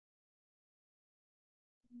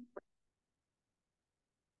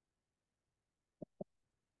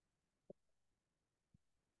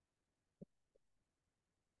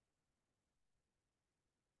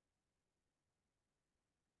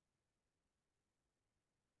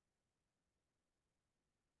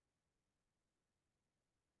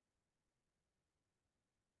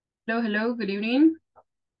Hello, hello, good evening.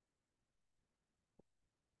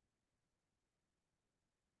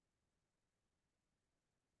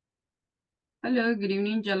 Hello, good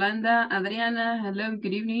evening, Yolanda, Adriana. Hello,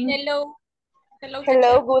 good evening. Hello, hello teacher.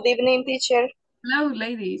 Hello, good evening, teacher. Hello,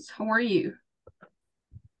 ladies. How are you?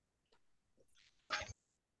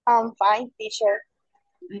 I'm fine, teacher.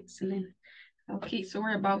 Excellent. Okay, so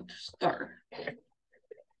we're about to start.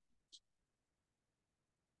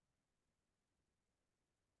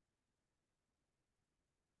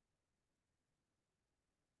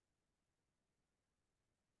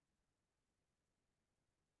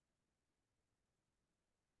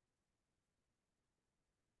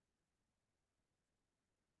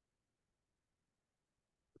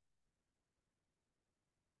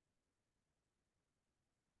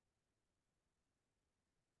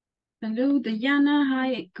 Hello, Diana.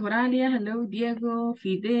 Hi, Coralia. Hello, Diego.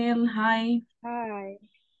 Fidel. Hi. Hi.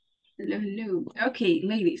 Hello, hello. Okay,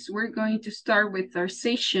 ladies, we're going to start with our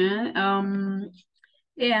session. And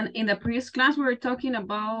in the previous class, we were talking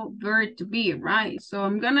about verb to be, right? So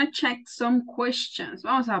I'm gonna check some questions.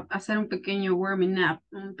 Vamos a hacer un pequeño warming up,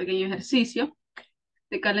 un pequeño ejercicio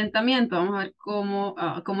de calentamiento. Vamos a ver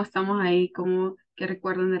cómo estamos ahí, qué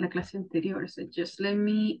recuerdan de la clase anterior. So just let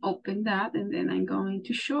me open that and then I'm going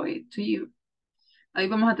to show it to you. Ahí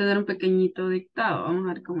vamos a tener un pequeñito dictado. Vamos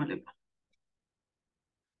a ver cómo le va.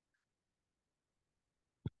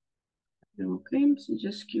 Okay, so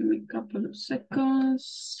just give me a couple of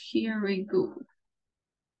seconds. Here we go.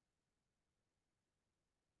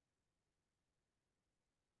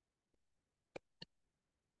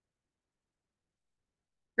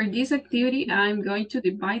 For this activity, I'm going to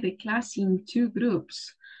divide the class in two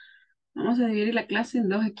groups. Vamos a dividir la clase en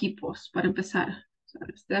dos equipos para empezar. So,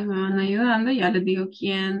 ustedes me van ayudando, ya les digo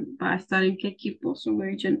quién va a estar en qué equipo. So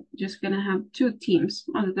we're just gonna have two teams.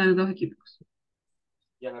 Vamos a tener dos equipos.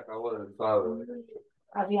 Ya acabó del cuadro.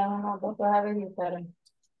 Había unos dos todavía y estaban.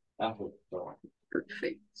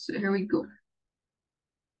 Perfect. So here we go.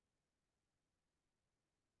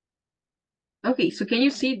 Okay, so can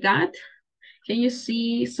you see that? Can you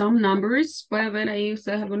see some numbers? ¿Puede ver ahí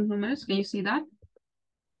ustedes algunos números? Can you see that?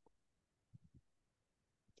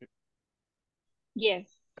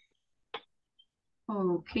 Yes.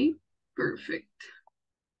 Okay, perfect.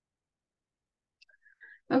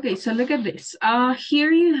 Okay, so look at this.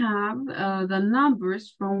 Here you have the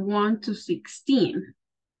numbers from 1 to 16.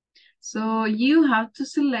 So you have to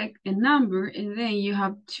select a number and then you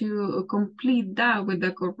have to complete that with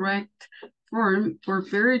the correct form for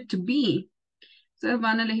verb to be. Ustedes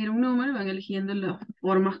van a elegir un número, van eligiendo las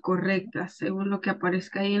formas correctas según lo que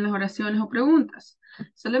aparezca ahí en las oraciones o preguntas.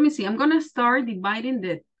 So let me see, I'm gonna start dividing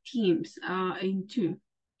the teams in two.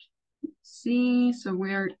 See, so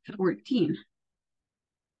we're 14.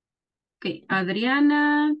 Ok,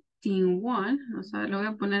 Adriana, team 1. O sea, lo voy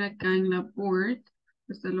a poner acá en la board.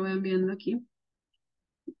 Ustedes lo ven viendo aquí.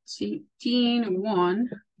 Sí, team 1.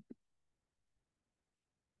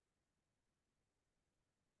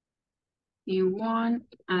 Team 1.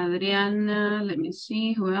 Adriana, let me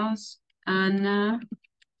see, who else? Ana.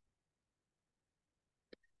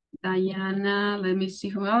 Diana, let me see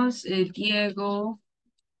who else. Diego.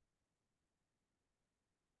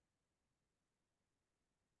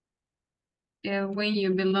 Edwin,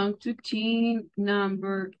 you belong to team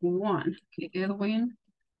number 1. Okay, Edwin.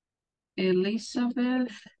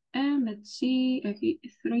 Elizabeth. And let's see, okay,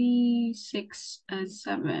 3, 6, and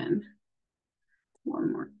 7.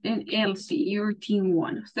 One more. And Elsie, you're team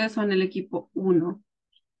 1. Ustedes son el equipo 1.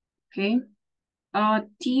 Okay.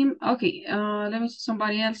 Team, okay, let me see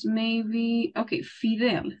somebody else maybe. Okay,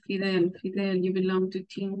 Fidel, you belong to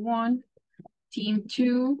team 1. Team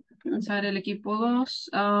 2, vamos a ver el equipo 2.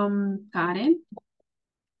 Karen,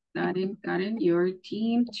 you're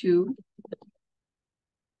team 2.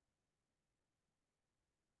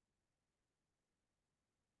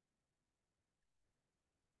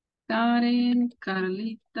 Karen,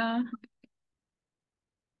 Carlita,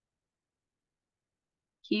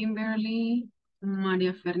 Kimberly,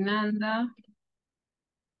 María Fernanda.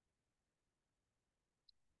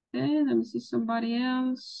 Okay, let me see somebody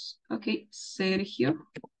else. Okay, Sergio,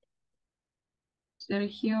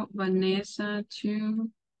 Vanessa, 2,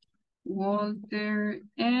 Walter,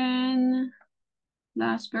 and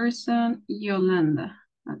last person, Yolanda.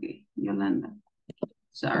 Okay, Yolanda.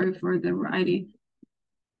 Sorry for the writing.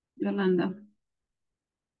 Yolanda.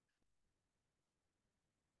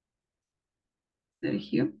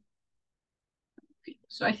 Sergio. Okay,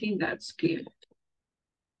 so I think that's clear.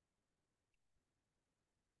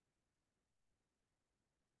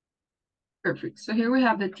 Perfect. So here we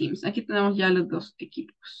have the teams. Aquí tenemos ya los dos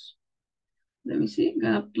equipos. Let me see.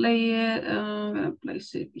 Gonna play it. Gonna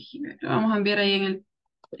place it here. Lo vamos a enviar ahí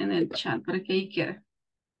en el chat para que ahí quede.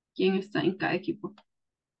 ¿Quién está en cada equipo?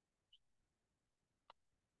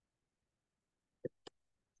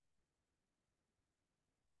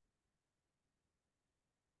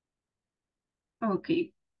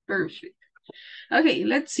 Okay, perfect. Okay,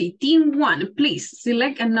 let's see. Team 1, please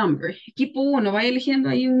select a number. Equipo 1, vaya eligiendo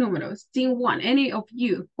ahí un número. Team 1, any of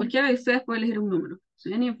you. Cualquiera de ustedes puede elegir un número. So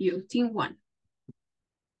any of you, team 1.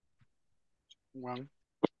 1.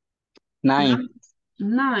 9.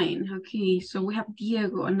 9. Okay, so we have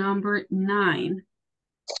Diego, number 9.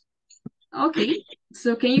 Okay,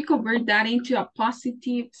 so can you convert that into a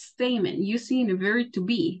positive statement using the verb to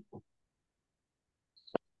be?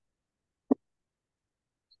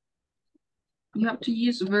 You have to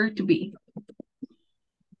use verb to be.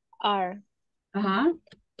 Are. Uh-huh.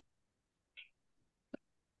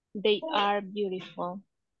 They are beautiful.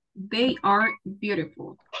 They are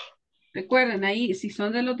beautiful. Recuerden ahí, si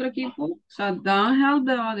son del otro equipo, so don't help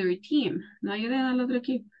the other team. No ayuden al otro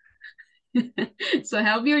equipo. So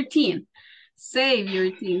help your team. Save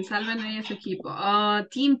your team. Salven a ese equipo.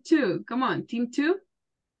 Team 2. Come on, team 2.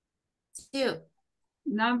 2.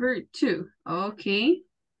 Number 2. Okay.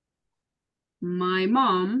 My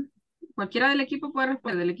mom. Cualquiera del equipo puede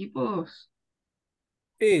responder. Del equipo 2.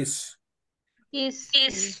 Is.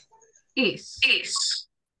 Is.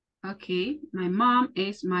 Okay. My mom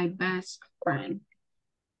is my best friend.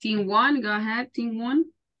 Team 1. Go ahead. Team 1.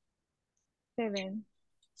 7.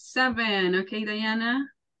 7. Okay, Diana.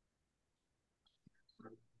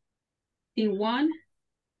 Team 1.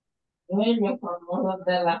 What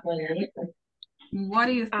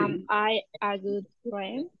do you Am think? I a good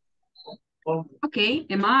friend? Okay,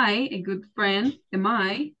 am I a good friend? Am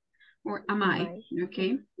I or am I? I?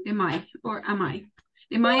 Okay, am I or am I?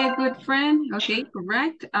 Am I a good friend? Okay,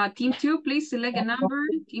 correct. Team 2, please select a number.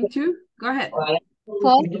 Team 2, go ahead.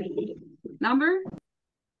 4. Number?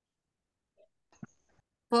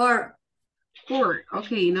 4. 4.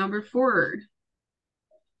 Okay, number 4.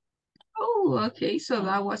 Oh, okay, so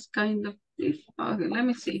that was kind of, okay, let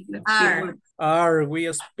me see. Let's see. Are. Are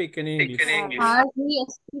we speaking English? Are we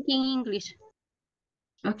speaking English?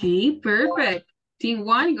 Okay, perfect. Team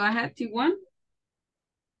 1, go ahead, team 1.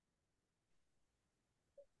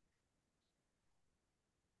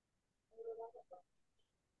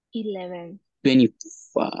 11.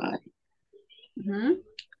 25.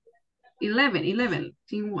 11,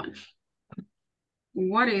 team 1.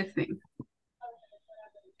 What do you think?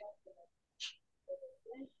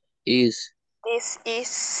 Is. This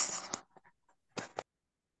is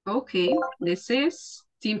Okay, this is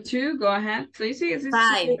team 2. Go ahead, Tracy. Is this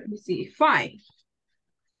 5. let me see, 5.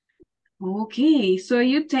 Okay, so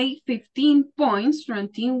you take 15 points from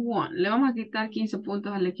team 1. Le vamos a quitar 15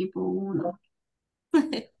 puntos al equipo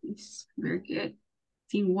 1. Very good.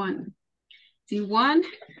 Team 1. Team 1,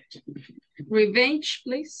 revenge,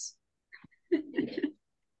 please.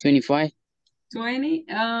 25. 20.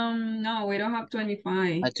 No, we don't have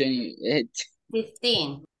 25. 28.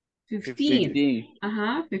 15. 15. 15.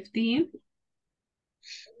 15.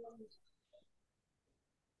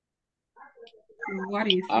 What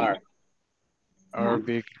do you think? Are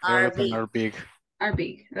big. Are Elephant big. are big. Are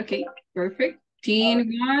big. Okay, perfect. Team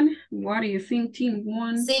 1, what do you think? Team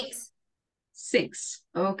 1? 6. 6.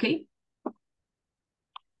 Okay.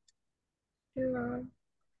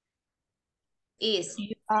 Is.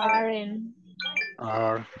 Aren.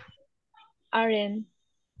 Are. Aren.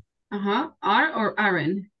 R or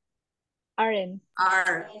Aaron? Aren.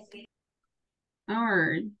 Are.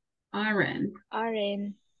 Aaron. Aren.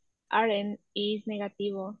 Aren is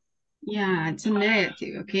negativo. Yeah, it's a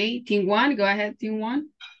negative, okay? Team 1, go ahead, team 1.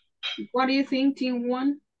 What do you think, team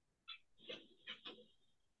 1?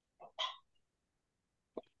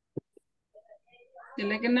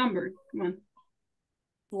 Select a number, come on.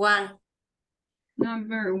 1.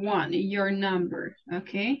 Number 1, your number,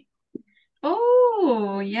 okay?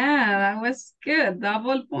 Oh, yeah, that was good.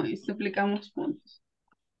 Double points, duplicamos puntos.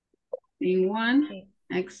 Team 1, Okay.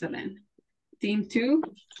 excellent. Team 2.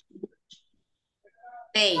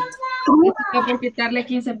 8. Necesito por quitarle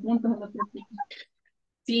 15 puntos al otro equipo.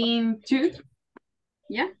 Team 2.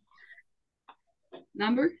 Yeah.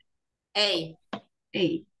 Number? 8.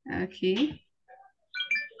 8. Okay.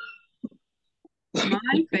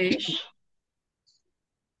 My fish.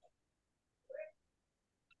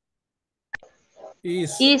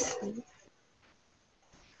 Is.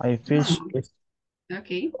 I fish Oh, is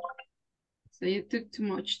okay. So you took too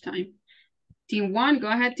much time. Team 1, go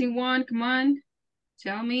ahead, team 1. Come on.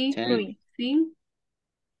 Tell me. 10. Thing.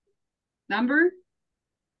 Number?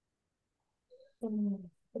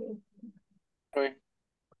 Three.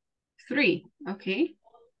 3, okay.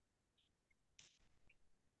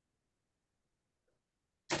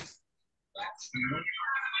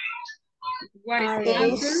 What is the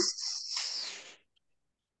answer?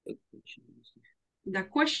 The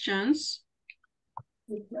questions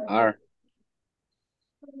Are.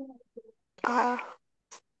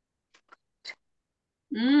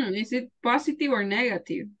 Is it positive or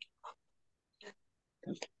negative?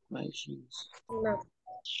 Questions.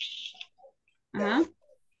 Uh-huh.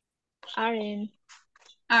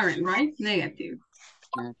 Aren't, right? Negative.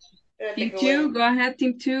 Not. Team 2, go ahead,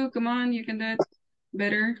 team 2. Come on, you can do it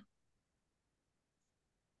better.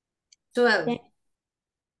 12.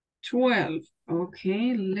 12.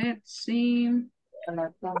 Okay, let's see.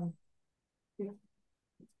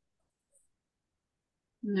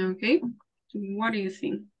 Okay, what do you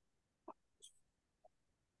think?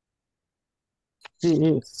 He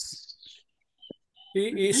is.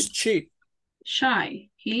 He is cheap. Shy.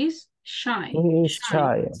 He's shy. He is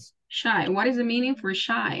shy. Shy. What is the meaning for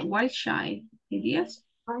shy? What is shy? Ideas?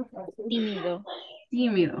 Tímido.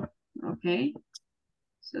 Tímido. Okay.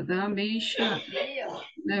 So that'll be shy.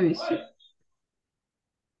 Let me see.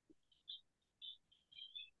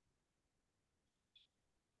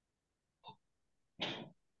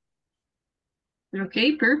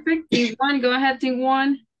 Okay, perfect. Team 1, go ahead, team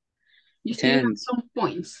 1. You still 10. have some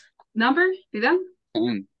points. Number, Vidal?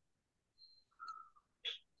 10.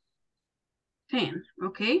 10,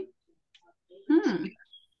 okay.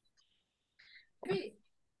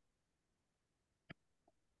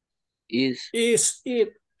 Is. Is it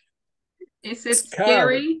Is it scary?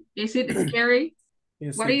 scary? Is it scary?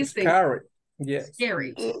 Is What do you it think? scary? Yes.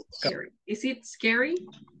 Scary. Scary. Is it scary?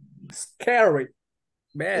 Scary.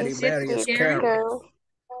 Very, Is it very scary? scary.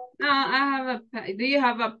 No, I have a pet. Do you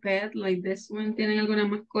have a pet like this one? ¿Tienen alguna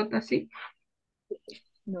mascota así?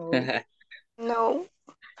 No. No.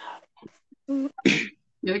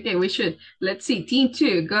 Okay, we should. Let's see. Team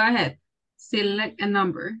 2, go ahead. Select a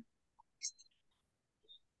number.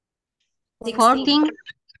 14.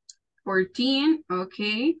 14,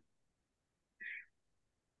 okay.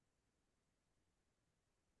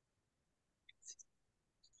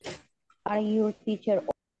 Are you teacher?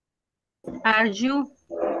 Are you?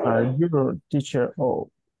 Are you teacher old?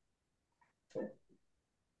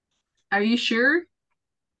 Are you sure?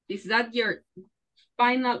 Is that your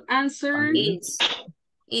final answer? Is.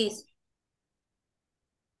 Is.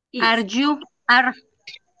 Are you? Are.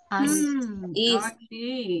 Is.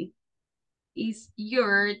 Okay. Is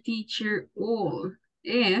your teacher old?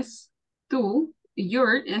 Es tú.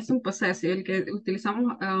 Your es un possessive, el que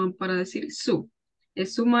utilizamos para decir su.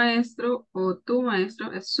 Es su maestro o tu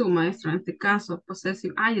maestro es su maestro. En este caso,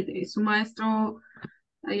 possessive adjective. Es su maestro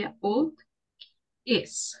old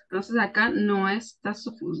is. Entonces acá no está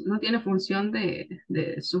no tiene función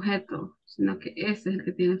de sujeto, sino que ese es el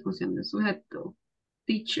que tiene función de sujeto.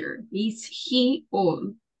 Teacher. Is he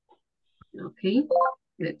old? Okay.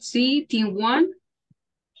 Let's see. Team 1.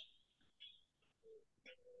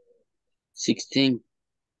 16.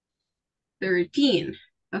 13.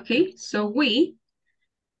 Okay, so we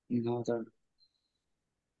Another.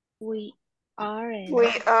 We aren't.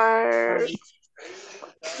 We are.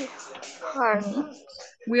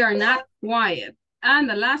 we are not quiet. And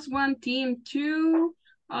the last one, team 2,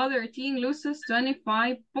 other team loses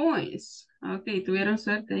 25 points. Okay, tuvieron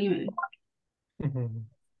suerte ahí, miren.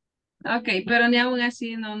 Ok, pero ni aún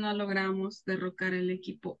así no logramos derrocar el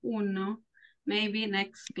equipo 1. Maybe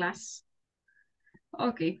next class.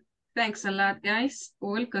 Okay, thanks a lot, guys.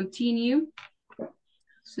 We'll continue.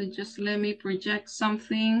 So just let me project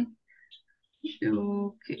something.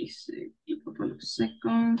 Okay, so a couple of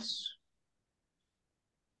seconds.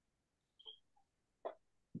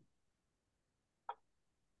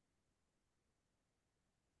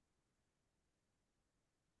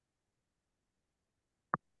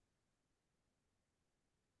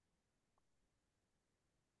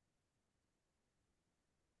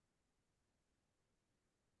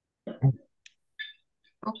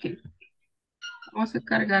 Ok, vamos a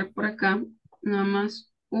cargar por acá nada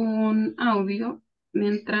más un audio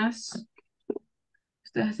mientras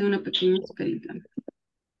ustedes hacen una pequeña escalita.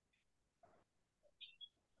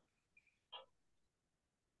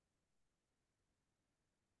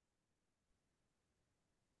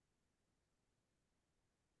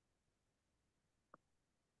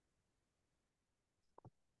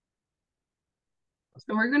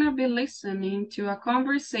 So we're going to be listening to a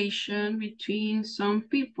conversation between some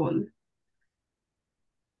people.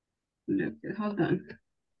 Look, hold on.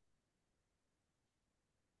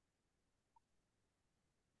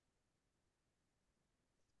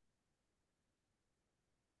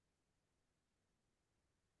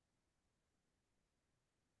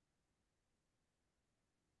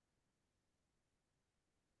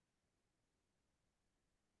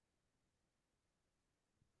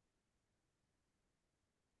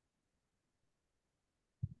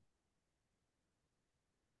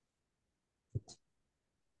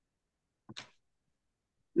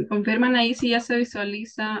 ¿Me confirman ahí si ya se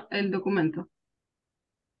visualiza el documento?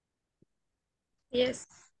 Yes.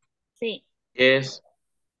 Sí. Yes.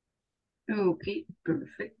 Ok,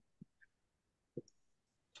 perfect.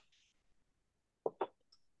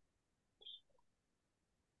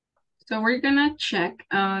 So we're gonna check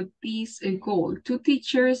this goal. Two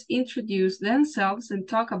teachers introduce themselves and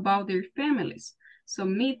talk about their families. So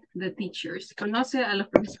meet the teachers. Conoce a los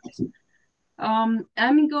profesores.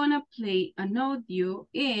 I'm gonna play an audio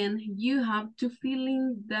and you have to fill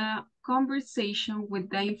in the conversation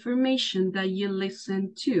with the information that you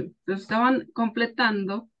listen to. Entonces estaban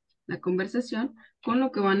completando la conversación con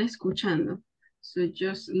lo que van escuchando. So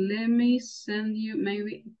just let me send you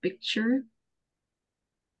maybe a picture.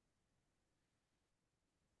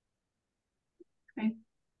 Okay.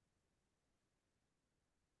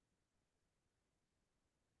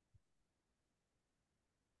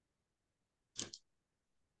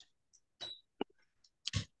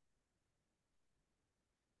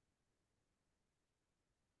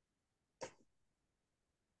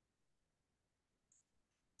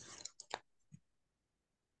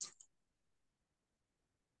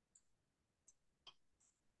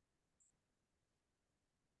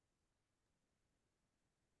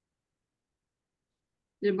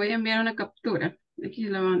 Les voy a enviar una captura. Aquí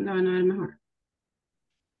la van a ver mejor.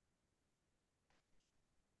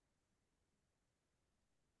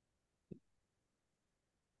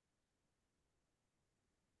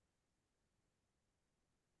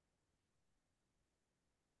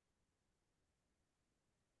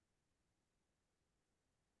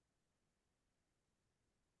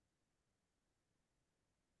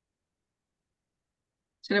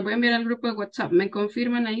 Se les voy a enviar al grupo de WhatsApp. Me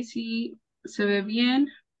confirman ahí si se ve bien.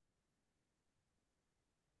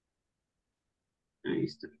 Ahí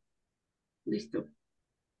está. Listo.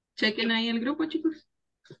 Chequen ahí el grupo, chicos.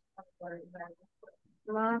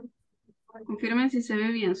 Confirmen si se ve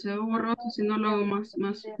bien. Se ve borroso, si no lo hago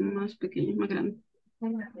más pequeño, más grande.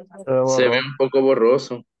 Se ve un poco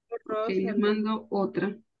borroso. Ok, les mando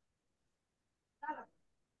otra.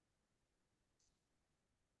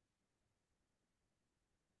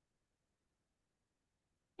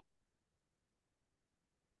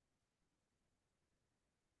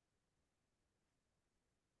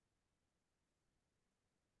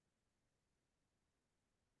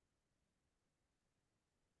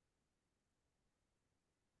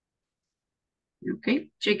 Ok,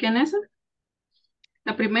 chequen eso.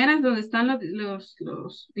 La primera es donde están los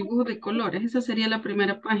dibujos de colores. Esa sería la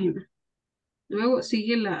primera página. Luego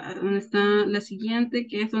sigue donde está la siguiente,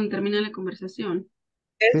 que es donde termina la conversación.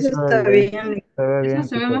 Sí, se ve bien. Se ve Esa bien,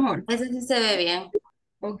 se ve teacher. mejor. Ese sí se ve bien.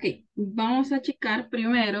 Ok, vamos a checar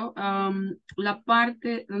primero la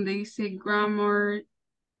parte donde dice grammar,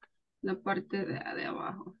 la parte de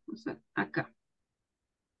abajo, o sea, acá.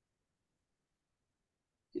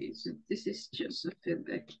 This is just a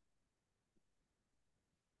feedback.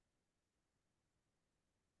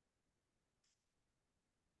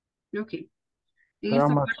 Ok, en esta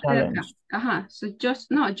Grammar parte de acá. challenge. Ajá, so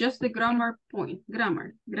just the grammar point,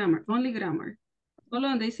 grammar, only grammar. Solo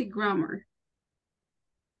donde dice grammar.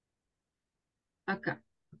 Acá.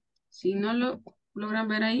 Si no lo logran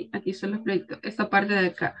ver ahí, aquí se los proyecto. Esta parte de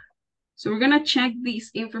acá. So we're going to check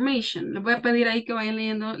this information. Les voy a pedir ahí que vayan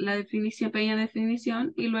leyendo la definición, pequeña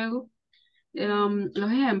definición, y luego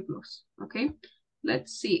los ejemplos. Okay.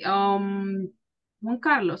 Let's see. Juan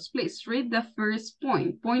Carlos, please read the first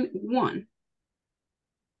point. Point 1.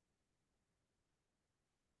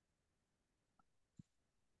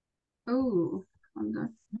 Oh, hold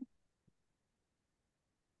on.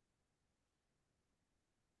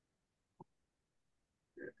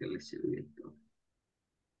 Creo que les envié todo.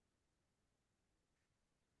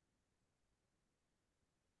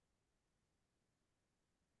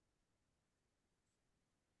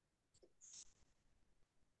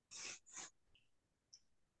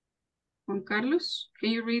 Juan Carlos, can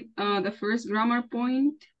you read the first grammar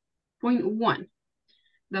point? Point 1.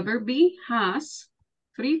 The verb be has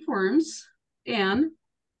 3 forms and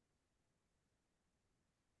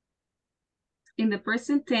in the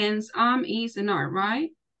present tense, is, and are,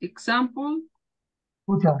 right? Example.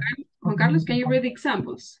 Juan Carlos, can you read the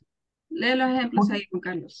examples? Lee los ejemplos ahí, Juan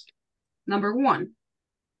Carlos. Number 1.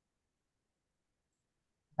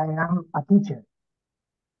 I am a teacher.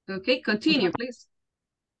 Okay, continue, please.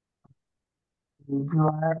 If you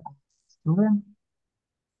are a student,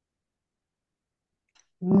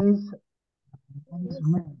 is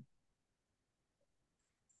man.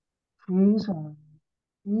 She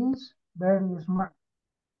is very smart.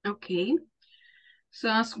 Okay. So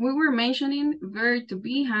as we were mentioning, verb to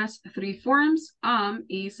be has three forms.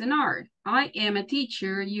 Is an art. I am a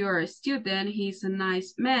teacher. You are a student. He's a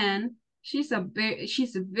nice man. She's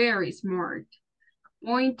very smart.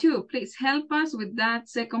 Point 2, please help us with that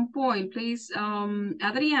second point. Please,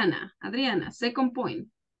 Adriana, second point.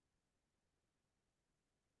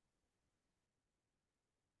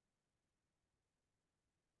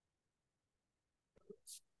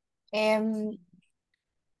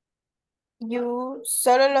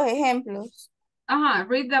 Solo los ejemplos.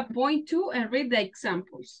 Read the point 2 and read the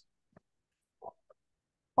examples.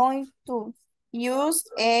 Point 2. Use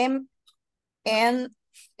am and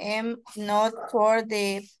am not for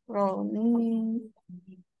the pronoun.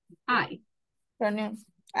 I. Pronoun.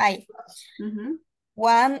 I. Mm-hmm.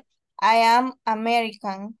 1. I am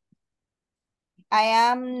American. I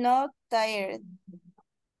am not tired.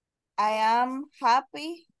 I am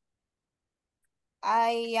happy.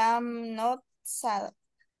 I am not sad.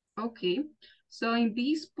 Okay, so in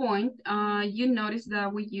this point, you notice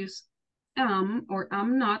that we use am or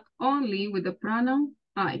am not only with the pronoun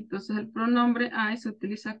I. Entonces el pronombre I se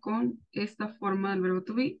utiliza con esta forma del verbo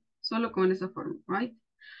to be, solo con esa forma, right?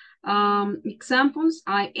 Examples,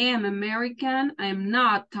 I am American, I am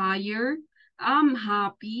not tired, I'm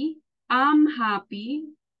happy,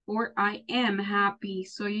 or I am happy.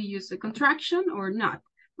 So you use a contraction or not.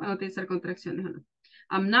 Voy a utilizar contracciones o no.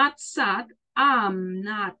 I'm not sad, I'm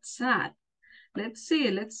not sad. Let's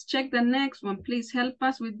see, let's check the next one. Please help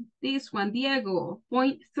us with this one. Diego,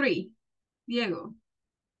 point 3. Diego.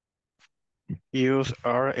 Use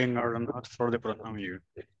are and are not for the pronoun you.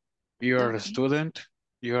 You are a student.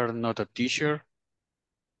 You are not a teacher.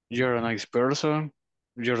 You're a nice person.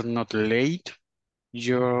 You're not late.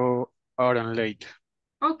 You aren't late.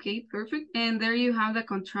 Okay, perfect. And there you have the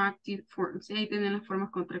contracted forms. Ahí tienen las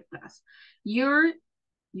formas contractadas. You're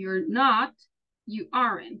not, you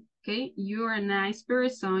aren't. Okay, you're a nice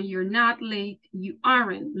person. You're not late. You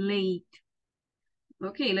aren't late.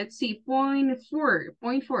 Okay, let's see. Point 4.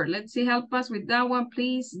 Point 4. Let's see. Help us with that one,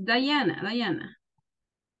 please. Diana.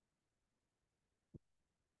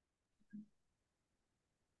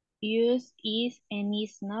 Use is and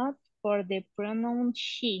is not for the pronoun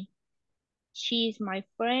she. She is my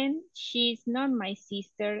friend. She is not my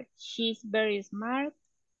sister. She's very smart.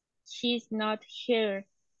 She's not here.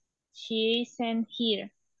 She isn't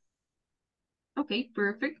here. Okay,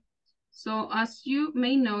 perfect. So as you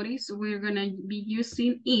may notice, we're gonna be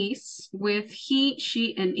using is with he,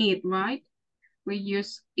 she, and it, right? We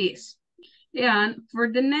use is. And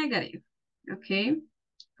for the negative, okay?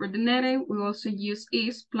 For the negative, we also use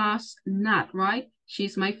is plus not, right?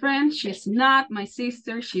 She's my friend, she's not my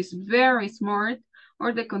sister, she's very smart,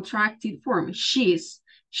 or the contracted form, she's,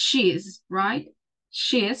 right?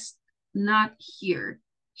 She's not here.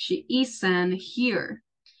 She isn't here.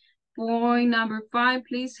 Point number 5,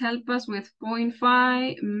 please help us with point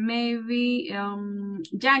 5. Maybe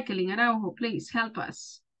Jacqueline Araujo, please help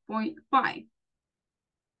us. Point 5.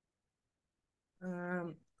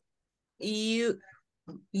 You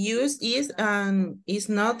use is and is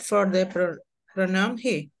not for the pronoun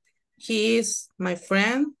he. He is my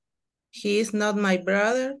friend. He is not my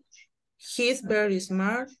brother. He is very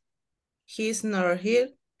smart. He is not here.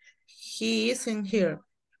 He isn't here.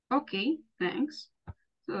 Okay, thanks.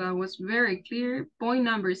 So that was very clear. Point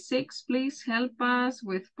number 6, please help us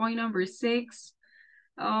with point number 6.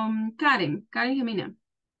 Karen Gemina.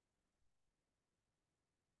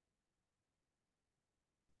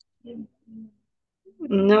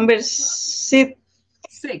 Number 6.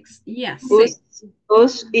 6, yes. 6.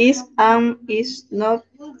 Us is and is not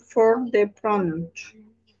for the pronoun.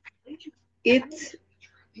 It.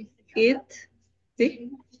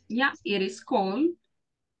 Yeah, it is called.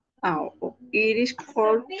 Oh, it is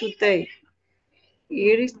called today.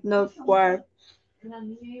 It is not what.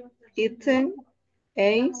 Eaten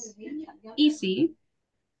is easy.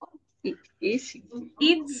 Easy.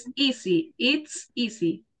 It's easy. It's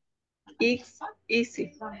easy. It's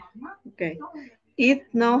easy. Okay.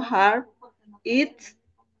 It's not hard. It's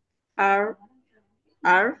are.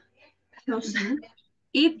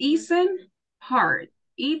 It isn't hard.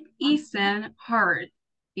 It isn't hard.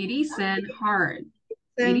 It isn't hard.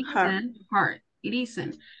 It isn't hard. It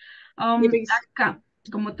isn't. Acá,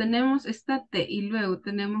 como tenemos esta T y luego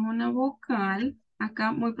tenemos una vocal,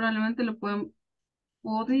 acá muy probablemente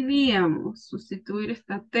podríamos sustituir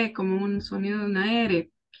esta T como un sonido de una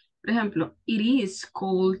R. Por ejemplo, it is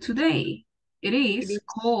cold today. It is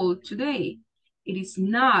cold today. It is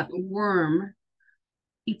not warm.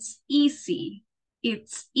 It's easy.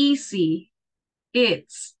 It's easy.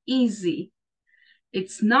 It's easy.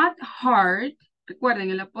 It's not hard. Recuerden,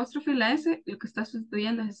 el apóstrofe y la S, lo que está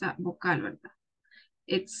sustituyendo es esa vocal, ¿verdad?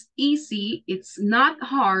 It's easy, it's not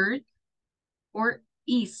hard, or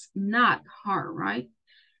is not hard, right?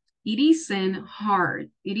 It isn't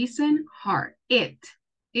hard, it isn't hard. It.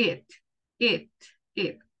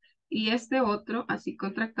 Y este otro, así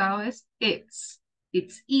contractado, es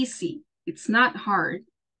it's easy, it's not hard.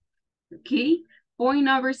 Okay, point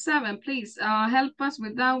number 7, please help us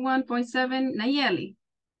with that one. Point 7, Nayeli.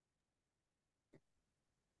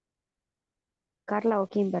 Carla o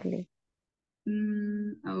Kimberly.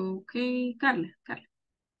 Okay, Carla.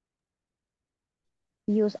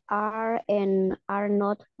 Use are and are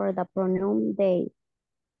not for the pronoun they.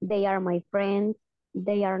 They are my friends.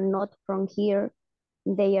 They are not from here.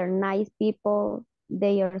 They are nice people.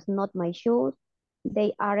 They are not my shoes.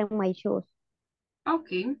 They aren't my shoes.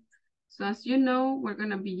 Okay, so as you know, we're going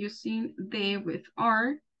to be using they with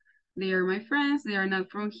are. They are my friends. They are not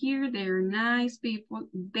from here. They are nice people.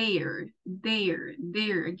 They're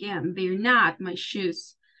again. They're not my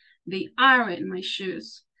shoes. They aren't my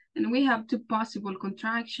shoes. And we have two possible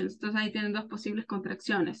contractions. Entonces ahí tienen dos posibles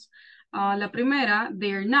contracciones. La primera,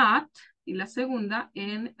 they're not. Y la segunda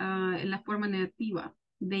en la forma negativa.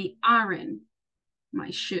 They aren't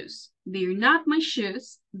my shoes. They're not my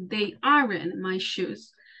shoes. They aren't my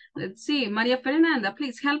shoes. Let's see. Maria Fernanda,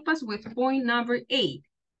 please help us with point number 8.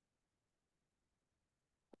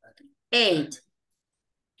 8.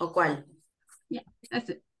 ¿O cuál? Yeah, that's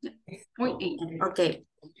it. Yeah. Point 8. Okay.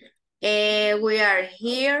 We are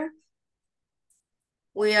here.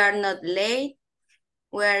 We are not late.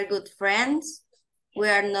 We are good friends. We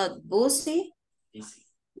are not busy.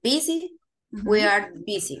 Busy. We are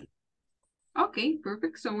busy. Okay,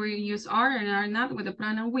 perfect. So we use are and are not with the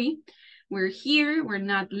pronoun we. We're here. We're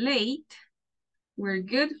not late. We're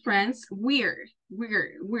good friends. We're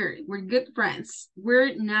good friends.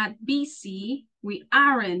 We're not busy. We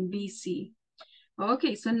aren't busy.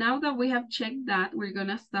 Okay, so now that we have checked that, we're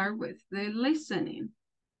gonna start with the listening.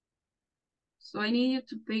 So I need you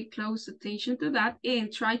to pay close attention to that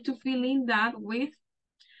and try to fill in that with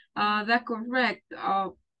the correct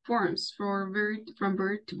forms from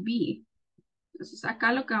verb to be. Entonces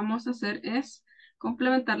acá lo que vamos a hacer es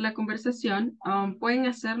complementar la conversación. Pueden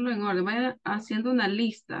hacerlo en orden, vayan haciendo una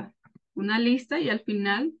lista y al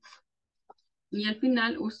final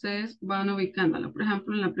ustedes van ubicándolo. Por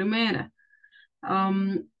ejemplo, en la primera,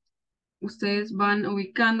 ustedes van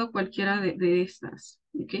ubicando cualquiera de estas.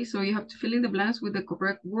 Okay, so you have to fill in the blanks with the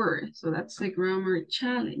correct word. So that's a grammar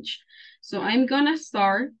challenge. So I'm gonna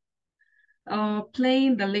start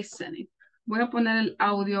playing the listening. Voy a poner el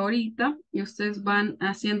audio ahorita y ustedes van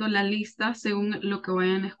haciendo la lista según lo que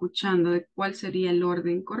vayan escuchando de cuál sería el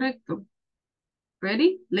orden correcto.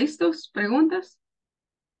 Ready? ¿Listos? ¿Preguntas?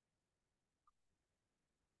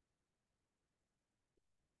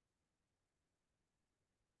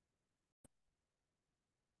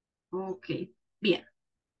 Ok, bien.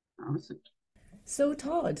 So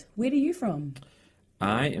Todd, where are you from?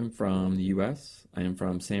 I am from the U.S. I am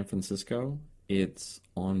from San Francisco. It's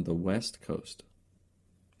on the West Coast.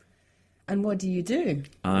 And what do you do?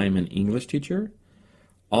 I'm an English teacher.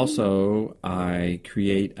 Also, I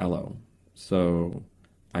create LO. So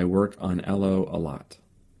I work on LO a lot.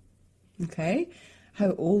 Okay.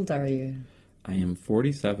 How old are you? I am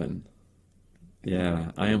 47.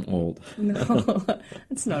 Yeah, I am old. No,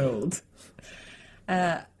 it's not old.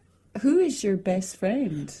 Who is your best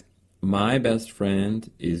friend? My best friend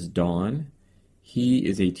is Dawn. He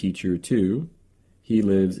is a teacher too. He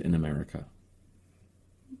lives in America.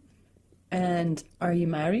 And are you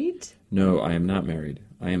married? No, I am not married.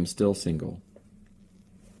 I am still single.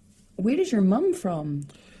 Where is your mum from?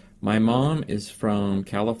 My mom is from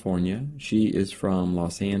California. She is from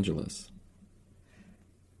Los Angeles.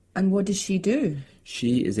 And what does she do?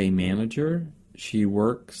 She is a manager. She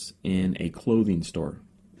works in a clothing store.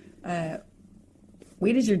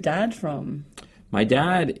 Where is your dad from? My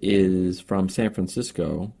dad is from San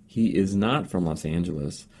Francisco. He is not from Los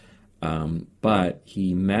Angeles, but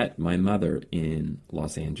he met my mother in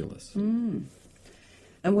Los Angeles. Mm.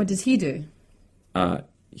 And what does he do?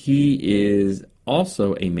 He is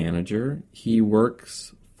also a manager. He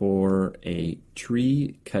works for a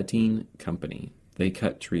tree cutting company. They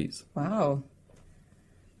cut trees. Wow.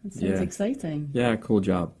 That sounds exciting. Yeah, cool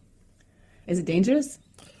job. Is it dangerous?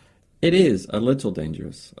 It is a little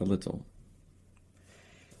dangerous, a little.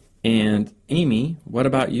 And Amy, what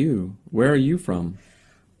about you? Where are you from?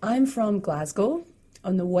 I'm from Glasgow,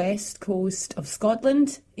 on the west coast of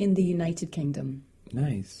Scotland in the United Kingdom.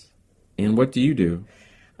 Nice. And what do you do?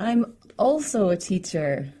 I'm also a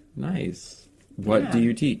teacher. Nice. What do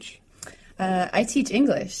you teach? I teach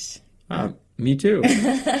English. Me too.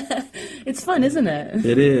 It's fun, isn't it?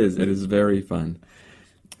 It is. It is very fun.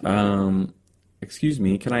 Excuse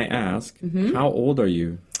me, can I ask, how old are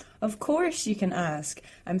you? Of course you can ask.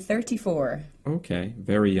 I'm 34. Okay,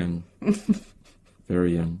 very young.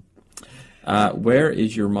 Very young. Where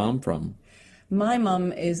is your mom from? My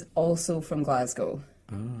mum is also from Glasgow.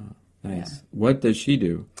 Ah, nice. Yeah. What does she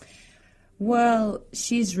do? Well,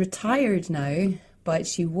 she's retired now, but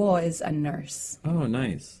she was a nurse. Oh,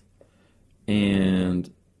 nice.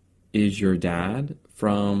 And is your dad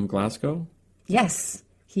from Glasgow? Yes,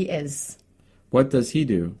 he is. What does he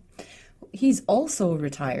do? He's also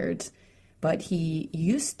retired, but he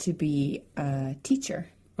used to be a teacher.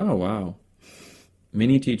 Oh, wow.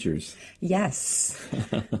 Many teachers. Yes.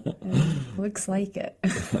 Looks like it.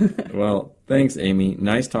 Well, thanks, Amy.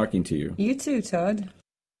 Nice talking to you. You too, Todd.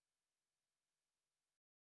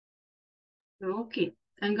 Okay,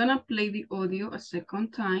 I'm gonna play the audio a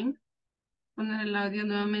second time. Poner el audio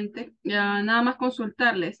nuevamente. Ya, nada más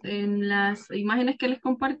consultarles. En las imágenes que les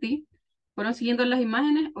compartí, ¿fueron siguiendo las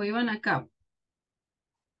imágenes o iban acá?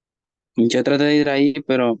 Yo traté de ir ahí,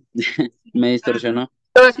 pero me distorsionó.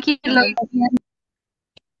 Sí,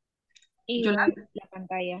 Y yo la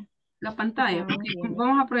pantalla. La pantalla.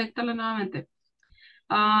 Vamos a proyectarla nuevamente.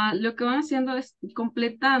 Lo que van haciendo es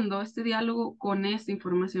completando este diálogo con esta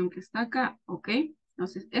información que está acá, ¿ok?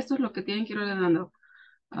 Entonces, esto es lo que tienen que ir ordenando.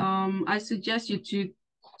 I suggest you to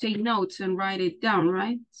take notes and write it down,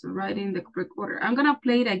 right? So write in the correct order. I'm going to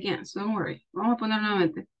play it again, so don't worry. Vamos a poner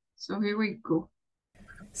nuevamente. So here we go.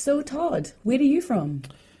 So Todd, where are you from?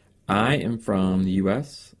 I am from the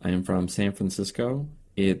U.S. I am from San Francisco.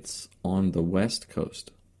 It's on the West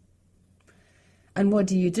Coast. And what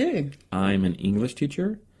do you do? I'm an English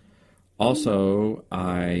teacher. Also,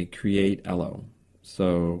 I create LO.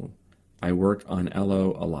 So I work on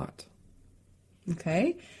LO a lot.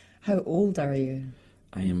 Okay. How old are you?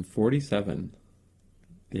 I am 47.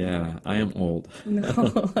 Yeah, I am old.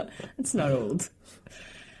 No, it's not old.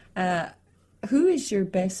 Who is your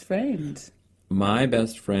best friend? My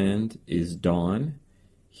best friend is Don.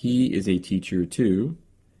 He is a teacher too.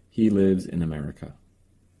 He lives in America.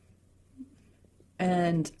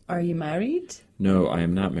 And are you married? No, I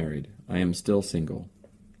am not married. I am still single.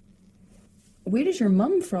 Where is your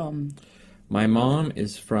mum from? My mom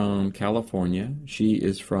is from California. She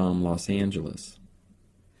is from Los Angeles.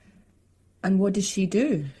 And what does she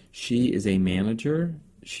do? She is a manager.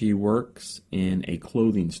 She works in a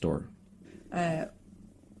clothing store. Where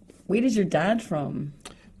is your dad from?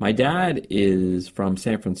 My dad is from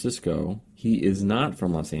San Francisco. He is not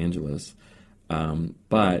from Los Angeles,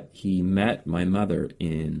 but he met my mother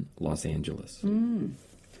in Los Angeles. Mm.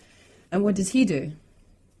 And what does he do?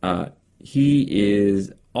 He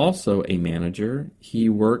is also a manager. He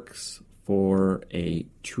works for a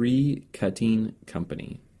tree cutting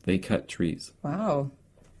company. They cut trees. Wow.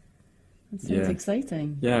 That sounds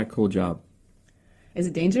exciting. Yeah, cool job. Is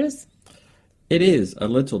it dangerous? It is a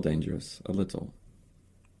little dangerous, a little.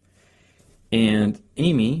 And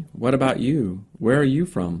Amy, what about you? Where are you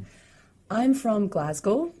from? I'm from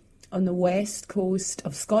Glasgow, on the west coast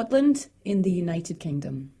of Scotland in the United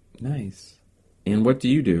Kingdom. Nice. And what do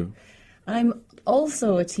you do? I'm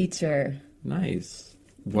also a teacher. Nice.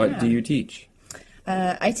 What do you teach?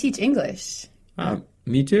 I teach English.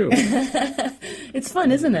 Me too. It's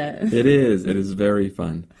fun, isn't it? It is. It is very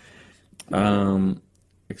fun.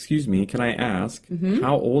 Excuse me, can I ask,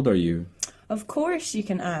 how old are you? Of course you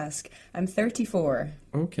can ask. I'm 34.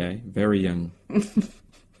 Okay, very young.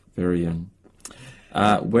 Very young.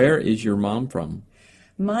 Where is your mom from?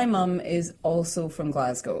 My mum is also from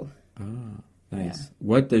Glasgow. Ah, nice. Yeah.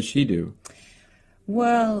 What does she do?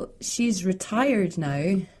 Well, she's retired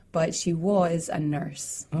now, but she was a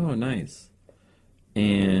nurse. Oh, nice.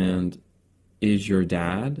 And is your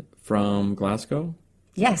dad from Glasgow?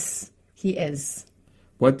 Yes, he is.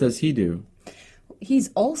 What does he do?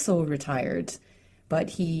 He's also retired,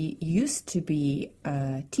 but he used to be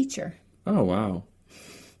a teacher. Oh, wow.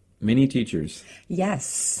 Many teachers.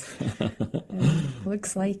 Yes.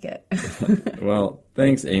 Looks like it. Well,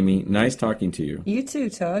 thanks, Amy. Nice talking to you. You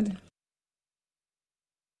too, Todd.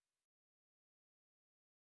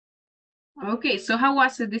 Okay, so how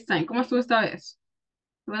was it this time? ¿Cómo estuvo esta vez?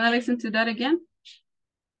 Wanna listen to that again?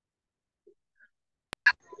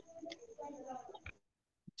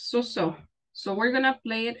 So we're gonna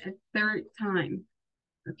play it a third time.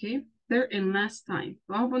 Okay, third and last time.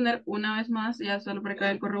 Vamos a poner una vez más, ya solo para que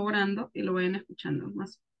vayan corroborando y lo vayan escuchando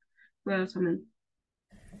más cuidadosamente.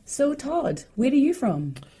 So Todd, where are you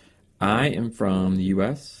from? I am from the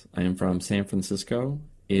U.S. I am from San Francisco.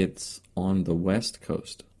 It's on the West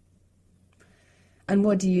Coast. And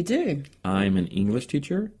what do you do? I'm an English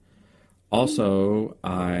teacher. Also,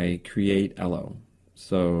 I create ELO.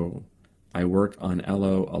 So I work on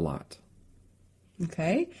ELO a lot.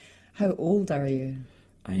 Okay. How old are you?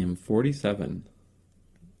 I am 47.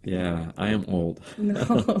 Yeah, I am old.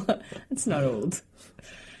 No, it's not old.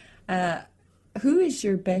 Who is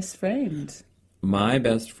your best friend? My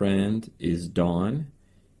best friend is Don.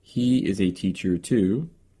 He is a teacher too.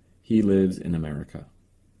 He lives in America.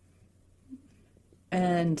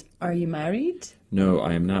 And are you married? No,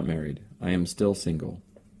 I am not married. I am still single.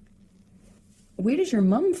 Where is your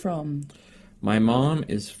mum from? My mom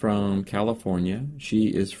is from California. She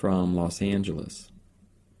is from Los Angeles.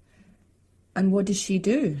 And what does she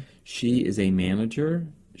do? She is a manager.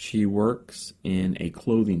 She works in a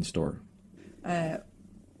clothing store. Where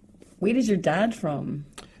is your dad from?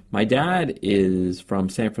 My dad is from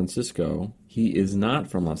San Francisco. He is not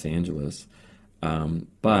from Los Angeles,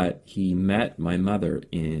 but he met my mother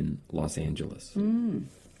in Los Angeles. Mm.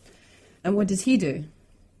 And what does he do?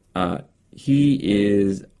 He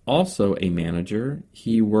is also a manager.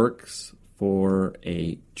 He works for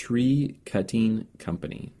a tree cutting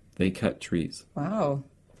company. They cut trees. Wow.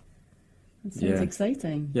 That sounds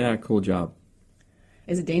exciting. Yeah, cool job.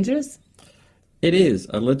 Is it dangerous? It is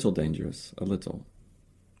a little dangerous, a little.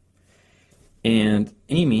 And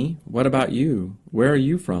Amy, what about you? Where are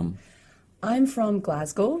you from? I'm from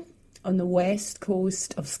Glasgow, on the west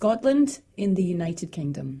coast of Scotland in the United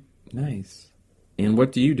Kingdom. Nice. And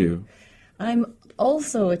what do you do? I'm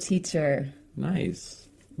also a teacher. Nice.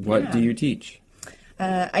 What do you teach?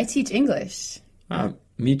 I teach English.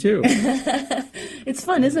 Me too. It's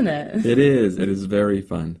fun, isn't it? It is. It is very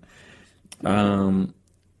fun.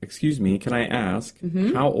 Excuse me, can I ask,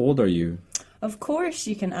 how old are you? Of course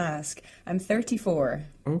you can ask. I'm 34.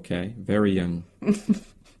 Okay, very young.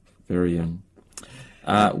 Very young.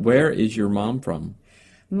 Where is your mom from?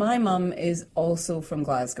 My mum is also from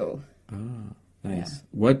Glasgow. Ah, nice. Yeah.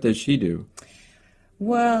 What does she do?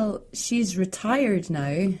 Well, she's retired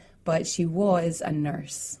now, but she was a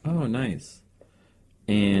nurse. Oh, nice.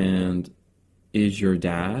 And is your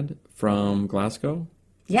dad from Glasgow?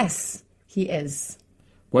 Yes, he is.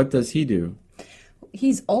 What does he do?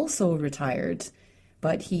 He's also retired,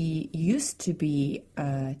 but he used to be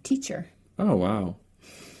a teacher. Oh, wow.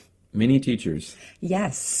 Many teachers.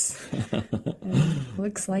 Yes.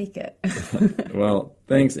 Looks like it. Well,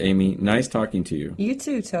 thanks, Amy. Nice talking to you. You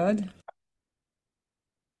too, Todd.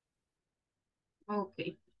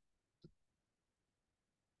 Okay.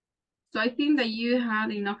 So I think that you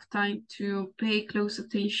had enough time to pay close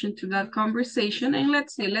attention to that conversation. And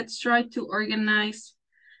let's see, let's try to organize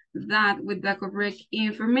that with the correct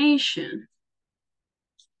information.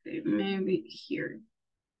 Okay, maybe here.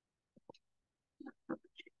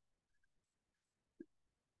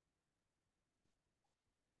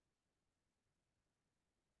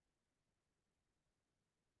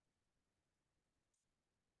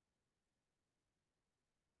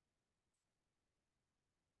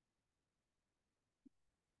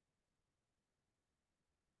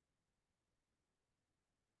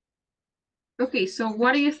 Okay, so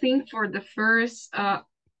what do you think for the first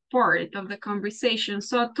part of the conversation?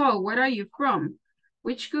 So, Todd, where are you from?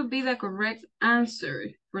 Which could be the correct answer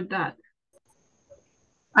for that?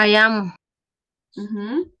 I am.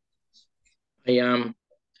 I am.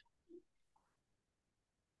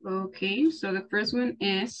 Okay, so the first one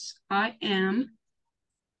is I am.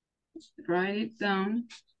 Write it down.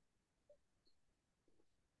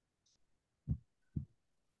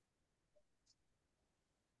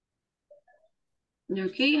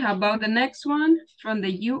 Okay, how about the next one from the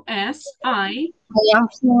US? I am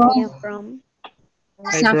from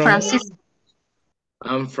San Francisco.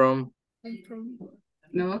 I'm from.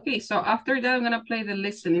 No, okay, so after that, I'm gonna play the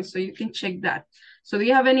listening so you can check that. So do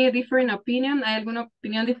you have any different opinion? ¿Hay alguna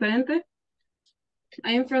opinión diferente?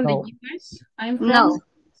 I am from the US. I'm from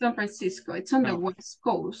San Francisco. It's on the West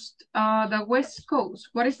Coast. The West Coast.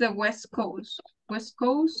 What is the West Coast? West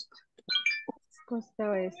Coast? Costa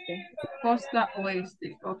Oeste. Costa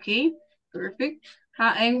Oeste. Okay, perfect.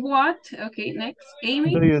 And what? Okay, next.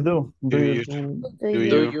 Amy? Do you do? Do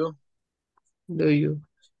you?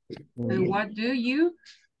 And what do you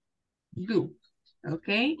do?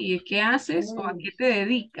 Okay, ¿y qué haces o a qué te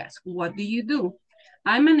dedicas? What do you do?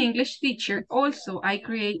 I'm an English teacher. Also, I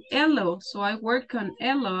create ELO, so I work on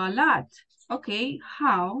ELO a lot. Okay,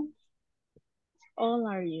 how? Old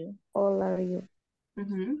are you? Old are you?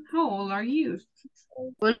 How old are you?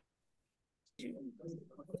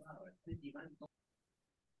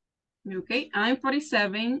 Okay, I'm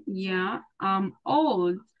 47. Yeah, I'm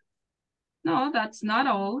old. No, that's not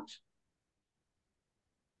old.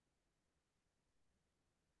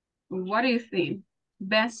 What do you think?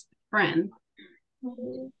 Best friend.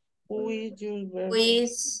 Who is your Who best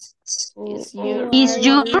is Is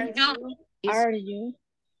you? Are you?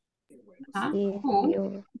 Huh? Is Who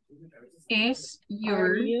your is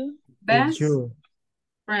Are your you? best you.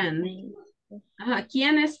 friend? Ajá.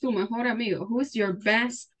 ¿Quién es tu mejor amigo? Who's your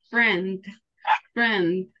best friend?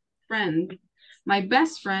 Friend. My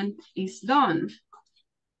best friend is Don.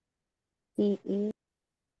 he is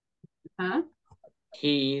Huh?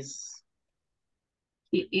 He is.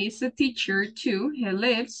 He is a teacher too. He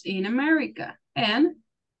lives in America. And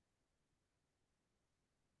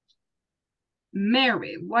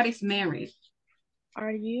married. What is married?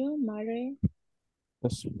 Are you married?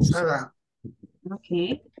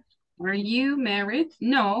 Okay. Are you married?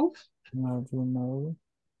 No. No, you know.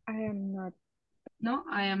 I am not. No,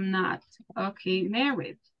 I am not. Okay,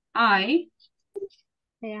 married. I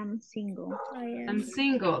I am single. am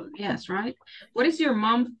single. Yes, right. What is your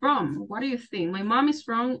mom from? What do you think? My mom is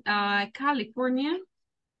from California.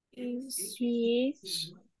 She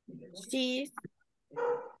is.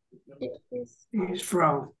 He's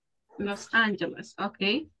from. Los Angeles.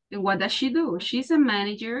 Okay. And what does she do? She's a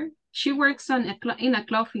manager. She works in a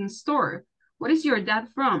clothing store. What is your dad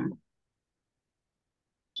from?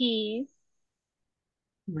 He is.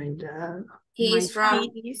 My dad. He's from.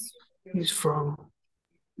 He's from.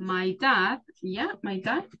 My dad. Yeah, my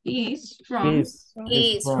dad is from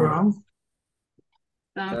He's from. from.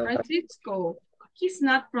 San Francisco. He's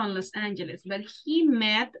not from Los Angeles, but he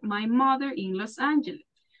met my mother in Los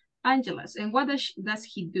Angeles. And what does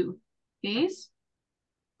he do? Is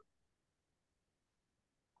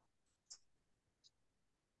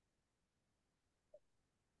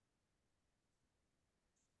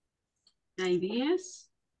ideas.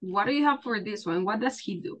 What do you have for this one? What does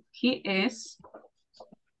he do? He is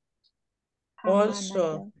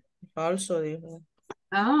Also, dijo.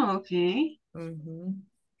 oh, okay.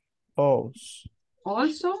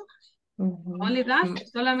 Also, only that?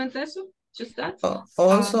 Solamente eso? Just that?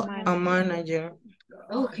 Also a manager.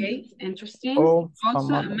 Okay, interesting. Also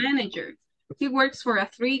Also a a manager. He works for a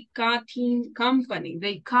tree cutting company.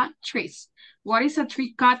 They cut trees. What is a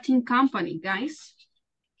tree cutting company, guys?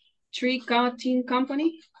 Tree cutting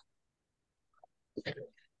company.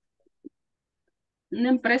 Una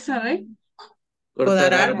empresa de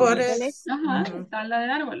Podar árboles. ajá, tala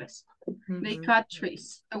de árboles. They cut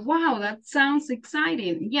trees. Wow, that sounds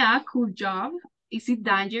exciting. Yeah, cool job. Is it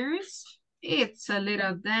dangerous? It's a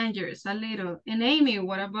little dangerous, a little. And Amy,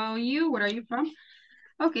 what about you? Where are you from?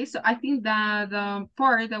 Okay, so I think that the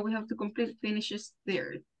part that we have to complete finishes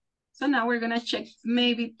there. So now we're gonna check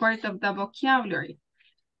maybe part of the vocabulary.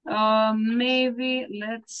 Maybe,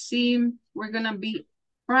 let's see, we're gonna be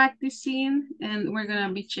practicing and we're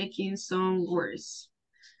gonna be checking some words.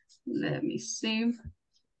 Let me see.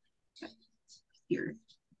 Here.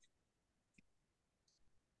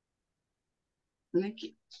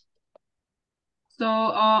 Okay. So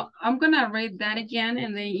I'm gonna read that again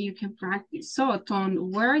and then you can practice. So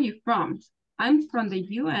Ton, where are you from? I'm from the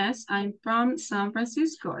US. I'm from San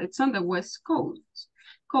Francisco. It's on the West Coast.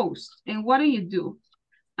 And what do you do?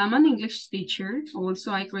 I'm an English teacher.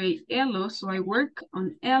 Also, I create ELO, so I work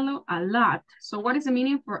on ELO a lot. So what is the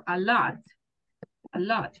meaning for a lot? A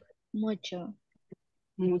lot. Mucho.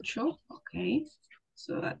 Mucho, okay.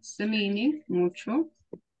 So that's the meaning, mucho.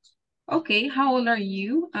 Okay, how old are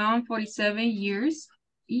you? I'm 47 years.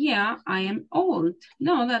 Yeah, I am old.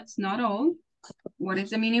 No, that's not old. What is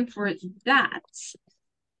the meaning for that?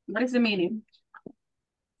 What is the meaning?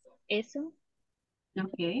 Eso.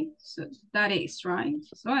 Okay, so that is, right?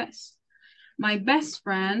 So es. My best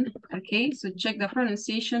friend, okay, so check the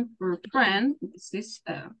pronunciation for friend. This is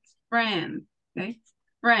friend, okay?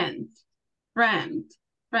 Friend.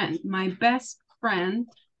 My best friend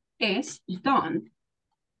is Don.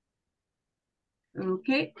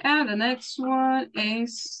 Okay, and the next one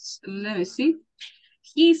is, let me see.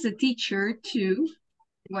 He's a teacher too.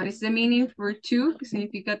 What is the meaning for two? ¿Qué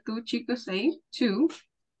significa tú, chicos? Say two.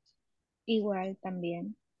 Igual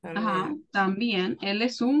también. Ajá, también. Él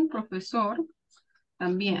es un profesor.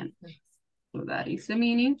 También. So that is the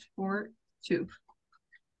meaning for two.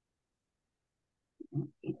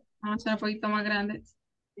 Vamos a hacer un poquito más grande.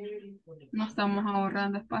 No estamos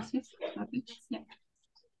ahorrando espacio. Okay, yeah.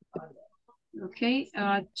 Okay,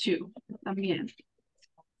 two. También.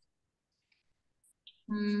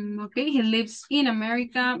 Okay, he lives in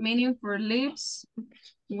America. Meaning for lives.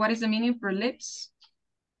 What is the meaning for lives?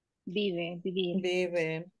 Vivir.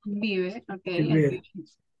 Vive, okay.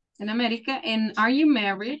 In America. And are you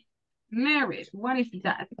married? Married. What is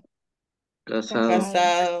that?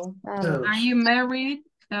 Casado. Are you married,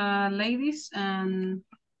 ladies and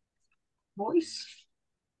Boys.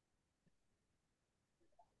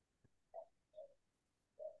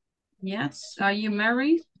 Yes. Are you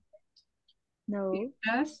married? No.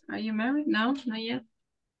 Yes. Are you married? No, not yet.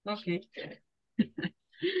 Okay.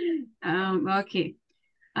 Okay.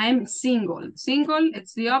 I'm single. Single,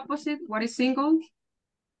 it's the opposite. What is single?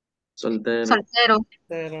 Soltero. Soltero.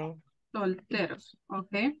 Pero, Solteros.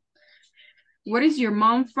 Okay. Where is your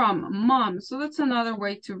mom from? Mom. So that's another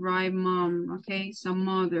way to write mom. Okay. So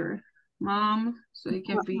mother. Mom. So it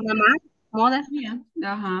can be. Mamá. Mother. Yeah.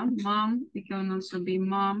 Mom. It can also be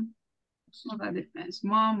mom. So that depends.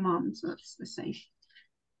 Mom. So it's the same.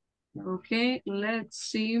 Okay. Let's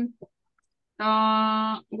see.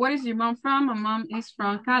 Where is your mom from? My mom is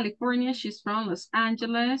from California. She's from Los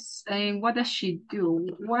Angeles. And what does she do?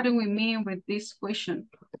 What do we mean with this question?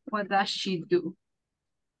 What does she do?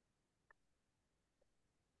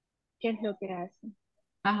 ¿Qué es lo que hace?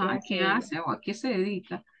 ¿Qué hace o a qué se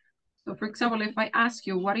dedica? So, for example, if I ask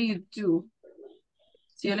you, what do you do?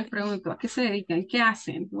 Si yo les pregunto, ¿a qué se dedican? ¿Qué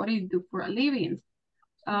hacen? What do you do for a living?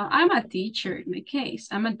 I'm a teacher in my case.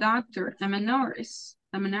 I'm a doctor. I'm a nurse.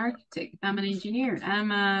 I'm an architect. I'm an engineer.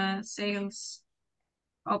 I'm a sales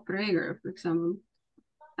operator, for example.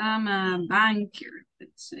 I'm a banker,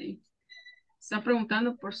 let's say. Están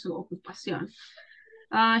preguntando por su ocupación.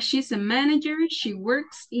 She's a manager. She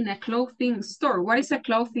works in a clothing store. What is a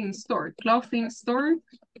clothing store? Clothing store.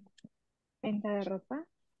 ¿Venta de ropa?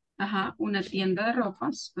 Una tienda de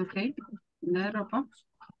ropas. Okay. Tienda de ropa.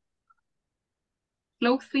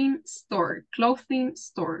 Clothing store. Clothing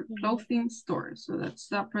store. Clothing store. So that's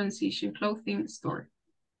the pronunciation. Clothing store.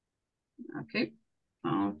 Okay.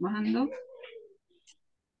 Vamos bajando.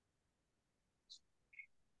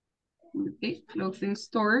 Okay. Clothing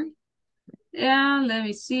store. And let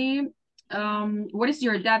me see. What is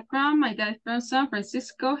your dad from? My dad from San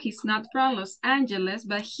Francisco. He's not from Los Angeles,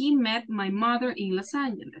 but he met my mother in Los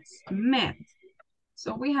Angeles. Met.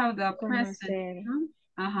 So we have the present.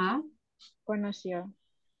 Conoció.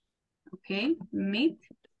 Okay, meet,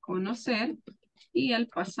 conocer. Y el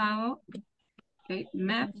pasado, okay,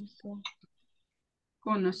 met,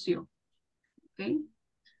 conoció. Okay.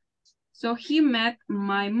 So he met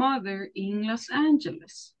my mother in Los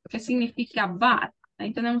Angeles. ¿Qué significa but?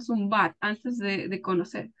 Ahí tenemos un but antes de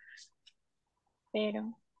conocer.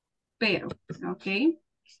 Pero, okay.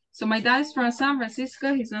 So my dad is from San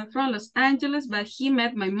Francisco. He's not from Los Angeles, but he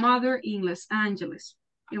met my mother in Los Angeles.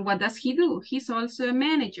 And what does he do? He's also a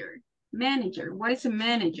manager. Manager. What is a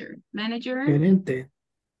manager? Manager. Gerente.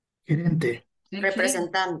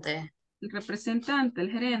 Representante. El representante, el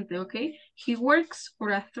gerente, okay? He works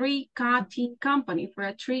for a tree cutting company,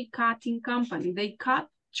 They cut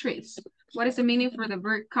trees. What is the meaning for the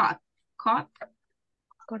verb cut? Cut?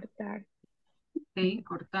 cortar. Okay,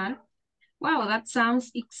 cortar. Wow, that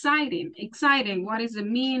sounds exciting. Exciting. What is the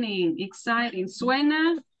meaning? Exciting.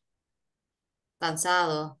 Suena?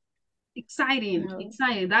 Cansado. Exciting. No.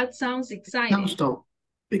 Exciting. That sounds exciting.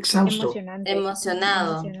 Exhausto.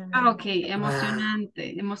 Emocionado. Okay,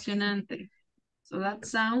 emocionante. Emocionante. So that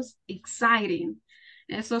sounds exciting.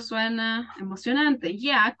 Eso suena emocionante.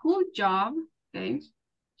 Yeah, cool job. Okay.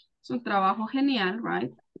 Es un trabajo genial,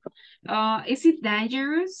 right? Is it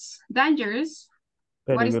dangerous? Dangerous?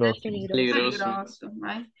 What is that? Peligroso,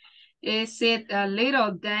 right? Is it a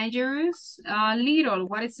little dangerous? Little,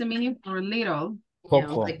 what is the meaning for little?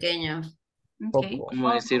 Poco. Pequeño. Okay.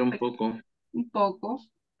 Como decir un poco. Un poco.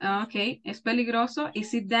 Okay. Es peligroso.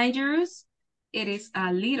 Is it dangerous? It is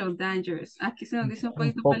a little dangerous. Aquí se nos dice un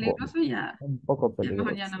poquito peligroso, ya. Un poco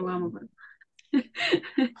Mejor ya no vamos.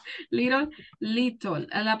 Little.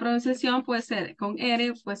 La pronunciación puede ser con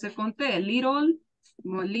R, puede ser con T. Little,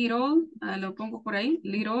 lo pongo por ahí.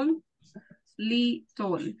 Little.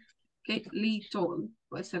 Okay, little.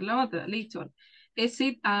 Puede ser la otra, little. Is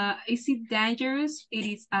it dangerous? It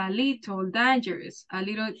is a little dangerous. A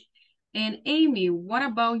little. And Amy, what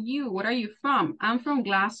about you? Where are you from? I'm from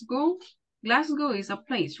Glasgow. Glasgow is a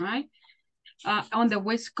place, right? On the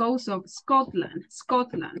west coast of Scotland.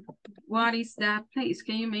 Scotland. What is that place?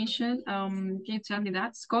 Can you mention? Can you tell me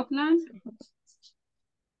that? Scotland?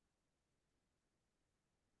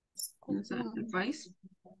 Is that advice?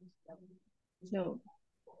 No.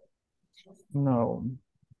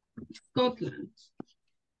 Scotland.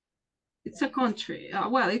 It's a country.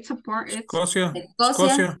 Well, it's a part. Scotia.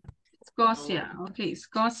 Scotia. Okay,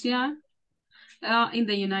 Scotia. In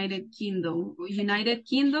the United Kingdom. United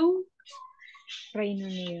Kingdom. Reino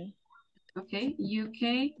Unido. Okay,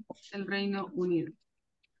 UK, el Reino Unido.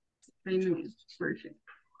 Reino Unido, perfect.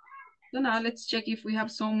 So now let's check if we have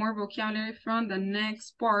some more vocabulary from the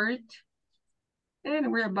next part.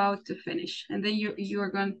 And we're about to finish. And then you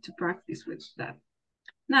are going to practice with that.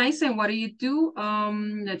 Nice. And what do you do?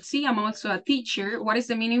 Let's see. I'm also a teacher. What is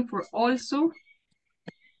the meaning for also?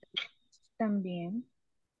 También.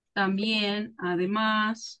 También,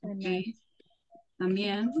 además. Okay.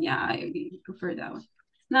 También. Yeah, I prefer that one.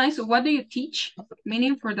 Nice. So what do you teach?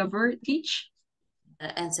 Meaning for the verb teach?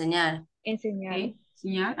 Enseñar. Enseñar. Okay.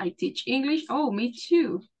 Enseñar. I teach English. Oh, me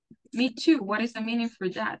too. Me too. What is the meaning for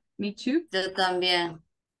that? Me too. Yo también.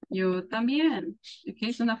 Yo también. Okay.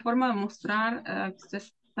 Es una forma de mostrar que usted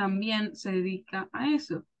también se dedica a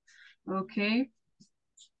eso. Okay.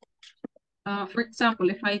 For example,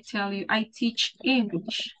 if I tell you I teach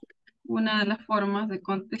English, una de las formas de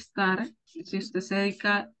contestar, si usted se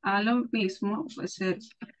dedica a lo mismo, puede ser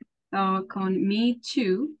con me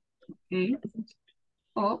too, okay.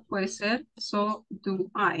 O puede ser so do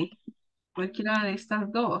I. Cualquiera de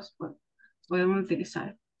estas dos podemos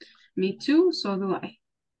utilizar. Me too, so do I.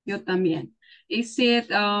 Yo también. Is it,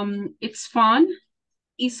 it's fun,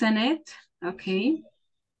 isn't it? Okay.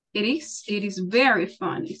 It is very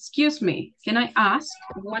fun. Excuse me. Can I ask?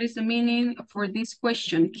 What is the meaning for this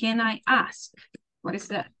question? Can I ask? What is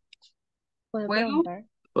that? ¿Puedo ¿Puedo? preguntar?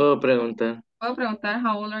 Puedo preguntar. ¿Puedo preguntar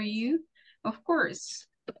how old are you? Of course.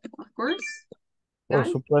 Of course. Por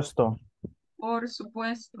Guys? supuesto. Por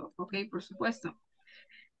supuesto. Okay, por supuesto.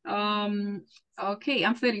 Okay,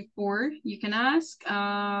 I'm 34. You can ask.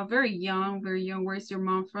 Very young, very young. Where's your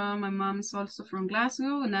mom from? My mom is also from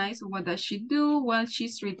Glasgow. Nice. What does she do? Well,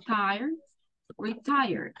 she's retired.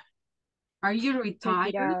 Retired. Are you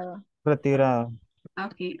retired? Retirado. Retirado.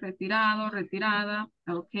 Okay, retirado, retirada.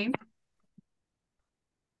 Okay.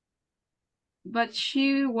 But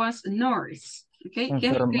she was a nurse. Okay.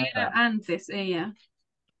 ¿Qué es lo que era Enfermera. antes ella?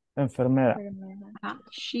 Enfermera.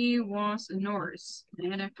 She was a nurse.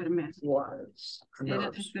 Era enfermera. Was a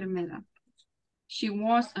Era nurse. enfermera. She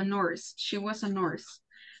was a nurse. She was a nurse.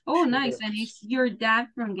 Oh, nice. And is your dad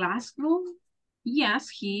from Glasgow? Yes,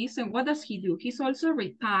 he is. And what does he do? He's also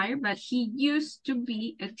retired, but he used to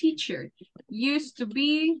be a teacher. Used to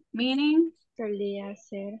be, meaning? Solía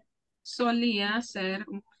ser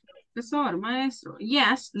un profesor, maestro.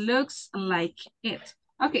 Yes, looks like it.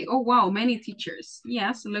 Okay, oh wow, many teachers.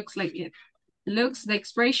 Yes, looks like it. Looks, the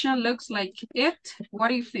expression looks like it. What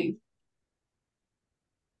do you think?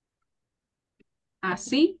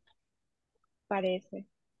 Así. Parece.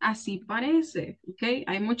 Así parece, okay?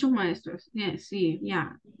 Hay muchos maestros. Yes, sí,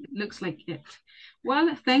 yeah, looks like it.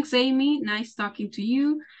 Well, thanks, Amy. Nice talking to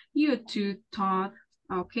you. You too, Todd.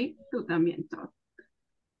 Okay, tú también, Todd.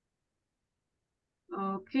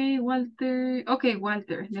 Okay, Walter. Okay,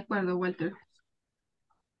 Walter. De acuerdo, Walter.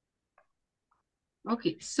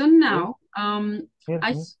 Okay, so now, oh,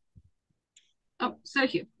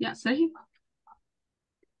 Sergio. Yeah, Sergio.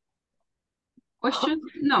 Question?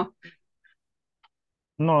 No.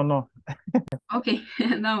 No. Okay,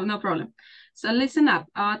 no problem. So listen up.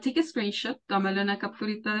 Take a screenshot. Tómale una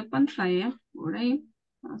capturita de pantalla. Por ahí.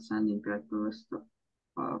 Vamos a limpiar todo esto.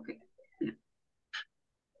 Okay. Yeah.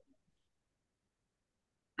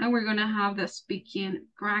 And we're gonna have the speaking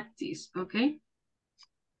practice, okay?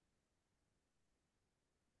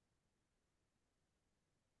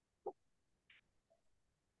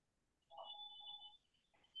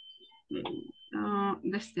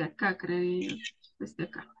 Desde acá, creo. Desde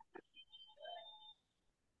acá.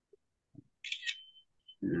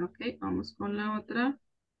 Ok, vamos con la otra.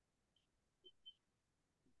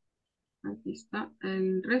 Aquí está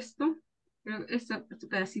el resto. Creo que este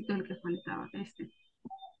pedacito es el que faltaba. Este.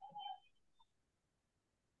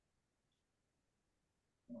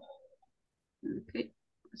 Ok,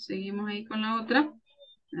 seguimos ahí con la otra.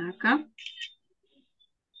 Acá.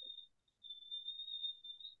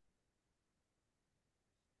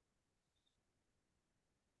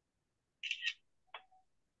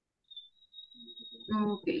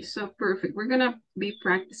 Okay, so perfect. We're gonna be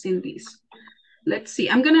practicing this. Let's see.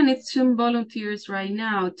 I'm gonna need some volunteers right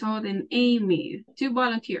now. Todd and Amy. 2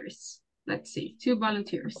 volunteers. Let's see. 2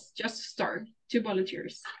 volunteers. Just to start. 2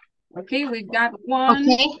 volunteers. Okay, we've got one.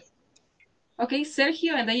 Okay,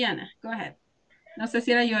 Sergio and Diana. Go ahead. No sé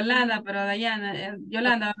si era Yolanda, pero Diana.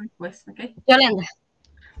 Yolanda después, okay? Yolanda.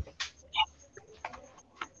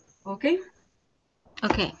 Okay.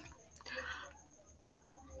 Okay.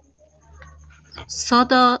 So,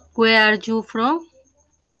 where are you from?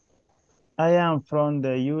 I am from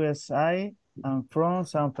the USA. I'm from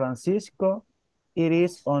San Francisco. It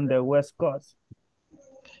is on the West Coast.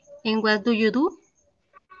 And what do you do?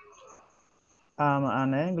 I'm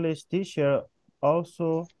an English teacher.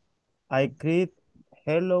 Also, I create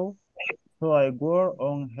hello, so I work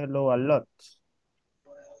on hello a lot.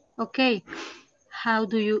 Okay. How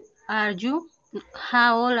are you?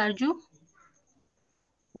 How old are you?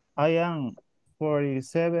 I am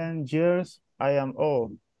 47 years. I am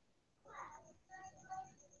old.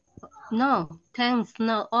 No, thanks,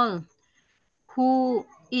 not all. Who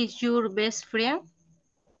is your best friend?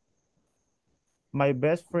 My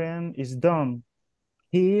best friend is Don.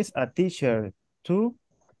 He is a teacher too.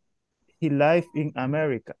 He lives in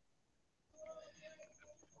America.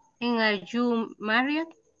 And are you married?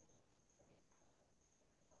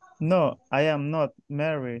 No, I am not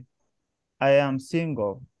married. I am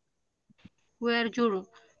single. Where your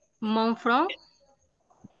mom from?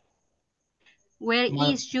 Where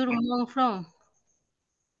My, is your mom from?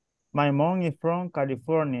 my mom is from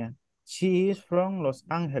California. She is from Los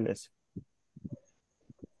Angeles.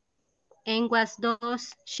 And what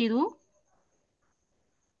does she do?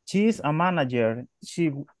 She is a manager.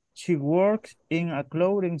 She works in a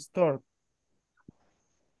clothing store.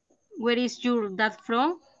 Where is your dad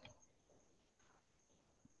from?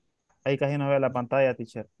 Ahí casi no veo la pantalla,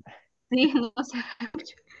 teacher. Sí, no se ve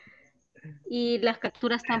mucho. Y las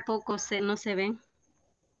capturas tampoco no se ven.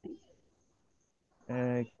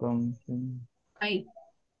 Ahí.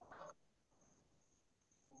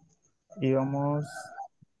 Y vamos.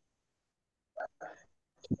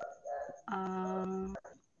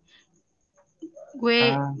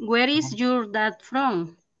 Where is your dad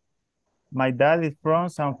from? My dad is from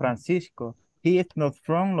San Francisco. He is not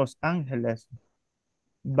from Los Angeles.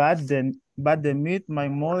 But they meet my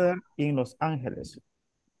mother in Los Angeles.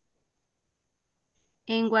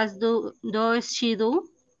 And what does she do?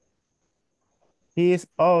 He is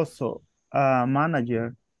also a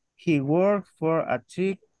manager. He works for a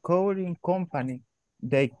tree coding company.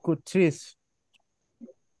 They cut trees.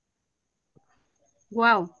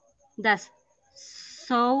 Wow, that's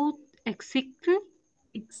so exciting.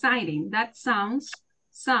 Exciting. That sounds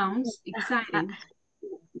exciting.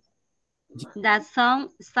 That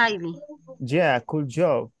sounds exciting. Yeah, cool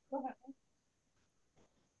job.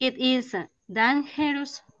 It is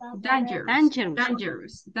dangerous.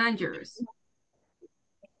 Dangerous.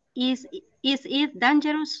 Is it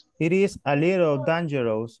dangerous? It is a little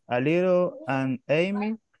dangerous. A little. And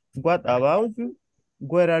Amy, what about you?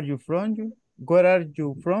 Where are you from? Where are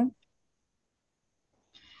you from?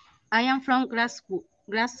 I am from Glasgow,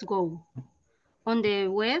 on the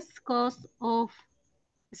west coast of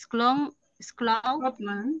Scotland,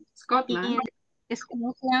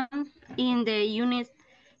 in the United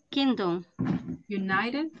Kingdom.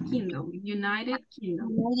 United Kingdom.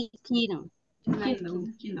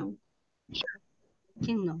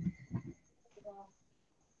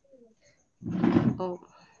 Oh,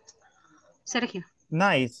 Sergio.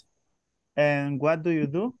 Nice. And what do you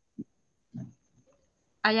do?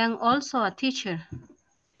 I am also a teacher.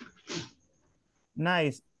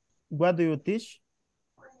 Nice. What do you teach?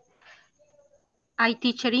 I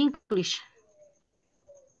teach English.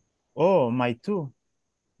 Oh, me too.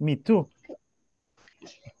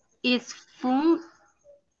 It's fun,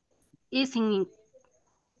 isn't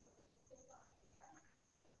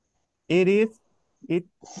it? It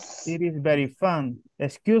is very fun.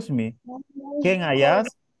 Excuse me. Can I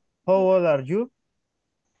ask, how old are you?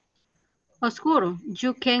 Oscuro,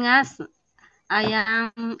 you can ask.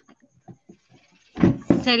 I am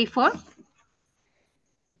 34.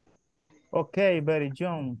 Okay, very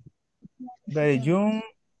young. Very young.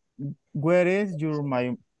 Where is your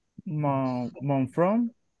my mom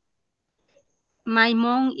from? My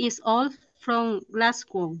mom is all from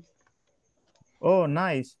Glasgow. Oh,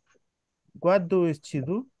 nice. What does she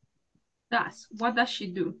do? What does she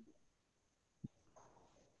do?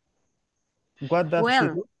 What does she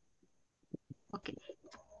do? Okay.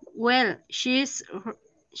 Well, she's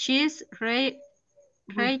retiring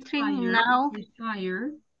now.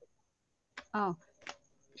 Oh,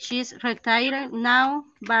 she's retired now,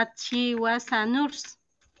 but she was a nurse.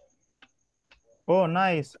 Oh,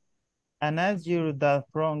 nice. And as your dad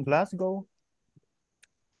from Glasgow?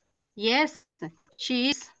 Yes,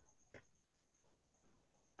 she is.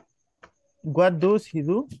 What does he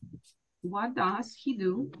do? What does he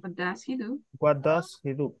do? What does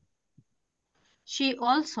he do? She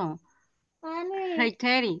also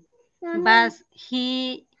retired, but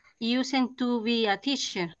he used to be a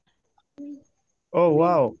teacher. Oh,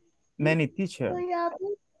 wow. Many teachers.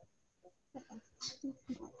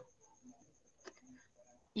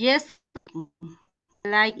 Yes,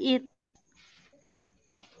 like it.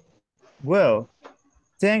 Well,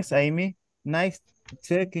 thanks, Amy. Nice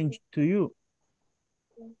talking to you.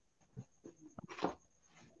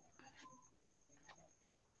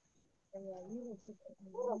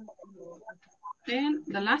 And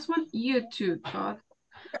the last one, you too, Todd.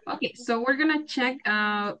 Okay, so we're gonna check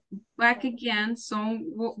back again some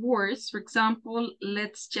words. For example,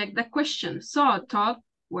 let's check the question. So, Todd,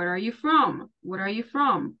 where are you from? Where are you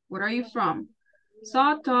from? Where are you from?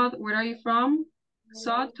 So, Todd, where are you from?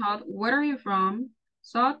 So, Todd, where are you from?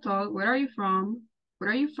 So, Todd, where are you from? Where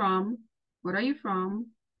are you from? Where are you from?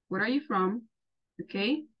 Where are you from?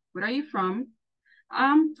 Okay, where are you from?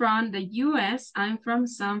 I'm from the US. I'm from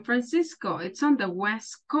San Francisco. It's on the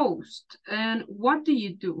West Coast. And what do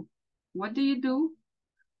you do? What do you do?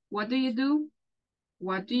 What do you do?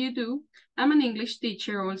 What do you do? I'm an English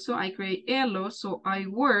teacher also. I create ELO, so I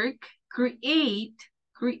work, create.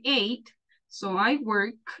 So I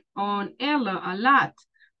work on ELO a lot.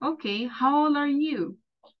 Okay, how old are you?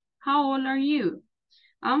 How old are you?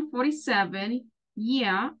 I'm 47.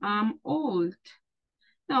 Yeah, I'm old.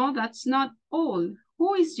 No, that's not all.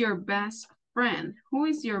 Who is your best friend? Who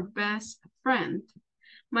is your best friend?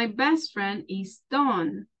 My best friend is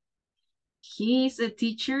Don. He is a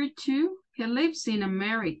teacher too. He lives in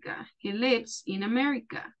America. He lives in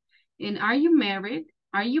America. And are you married?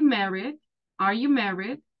 Are you married? Are you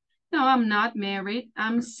married? No, I'm not married.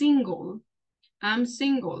 I'm single. I'm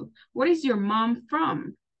single. What is your mom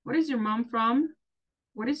from? What is your mom from?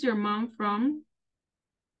 What is your mom from?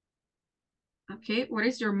 Okay, what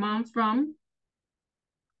is your mom from?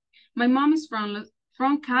 My mom is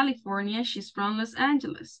from California. She's from Los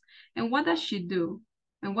Angeles. And what does she do?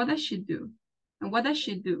 And what does she do? And what does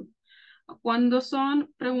she do? Cuando son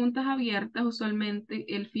preguntas abiertas, usualmente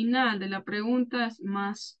el final de la pregunta es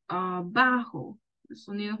más bajo. El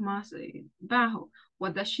sonido es más bajo.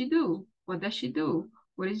 What does she do? What does she do?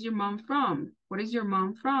 Where is your mom from? What is your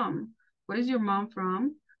mom from? What is your mom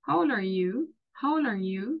from? How old are you? How old are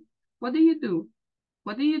you? What do you do?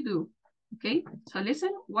 What do you do? Okay, so listen,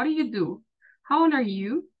 what do you do? How old are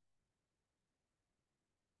you?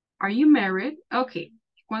 Are you married? Okay,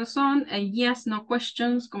 cuando son yes, no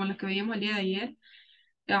questions, como los que veíamos el día de ayer,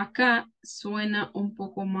 acá suena un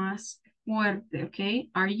poco más fuerte, okay?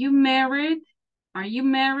 Are you married? Are you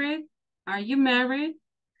married? Are you married?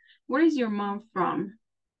 Where is your mom from?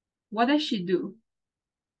 What does she do?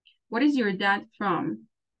 What is your dad from?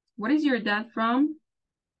 What is your dad from?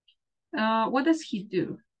 What does he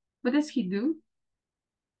do? What does he do?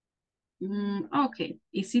 Okay,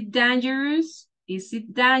 is it dangerous? Is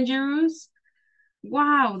it dangerous?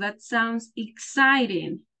 Wow, that sounds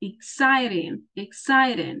exciting, exciting,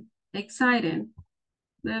 exciting, exciting.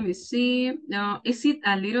 Let me see. Now, is it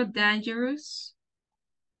a little dangerous?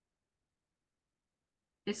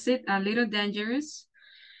 Is it a little dangerous?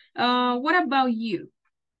 What about you?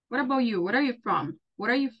 What about you? Where are you from?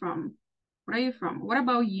 Where are you from? Where are you from? What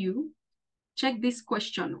about you? Check this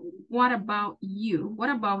question. What about you? What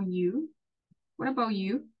about you? What about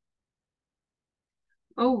you?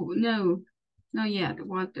 Oh, no, not yet,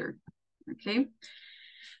 water. Okay.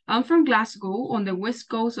 I'm from Glasgow on the west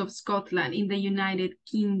coast of Scotland in the United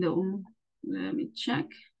Kingdom. Let me check.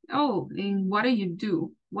 Oh, and what do you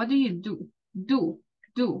do? What do you do? Do.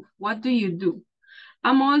 What do you do?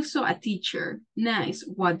 I'm also a teacher. Nice.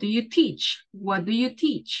 What do you teach? What do you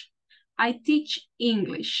teach? I teach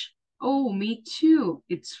English. Oh, me too.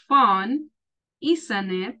 It's fun, isn't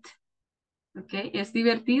it? Okay, ¿es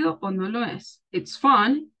divertido o no lo es? It's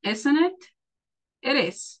fun, isn't it? It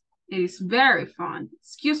is. It is very fun.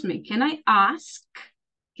 Excuse me, can I ask?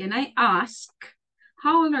 Can I ask?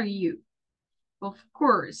 How old are you? Of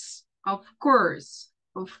course, of course,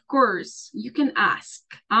 of course. You can ask.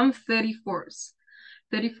 I'm 34.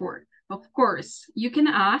 34. Of course, you can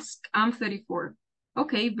ask. I'm 34.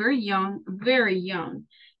 Okay, very young, very young.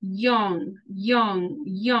 Young, young,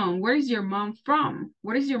 young. Where is your mom from?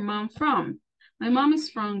 Where is your mom from? My mom is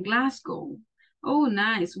from Glasgow. Oh,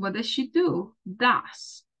 nice. What does she do?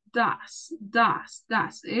 Does.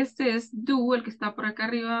 Este es do, el que está por acá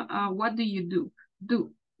arriba. What do you do?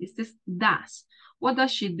 Do. Este es does. What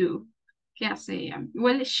does she do? ¿Qué hace ella?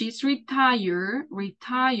 Well, she's retired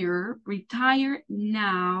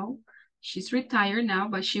now. She's retired now,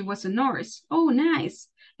 but she was a nurse. Oh, nice.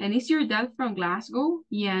 And is your dad from Glasgow?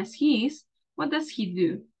 Yes, he is. What does he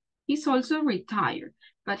do? He's also retired,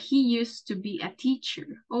 but he used to be a teacher.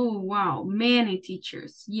 Oh, wow, many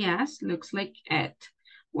teachers. Yes, looks like it.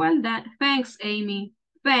 Well done. Thanks, Amy.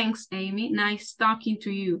 Thanks, Amy. Nice talking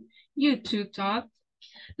to you. You too, Todd.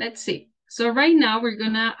 Let's see. So right now we're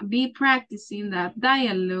gonna be practicing that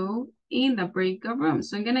dialogue in the breakout room.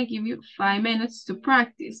 So I'm gonna give you 5 minutes to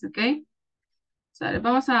practice, okay? So,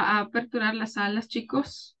 vamos a aperturar las salas,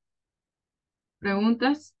 chicos.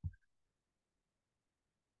 ¿Preguntas?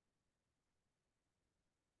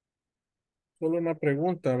 Solo una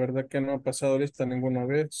pregunta, ¿verdad que no ha pasado lista ninguna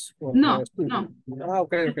vez? ¿O No, estuvo? no. Ah,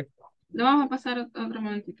 ok, ok. Lo vamos a pasar otro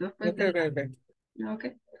momentito después Ok, de... ok, ok.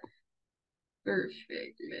 Okay.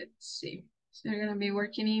 Perfect. Let's see. So you're gonna be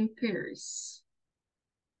working in pairs.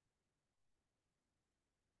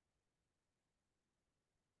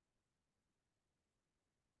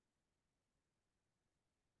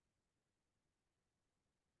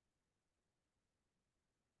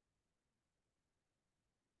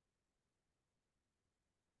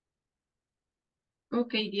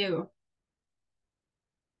 Ok, Diego.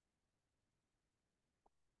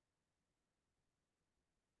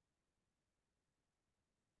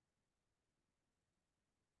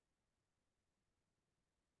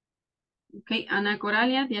 Ok, Ana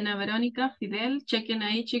Coralia, Diana Verónica, Fidel, chequen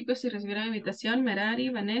ahí chicos si recibieron invitación, Merari,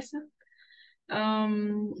 Vanessa,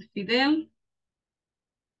 Fidel,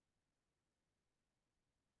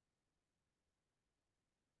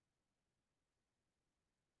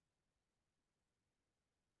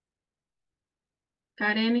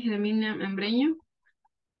 Karen y Germina Membreño,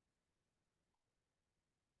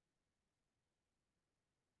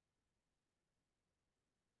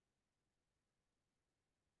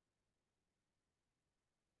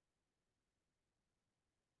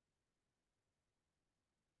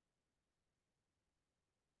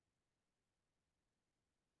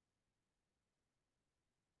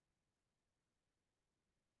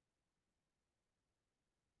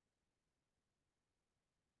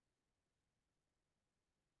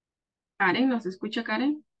 Karen, ¿nos escucha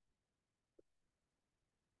Karen?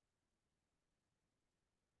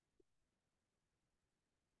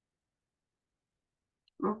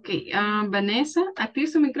 Ok, Vanessa, active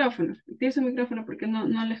su micrófono porque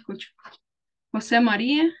no le escucho. José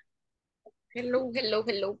María, Hello, hello,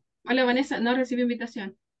 hello. hola Vanessa, no recibe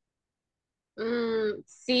invitación.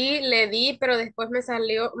 Sí, le di, pero después me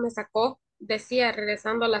sacó, decía,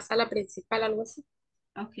 regresando a la sala principal, algo así.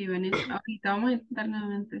 Ok, Vanessa, ahorita vamos a intentar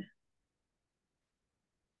nuevamente.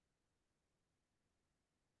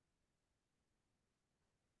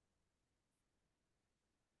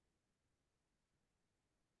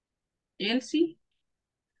 Elsie,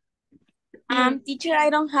 Teacher, I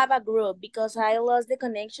don't have a group because I lost the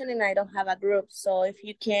connection and I don't have a group. So if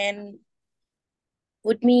you can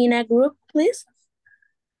put me in a group, please.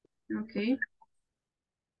 ok.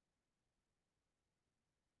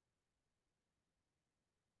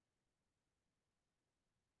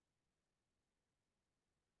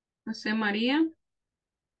 José María,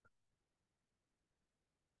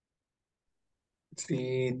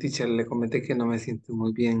 Sí, teacher, le comenté que no me siento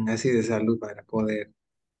muy bien así de salud para poder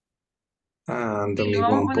y lo dormir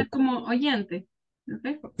vamos a un poner poco. como oyente.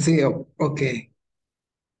 Ok, Sí, ok.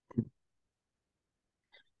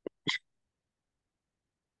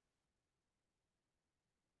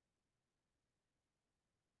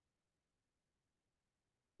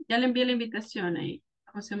 ya le envié la invitación ahí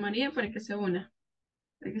a José María para que se una,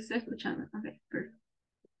 para que esté escuchando. Ok, perfecto.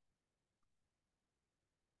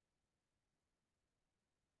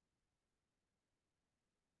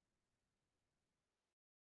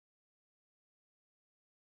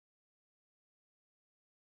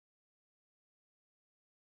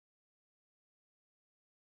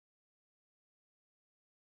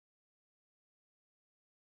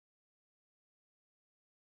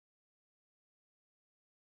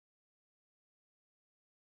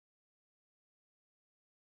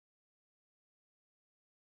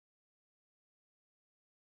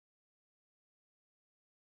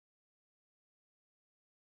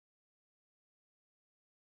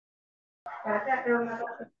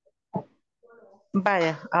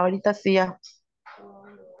 Vaya, ahorita sí ya.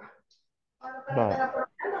 Vale.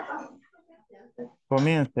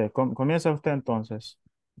 Comienza usted entonces.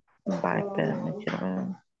 Vaya, espérame, quiero ver.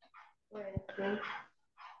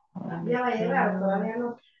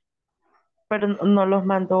 Pero no los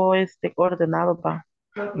mandó coordenado, pa.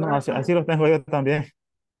 No, así los tengo yo también.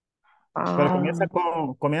 Pero Ah, comienza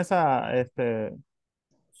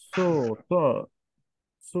to,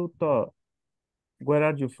 to. Where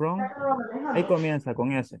are you from? Ahí comienza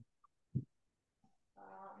con ese.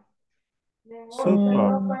 To.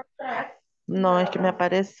 mm, no, es que me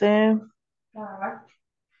aparece.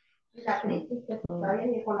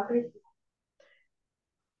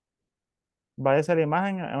 Va a ser la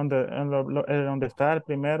imagen donde está el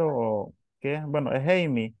primero, o ¿qué? Bueno, es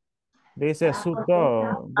Amy. Dice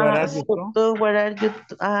to. Where are you So from? to, where are you?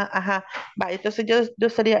 Ajá. Vaya, entonces yo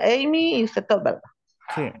sería Amy y usted todo, ¿verdad?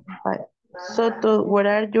 Sí. Vaya. So to, where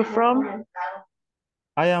are you from?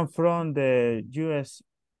 I am from the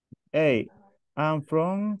USA. I'm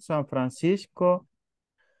from San Francisco.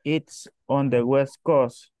 It's on the West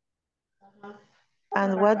Coast.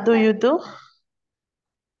 And what do you do?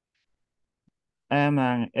 I'm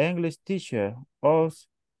an English teacher. Also,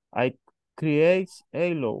 I create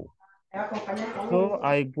Hello. So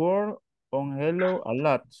I work on Hello a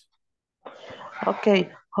lot. Okay,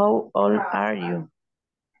 how old are you?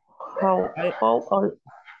 I, How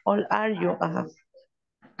old are you?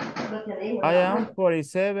 I am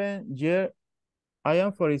 47 year. I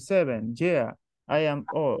am 47. Yeah, I am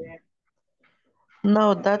old.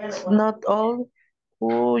 No, that's not all.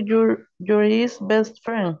 Who your is best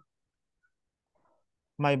friend?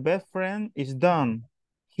 My best friend is Don.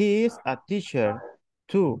 He is a teacher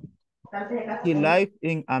too. He lives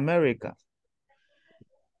in America.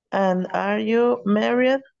 And are you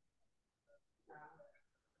married?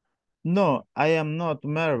 No, I am not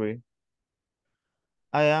married.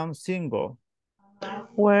 I am single.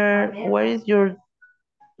 Where is your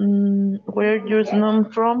where your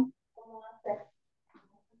mom from?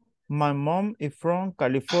 My mom is from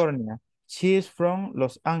California. She is from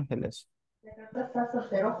Los Angeles.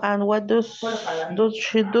 And what does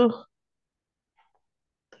she do?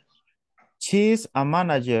 She is a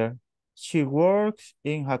manager. She works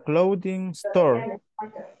in a clothing store.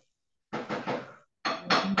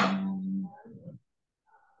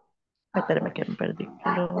 Espérame que me perdí.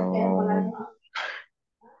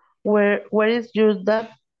 Where is your dad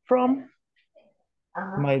from?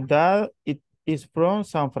 My dad is from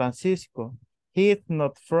San Francisco. He is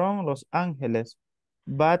not from Los Angeles,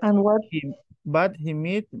 but And what he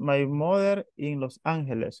met my mother in Los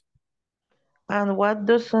Angeles. and what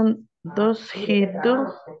does he do?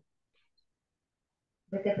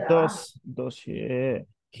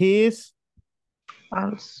 He is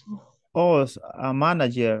Also. also a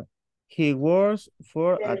manager. He works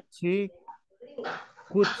for a tea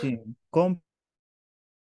cutting company.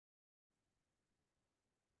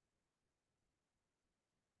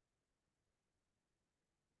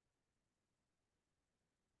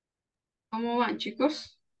 ¿Cómo van,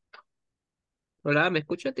 chicos? Hola, ¿me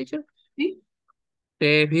escucha, teacher? ¿Sí?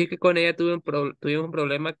 Fíjate que con ella tuvimos un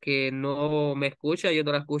problema que no me escucha, yo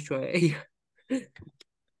no la escucho a ella.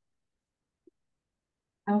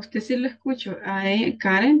 A usted sí lo escucho.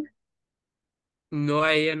 Karen. No,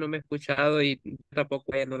 a ella no me ha escuchado y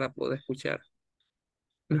tampoco a ella no la puedo escuchar.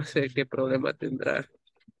 No sé qué problema tendrá.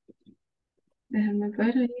 Déjame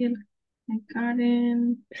ver ahí.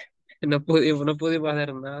 Karen. No pudimos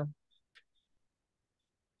hacer nada.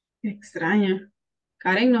 Qué extraño.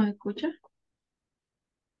 Karen, ¿nos escucha?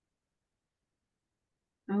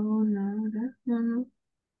 Oh, no, ¿verdad? No.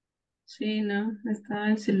 Sí, no, está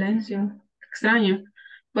en silencio. Extraño.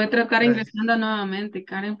 Voy a tratar ingresando nuevamente,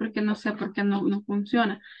 Karen, porque no sé por qué no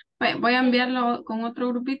funciona. Voy a enviarlo con otro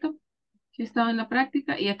grupito que estaba en la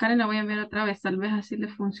práctica y a Karen la voy a enviar otra vez. Tal vez así le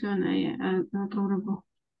funciona a otro grupo.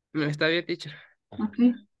 No, está bien, teacher. Ok.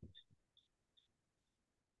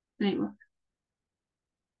 Ahí va.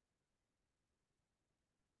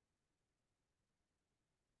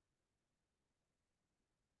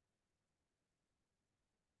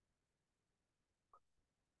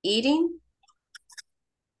 Eating.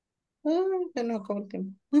 Ya no acabo el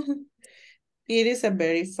tiempo. It is a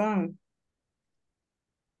very fun.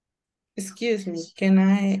 Excuse me, can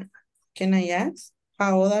I ask?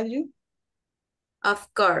 How old are you?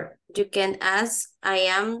 Of course, you can ask. I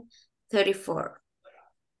am 34.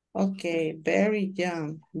 Okay, very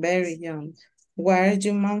young, very young. Where is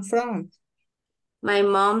your mom from? My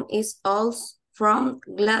mom is also from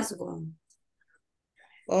Glasgow.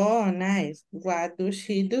 Oh, nice. What does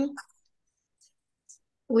she do?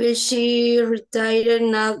 Well, she retired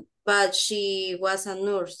now, but she was a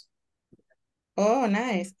nurse. Oh,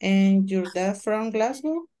 nice. And your dad from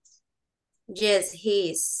Glasgow? Yes,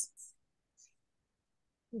 he is.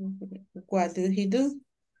 What do he do?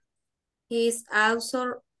 He is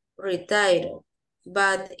also retired,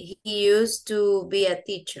 but he used to be a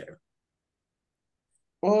teacher.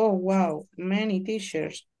 Oh, wow. Many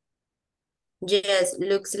teachers. Yes,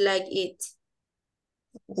 looks like it.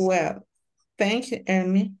 Well, thank you,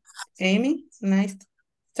 Amy. Amy, nice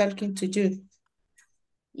talking to you.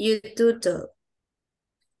 You too, Todd.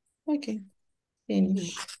 Okay,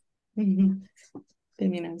 finish.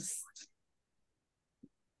 Terminamos.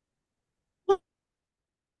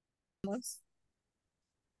 Si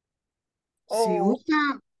Oh,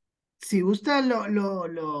 gusta,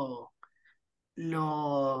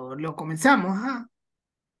 lo comenzamos, ¿ah?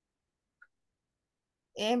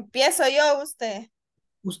 Empiezo yo, usted.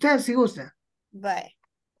 Usted si gusta. Bye.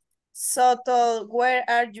 So, Todd, where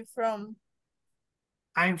are you from?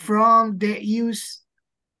 I'm from the US.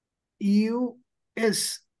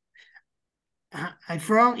 I'm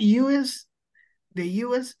from US, the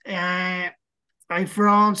US. I'm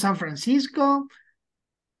from San Francisco.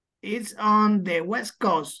 It's on the West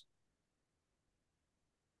Coast.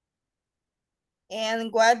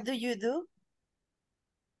 And what do you do?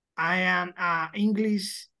 I am an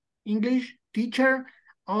English teacher.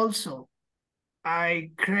 Also,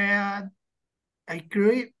 I create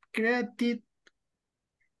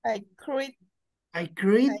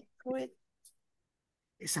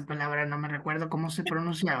esa palabra no me recuerdo cómo se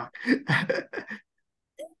pronunciaba.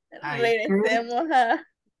 Regresemos a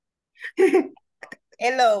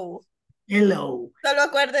hello. Hello. Solo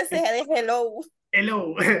acuérdese de hello.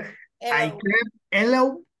 Hello. I Hello. create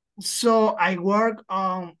hello. So I work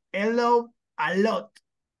on hello a lot.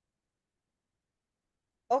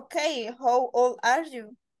 Okay, how old are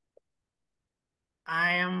you?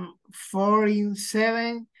 I am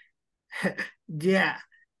 47. Yeah,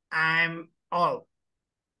 I'm old.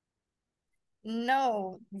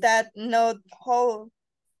 No, that not whole.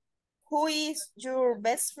 Who is your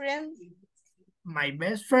best friend? My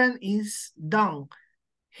best friend is Don.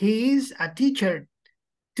 He is a teacher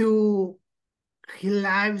too. He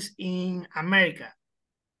lives in America.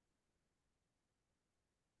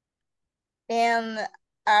 And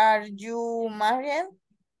are you married?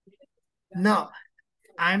 No,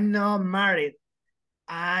 I'm not married.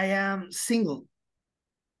 I am single.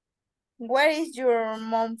 Where is your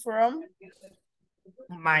mom from?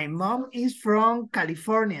 My mom is from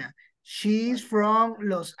California. She's from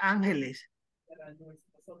Los Angeles.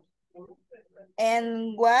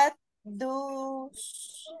 And what do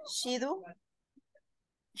she do?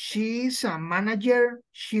 She's a manager.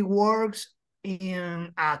 She works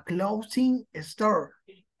in a clothing store.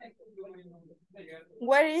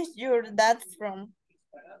 Where is your dad from?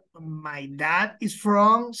 My dad is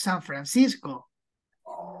from San Francisco.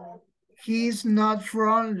 He's not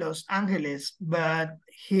from Los Angeles, but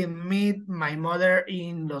he met my mother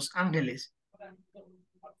in Los Angeles.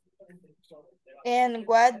 And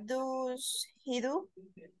what does he do?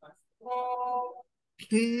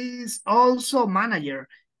 He's also manager.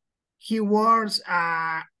 He works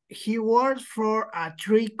for a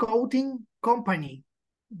tree coating company.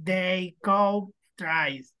 They coat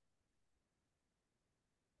trees.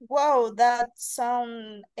 Wow, that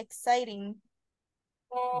sounds exciting.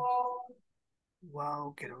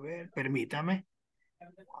 Wow, quiero ver, permítame.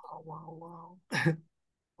 Wow.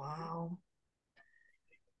 Wow.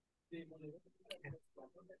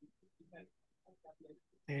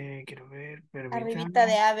 Quiero ver, permítame. Arribita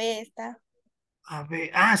de AB está. A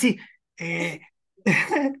ver, sí.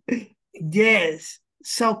 Yes,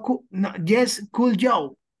 so cool. No, yes, cool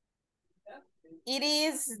job. It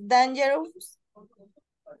is dangerous.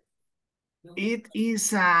 It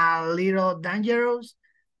is a little dangerous.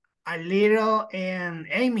 A little, and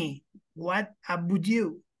Amy, what about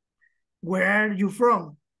you? Where are you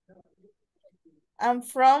from? I'm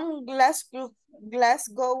from Glasgow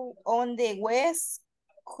on the west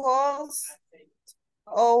coast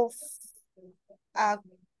of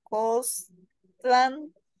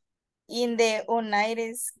Scotland in the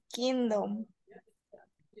United Kingdom.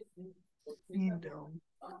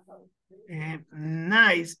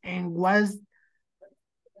 Nice. And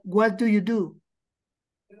what do you do?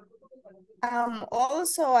 I'm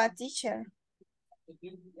also a teacher.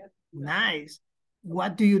 Nice.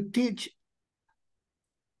 What do you teach?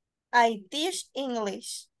 I teach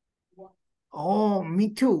English. Oh, me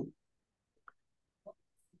too.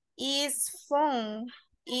 It's fun,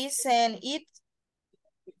 isn't it?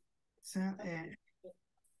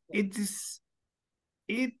 It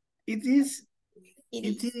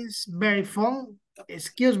is very fun.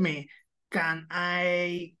 Excuse me.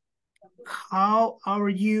 How are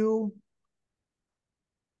you?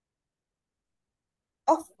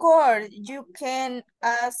 Of course, you can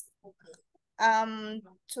ask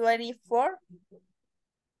 24.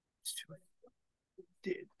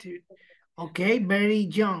 Okay, very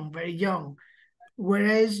young. Where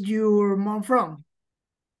is your mom from?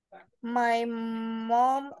 My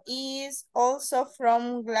mom is also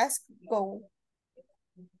from Glasgow.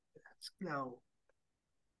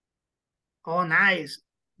 Oh, nice.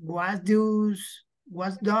 What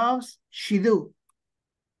does she do?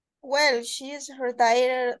 Well, she's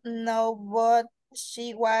retired now, but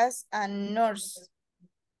she was a nurse.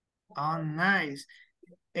 Oh, nice.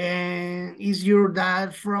 And is your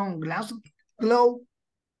dad from Glasgow?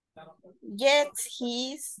 Yes,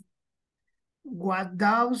 he is. What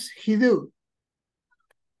does he do?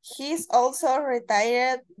 He's also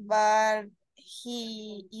retired, but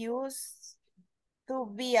he used to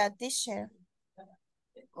be a teacher.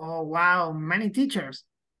 Oh, wow, many teachers.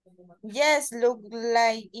 Yes, look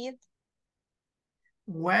like it.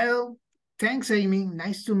 Well, Thanks, Amy.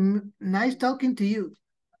 Nice talking to you.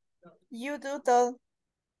 You do, Todd.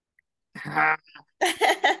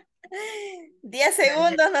 10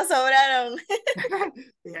 segundos nos sobraron.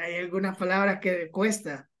 Y hay algunas palabras que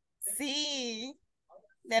cuesta. Sí,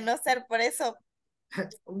 de no ser por eso.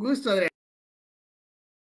 Un gusto, Adrián.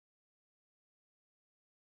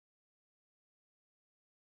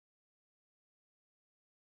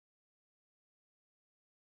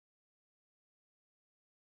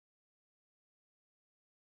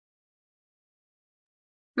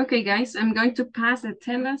 Okay, guys, I'm going to pass the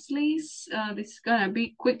attendance list. This is gonna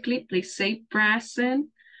be quickly. Please say present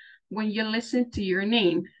when you listen to your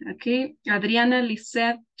name. Okay, Adriana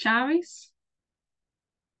Lisette Chavez.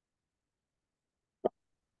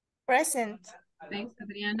 Present. Thanks,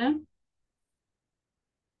 Adriana.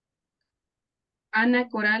 Ana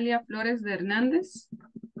Coralia Flores de Hernández.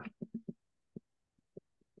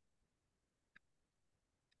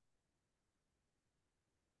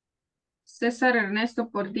 César Ernesto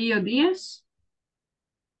Portillo Díaz.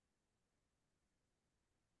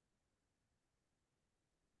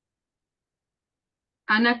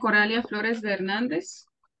 Ana Coralia Flores de Hernández.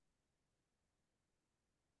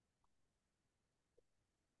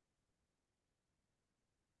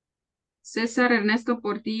 César Ernesto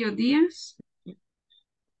Portillo Díaz.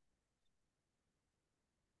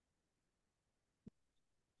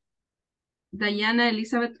 Dayana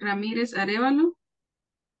Elizabeth Ramírez Arevalo.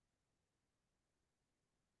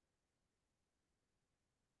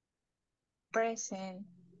 Present.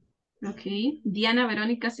 Okay. Diana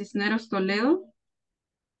Verónica Cisneros Toledo.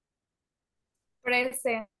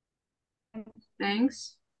 Present.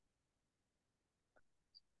 Thanks.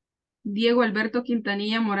 Diego Alberto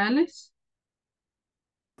Quintanilla Morales.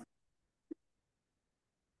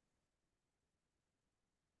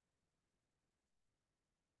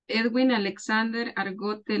 Edwin Alexander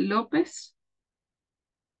Argote López.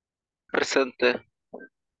 Presente.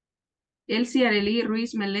 Elsie Arely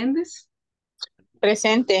Ruiz Meléndez.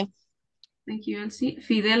 Presente. Thank you, Elsie.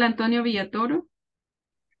 Fidel Antonio Villatoro.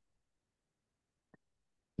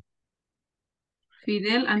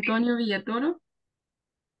 Fidel Antonio Villatoro.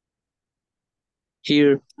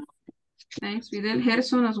 Here. Thanks, Fidel.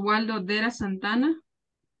 Gerson Oswaldo Dera Santana.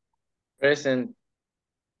 Present.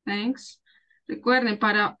 Thanks. Recuerden,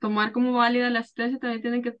 para tomar como válida la asistencia también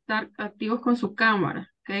tienen que estar activos con su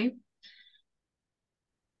cámara, ¿ok?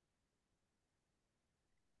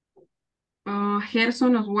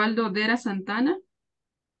 Gerson Oswaldo Dera Santana.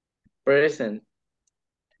 Present.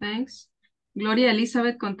 Thanks. Gloria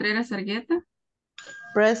Elizabeth Contreras Argueta.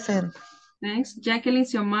 Present. Thanks. Jacqueline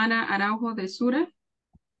Xiomara Araujo de Sura.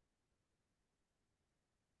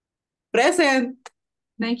 Present.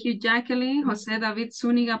 Thank you, Jacqueline. José David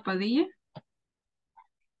Zúñiga Padilla.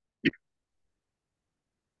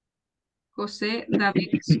 José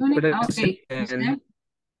David Zúñiga. Ok.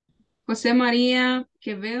 José María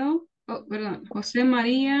Quevedo. Oh, perdón. José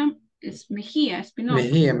María Mejía Espinosa.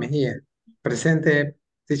 Mejía. Presente,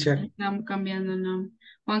 teacher. Estamos cambiando el nombre.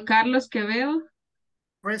 Juan Carlos Quevedo.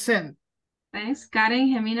 Present. Thanks. Karen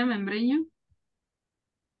Gemina Membreño.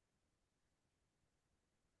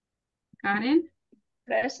 Karen.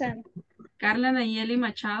 Present. Carla Nayeli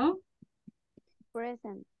Machado.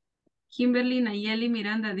 Present. Kimberly Nayeli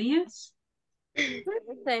Miranda Díaz.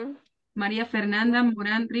 Present. María Fernanda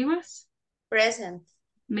Morán Rivas. Present.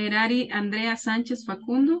 Merari Andrea Sánchez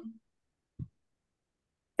Facundo.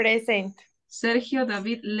 Present. Sergio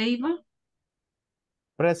David Leiva.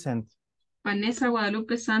 Present. Vanessa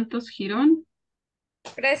Guadalupe Santos Girón.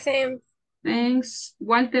 Present. Thanks.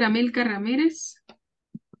 Walter Amilcar Ramírez.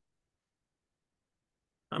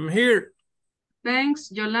 I'm here.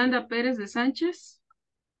 Thanks. Yolanda Pérez de Sánchez.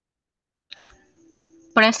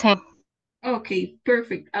 Present. Ok,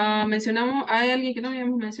 perfect. Mencionamos, ¿hay alguien que no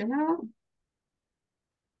habíamos mencionado?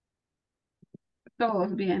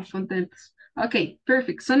 Todos bien, contentos. Okay,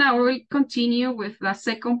 perfect. So now we'll continue with the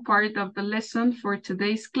second part of the lesson for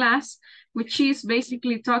today's class, which is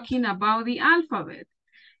basically talking about the alphabet.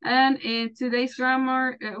 And in today's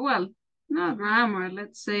grammar, well, not grammar,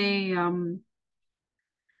 let's say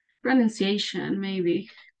pronunciation, maybe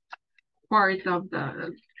part of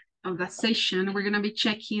the session, we're gonna be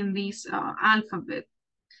checking this alphabet.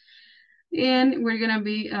 And we're gonna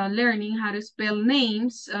be learning how to spell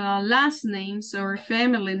names, last names or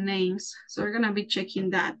family names. So we're gonna be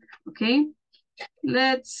checking that, okay?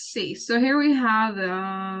 Let's see. So here we have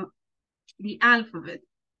the alphabet.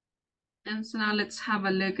 And so now let's have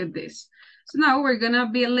a look at this. So now we're gonna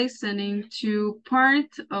be listening to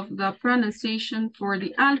part of the pronunciation for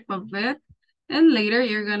the alphabet. And later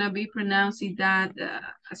you're gonna be pronouncing that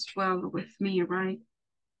as well with me, right?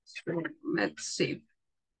 So let's see.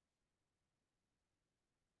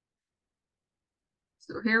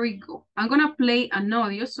 So here we go. I'm going to play an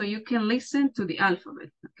audio so you can listen to the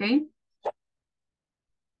alphabet, okay?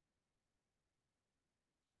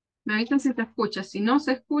 Me avisan si te escucha. Si no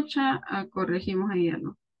se escucha, corregimos ahí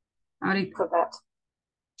algo. Ahorita.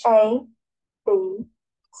 A, B,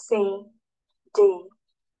 C, D,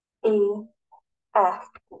 E, F,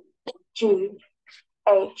 G,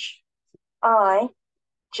 H, I,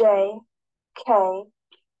 J, K,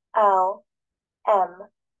 L, M,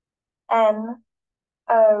 N,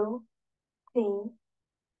 O, P,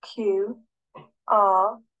 Q,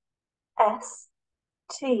 R, S,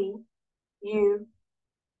 T, U,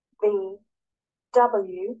 V,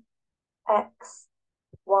 W, X,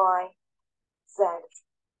 Y, Z.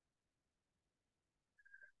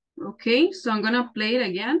 Okay, so I'm gonna play it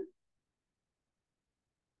again.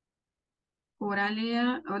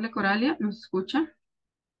 Coralia, hola Coralia, ¿nos escucha?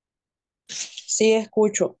 Sí,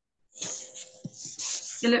 escucho.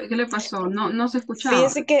 ¿Qué le pasó? No se escuchaba.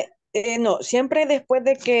 Fíjese que, no, siempre después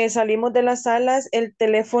de que salimos de las salas, el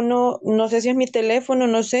teléfono, no sé si es mi teléfono,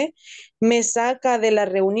 no sé, me saca de la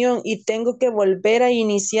reunión y tengo que volver a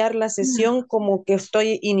iniciar la sesión como que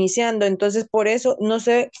estoy iniciando. Entonces, por eso no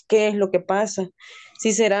sé qué es lo que pasa.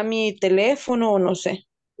 Si será mi teléfono o no sé.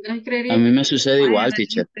 A mí me sucede igual,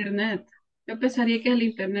 teacher. Internet. Yo pensaría que es el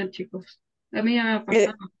internet, chicos. A mí ya me ha Eh,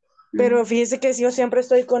 pasado. Pero fíjese que yo siempre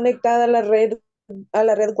estoy conectada a la red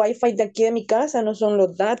Wi-Fi de aquí de mi casa, no son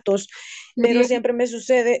los datos, pero siempre me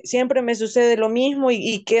sucede lo mismo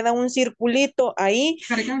y queda un circulito ahí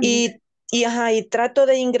ajá, y trato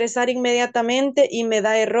de ingresar inmediatamente y me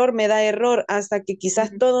da error, hasta que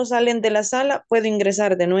quizás todos salen de la sala, puedo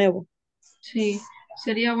ingresar de nuevo. Sí,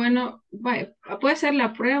 sería bueno, vaya, puede ser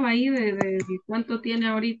la prueba ahí de cuánto tiene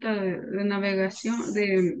ahorita de navegación,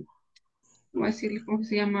 voy a decirle cómo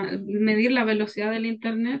se llama, medir la velocidad del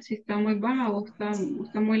internet, si está muy baja o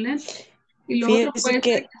está muy lenta. Y lo otro Fíjese puede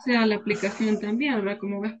que, ser que sea la aplicación también, ¿verdad?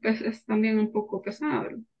 Como ves, pues, es también un poco pesada,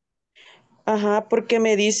 ¿verdad? ajá, porque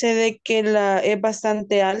me dice de que es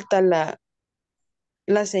bastante alta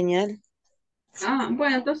la señal. Ah,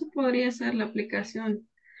 bueno, entonces podría ser la aplicación.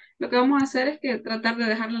 Lo que vamos a hacer es que tratar de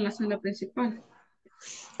dejarla en la sala principal.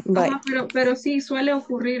 Bye. Ajá, pero sí, suele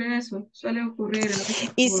ocurrir eso, suele ocurrir a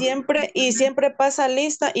veces Y por siempre pasa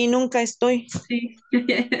lista y nunca estoy. Sí.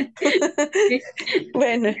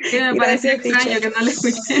 Bueno, Sí, me pareció gracias, extraño teacher. que no le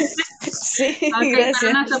escuché. Sí, Ok, gracias.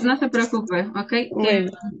 pero no se preocupe, ok.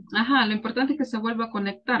 Bueno. Ajá, lo importante es que se vuelva a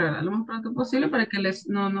conectar, ¿verdad? Lo más pronto posible para que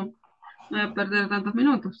no vaya a perder tantos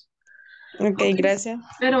minutos. Ok, gracias.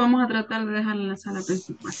 Pero vamos a tratar de dejarla en la sala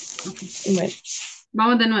principal. Okay. Bueno.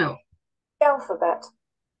 Vamos de nuevo. Alphabet.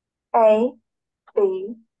 A,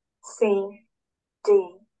 B, C, D,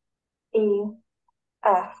 E,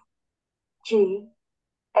 F, G,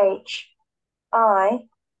 H, I,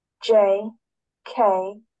 J,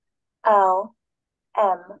 K, L,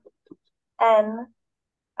 M, N,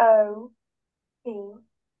 O, P,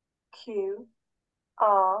 Q,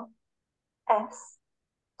 R, S,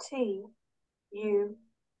 T, U,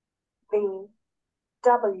 V,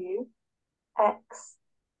 W, X,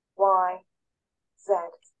 Y, Z.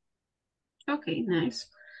 Okay, nice.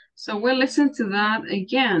 So we'll listen to that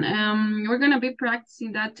again. We're going to be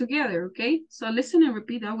practicing that together, okay? So listen and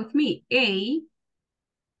repeat that with me. A.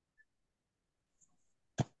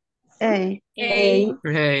 A. Hey.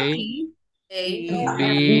 B.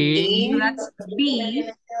 B. So that's B.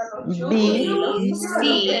 B. C.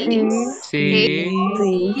 C.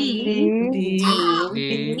 D.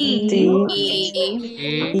 D.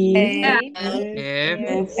 E.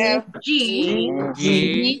 F. G. G.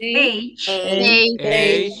 H.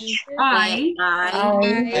 H. I. I.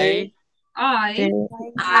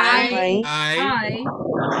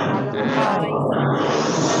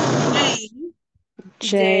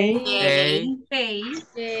 J. J. K.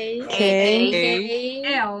 K.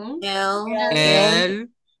 L. L. M.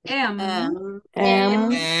 M.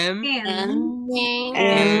 M. N.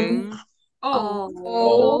 N. O.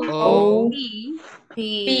 O. P.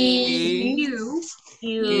 P. Q.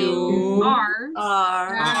 Q. R.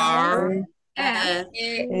 R. S.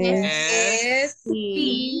 S. T.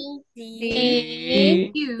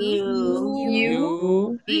 T. U.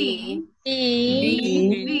 U. V.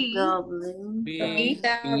 V.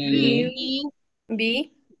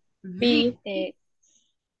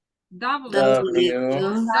 W.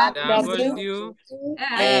 W,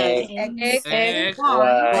 X. X, Y.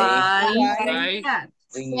 Y, Y. Z.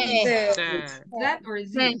 Z. Z or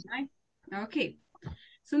Z, right? Okay.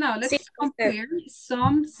 So now Sí, let's compare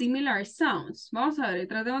some similar sounds. Vamos a ver,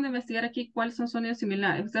 tratemos de investigar aquí cuáles son sonidos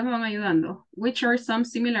similares. Ustedes me van ayudando. Which are some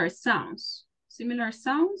similar sounds? Similar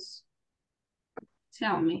sounds?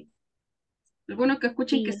 Tell me. Algunos que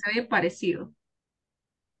escuchen que Sí. se oye parecido.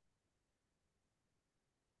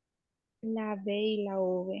 La B y la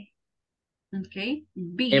V. Okay.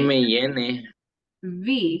 B. M y N.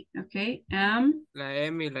 V. Okay. M. La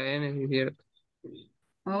M y la N, es cierto.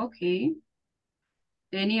 Okay.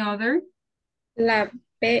 Any other? la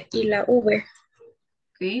P y la V.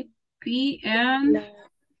 Okay. P and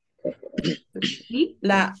E.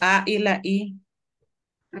 La A y la I.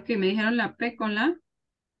 Okay, me dijeron la P con la.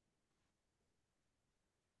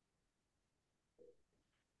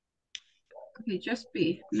 Okay, just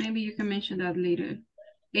P. Maybe you can mention that later.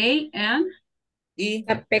 A and I.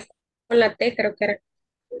 La P con la T creo que era.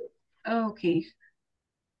 okay.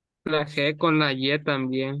 La G con la Y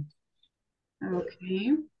también.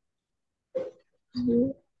 Okay.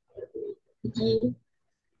 G, G,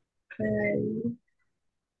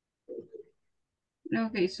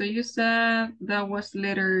 Okay, so you said that was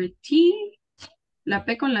letter T. La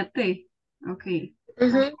P con la T. Okay.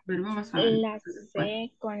 Vamos a ver. La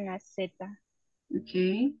C con la Z.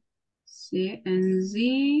 Okay. C and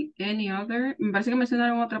Z. Any other? Me parece que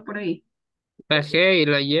mencionaron otra por ahí. La G y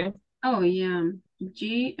la Y. Oh, yeah.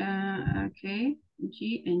 G, okay.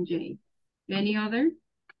 G and J. Any other?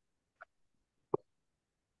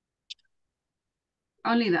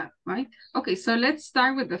 Only that, right? Okay, so let's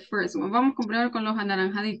start with the first one. Vamos primero con los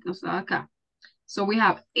anaranjaditos acá. So we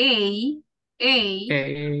have A.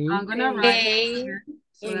 I'm gonna write it here.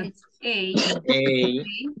 So that's A.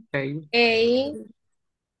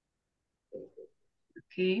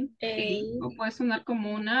 Okay. O puede sonar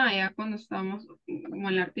como una A ya cuando estamos como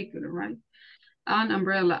el artículo, right? An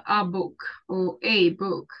umbrella, a book, or a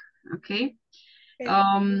book, okay?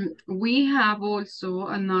 We have also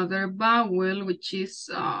another vowel, which is,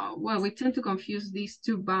 well, we tend to confuse these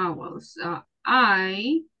two vowels.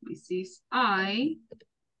 This is I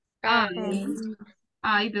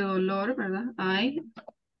de dolor, ¿verdad?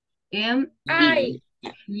 And E.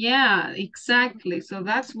 Yeah, exactly. So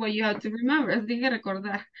that's what you have to remember. Así que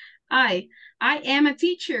recordar. I am a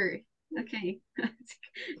teacher. Okay.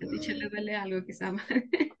 A teacher le duele algo quizá.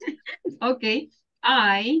 Okay.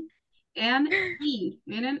 I and E.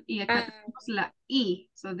 Miren, y acá tenemos la E.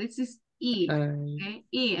 So this is E. Okay.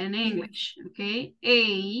 E in English. Okay.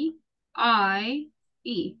 A, I,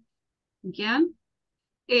 E. Again.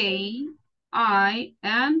 A, I,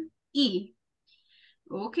 and E.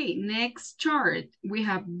 Okay, next chart. We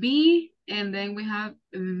have B and then we have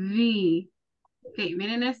V. Okay,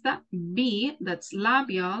 miren esta. B, that's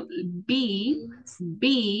labial. B,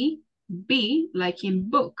 B, B, like in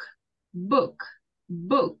book. Book,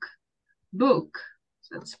 book, book.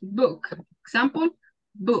 So that's book. Example,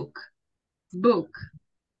 book, book.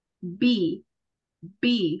 B,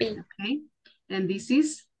 B, okay? And this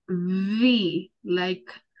is V,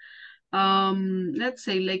 like let's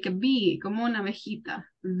say like a bee, como una abejita.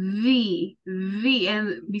 V, V,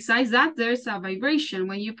 and besides that, there's a vibration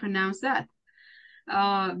when you pronounce that.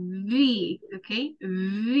 V, okay,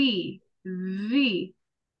 V, V,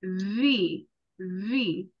 V,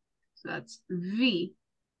 V. So that's V.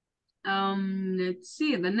 Let's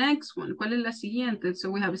see the next one. ¿Cuál es la siguiente? So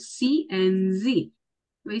we have C and Z.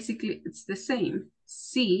 Basically, it's the same.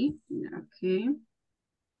 C, okay.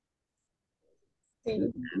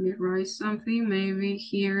 Let me write something, maybe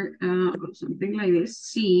here, something like this,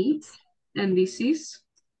 C, and this is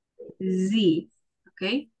Z,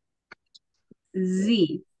 okay?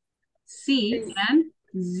 Z, C and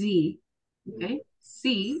Z, okay?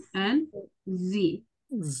 C and Z.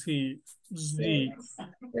 Z, Z.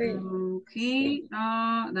 Okay,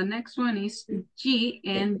 the next one is G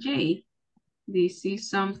and J. This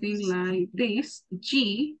is something like this,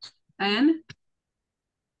 G and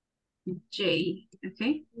J,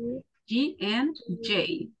 okay? G and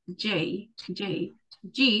J, J, J,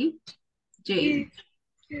 G, J.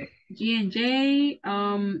 G and J,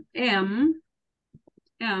 M,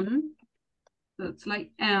 so it's like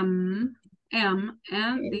M, and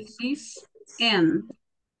this is N.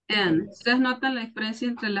 Ustedes notan la diferencia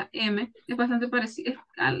entre la M, es bastante parecida,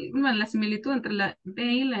 bueno, la similitud entre la B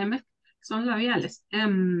y la M son labiales.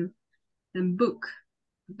 M, and book,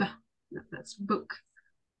 B, that's book.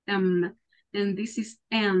 And this is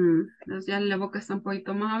N. Entonces ya la boca está un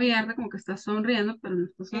poquito más abierta, como que está sonriendo, pero no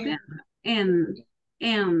está sonriendo. N,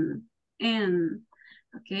 N.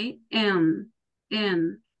 Okay, M,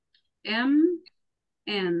 N, M,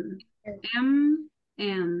 N, M,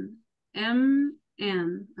 N, M,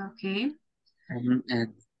 N. Okay.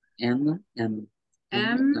 N.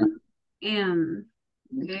 M, N.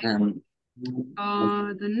 Okay.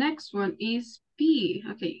 The next one is P.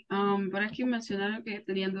 Okay. Por aquí mencionaron que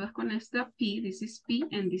tenían dudas con esta P. This is P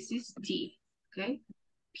and this is T. Okay.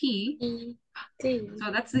 P.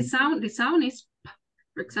 So that's the sound. The sound is P.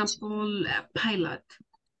 For example, pilot.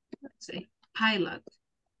 Let's say pilot,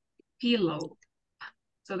 pillow.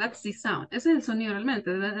 So that's the sound. Ese es el sonido realmente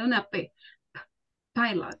de una P.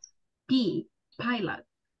 Pilot, P, pilot,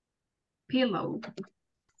 pillow,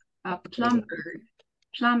 plumber,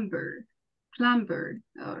 plumber, plumber,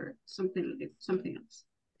 or something like something else.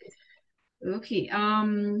 Okay,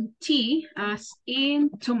 T as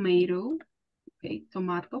in tomato. Okay,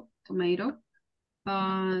 tomato, tomato.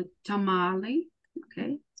 Tamale.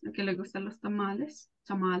 Okay, ¿a qué le gustan los tamales?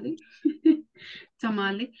 Tamale.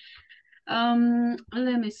 Tamale.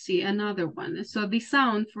 Let me see another one. So the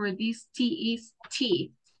sound for this T is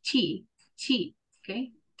T, T, T.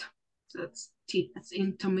 Okay, so that's T. That's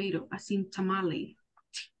in tomato. As in tamale.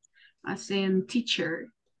 As in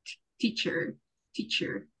teacher, teacher,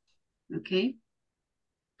 teacher. Okay.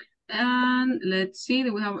 And let's see,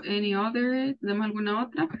 do we have any other? ¿Tenemos alguna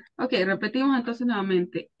otra? Ok, repetimos entonces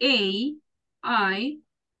nuevamente. A, I,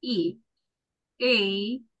 E.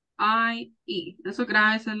 A, I, E. Eso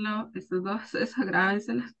grábenselo. Estos dos, eso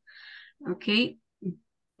grábenselo. Ok.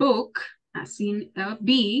 Book, as in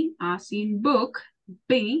B, as in book.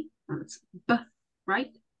 B, that's B,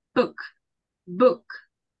 right? Book, book,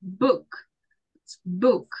 book. It's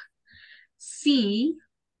book. C,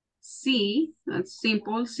 C, that's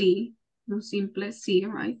simple C, no simple C,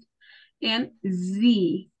 right? And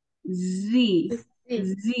Z, Z,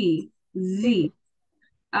 Z, Z.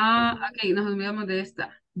 Okay, nos olvidamos de esta.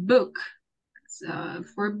 Book,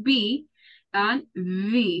 for B, and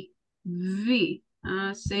V, V.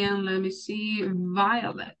 Saying, let me see,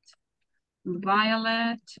 violet,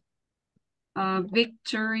 violet,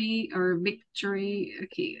 victory, or victory,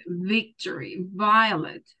 okay, victory,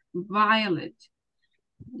 violet, violet.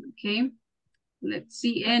 Okay, let's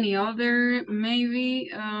see any other,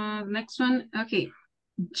 maybe, next one, okay,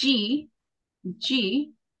 G,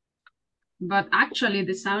 G, but actually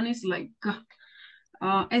the sound is like G.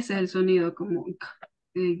 Ese es el sonido como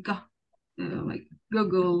G, like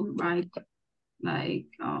Google, right? Like,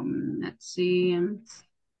 let's see,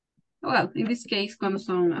 well, in this case, cuando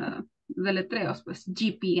son deletreos, pues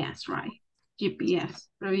GPS, right? GPS,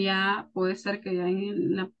 pero ya puede ser que ya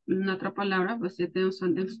en otra palabra, pues ya tenemos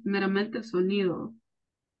meramente el sonido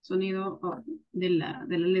de la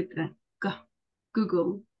letra G,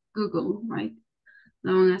 Google, Google, right?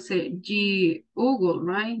 No van a hacer Google,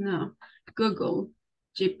 right? No, Google,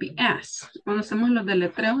 GPS. Cuando hacemos los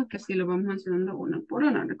deletreos, que sí lo vamos mencionando uno por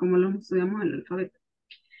uno, como lo estudiamos en el alfabeto.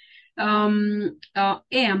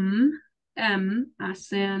 M,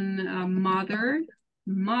 as in mother,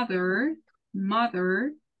 mother,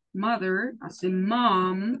 mother, mother, as in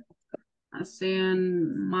mom, as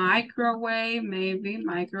in microwave, maybe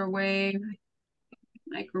microwave,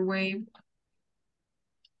 microwave.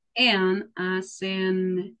 N, as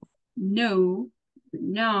in no,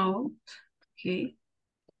 no, okay.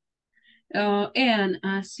 N,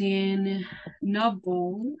 as in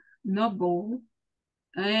noble, noble.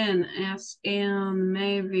 And as in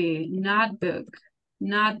maybe notebook,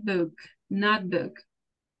 notebook, notebook.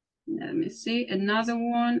 Let me see another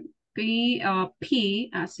one. P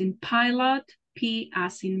as in pilot, P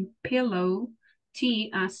as in pillow,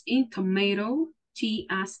 T as in tomato, T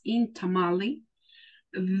as in tamale,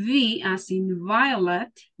 V as in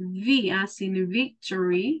violet, V as in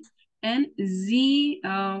victory, and Z,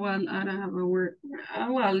 well, I don't have a word.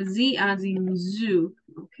 Well, Z as in zoo,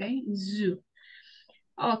 okay, zoo.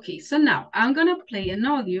 Okay, so now I'm gonna play an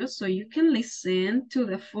audio so you can listen to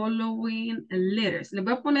the following letters. Les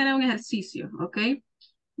voy a poner un ejercicio, okay?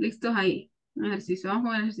 Listos ahí. Un ejercicio,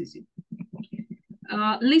 vamos a un ejercicio.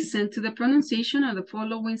 Listen to the pronunciation of the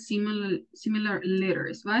following similar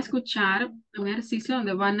letters. Va a escuchar un ejercicio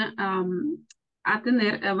donde van van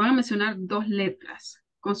a mencionar dos letras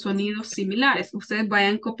con sonidos similares. Ustedes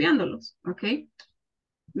vayan copiándolos, okay?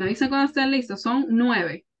 Me avisan cuando estén listos. Son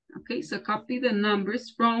 9. Okay, so copy the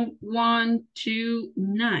numbers from 1 to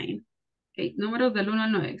 9. Okay, números del 1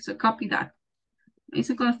 al 9. So copy that. Me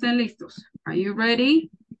dicen cuando estén listos. Are you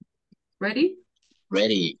ready? Ready?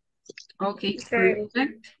 Ready. Okay,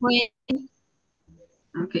 perfect.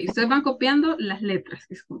 Okay, ustedes van copiando las letras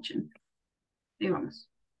que escuchen. Ahí vamos.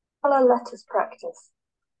 Follow letters practice.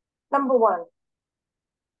 Number 1,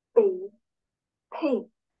 B, P.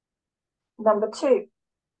 Number 2,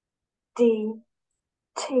 D,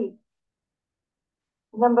 T.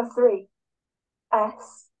 Number 3,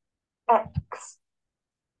 S, X.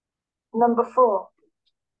 Number 4,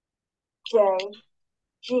 J,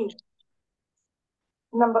 G.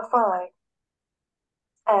 Number 5,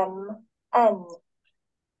 M, N.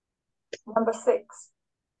 Number 6,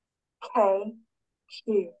 K,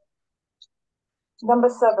 Q. Number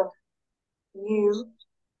 7, U,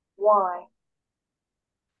 Y.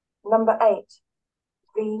 Number 8,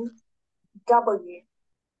 V, W.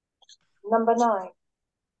 Number 9,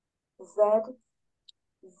 Z,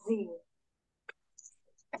 Z.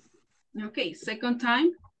 Okay, second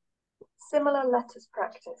time. Similar letters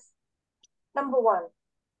practice. Number 1,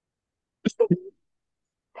 B,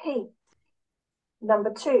 P.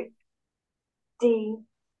 Number 2, D,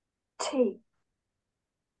 T.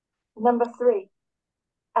 Number 3,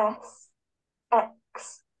 S,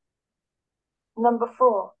 X. Number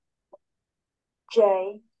 4,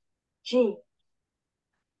 J, G.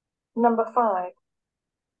 Number 5,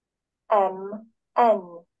 M,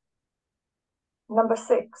 N. Number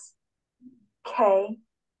 6, K,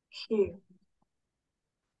 Q.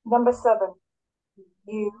 Number 7,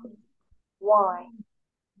 U, Y.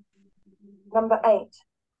 Number 8,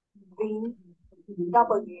 V,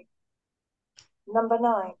 W. Number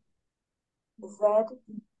 9, Z,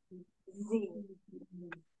 Z.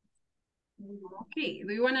 Okay,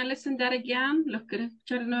 do you want to listen that again? ¿Los quieres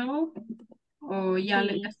escuchar de nuevo? ¿O ya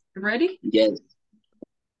les ready? Yes.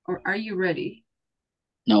 Or are you ready?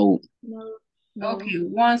 No. No. Okay,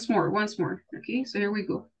 once more. Okay, so here we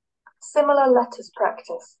go. Similar letters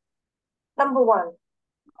practice. Number 1,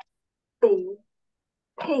 B,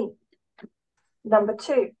 P. Number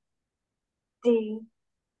 2, D,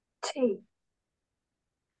 T.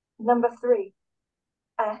 Number 3,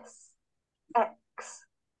 S, X.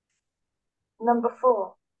 Number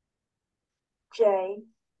 4, J,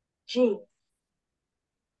 G.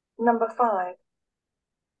 Number 5,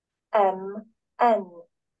 M, N.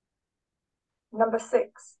 Number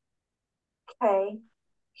 6, K,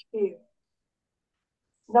 Q.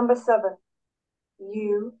 Number 7,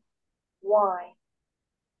 U, Y.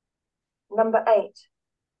 Number 8,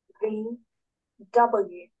 V,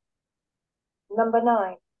 W. Number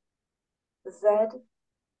 9, Z,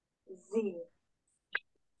 Z.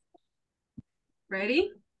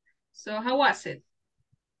 Ready? So how was it?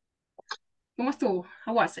 ¿Cómo estuvo?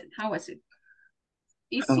 How was it?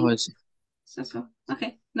 Easy? So.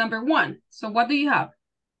 Okay, number 1. So what do you have?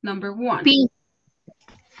 Number 1. B.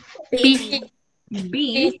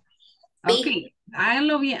 B. Ok,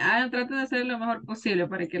 háganlo bien, traten de hacer lo mejor posible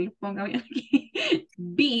para que lo ponga bien aquí.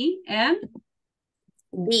 B and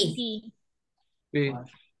B. B.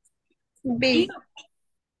 B.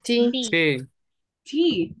 T. P.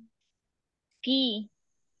 T. P.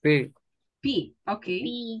 P. P. Okay.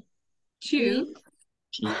 P. 2.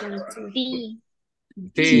 D.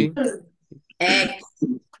 T. X.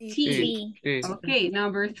 T. T. Okay,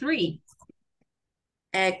 number 3.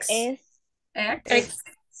 X. X.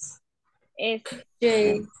 S.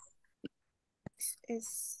 J.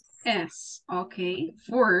 S. Okay,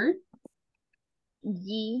 4.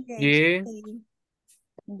 G. J.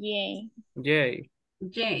 J. J.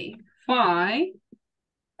 J. 5.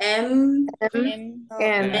 M. M.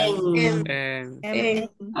 N.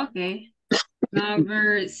 Okay.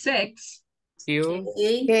 Number 6. Q.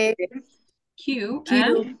 Q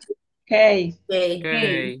and K.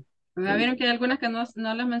 K. Ya vieron que hay algunas que no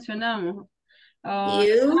las mencionamos. U.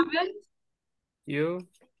 U.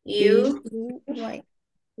 Y.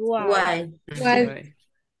 U and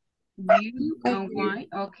Y.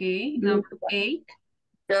 Okay. Number 8.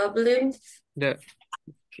 W.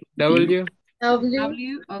 W.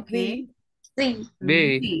 W. Okay. C.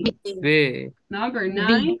 B. B. Number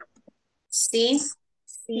 9. C. Z.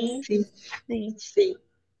 C.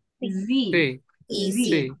 Z.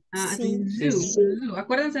 Zoo.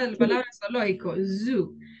 Acuérdense de la palabra zoológico.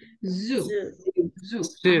 Zoo.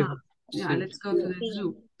 Yeah, let's go to the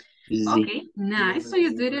zoo. Okay, nice. So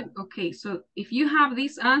you did it. Okay, so if you have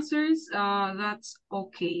these answers, that's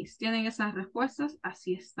okay. Si tienen esas respuestas,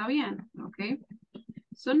 así está bien. Okay.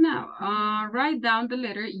 So now, write down the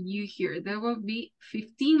letter U here. There will be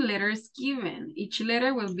 15 letters given. Each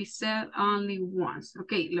letter will be said only once.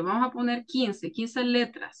 Okay, le vamos a poner 15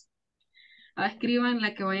 letras. Escriban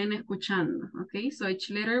la que vayan escuchando. Okay, so each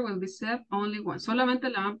letter will be said only once. Solamente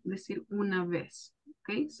la van a decir una vez.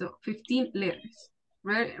 Okay, so 15 letters.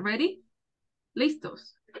 Ready?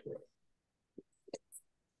 Listos.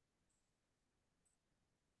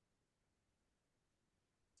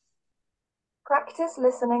 Practice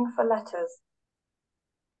listening for letters.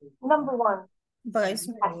 Number 1, S.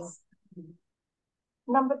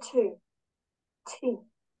 Number 2, T.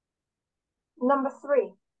 Number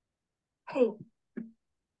 3, P.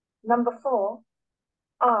 Number 4,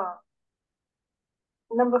 R.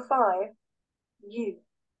 Number 5, U.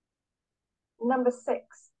 Number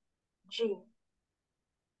 6, G.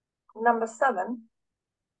 Number 7,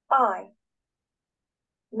 I.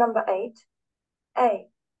 Number 8, A.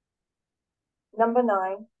 Number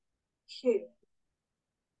 9, Q.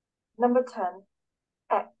 Number 10,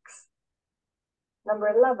 X. Number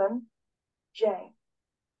 11, J.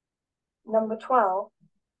 Number 12,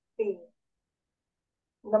 B.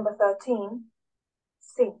 Number 13,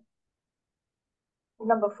 C.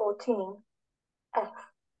 Number 14, F.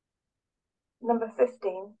 Number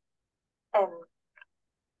 15, M.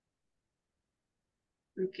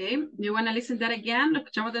 Okay, you want to listen to that again? Lo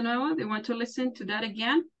escuchamos de nuevo. Do you want to listen to that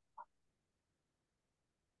again?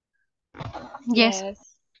 Yes.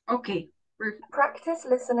 Okay. Practice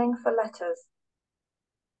listening for letters.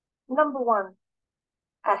 Number 1,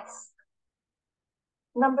 S.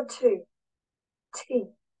 Number 2, T.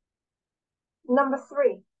 Number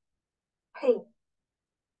 3, P.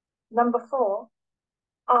 Number 4,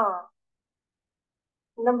 R.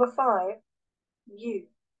 Number 5, U.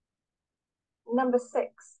 Number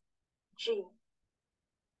 6, G.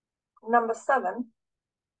 Number 7,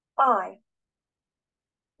 I.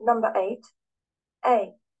 Number 8,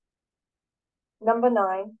 A. Number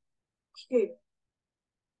 9, Q.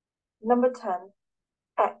 Number 10,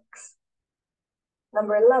 X.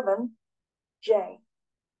 Number 11, J.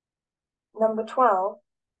 Number 12,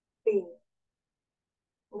 B.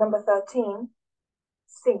 Number 13,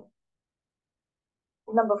 C.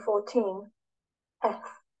 Number 14,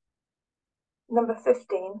 F. Number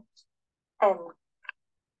 15, N.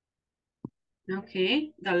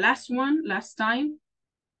 Okay, the last one, last time.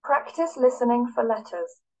 Practice listening for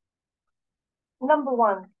letters. Number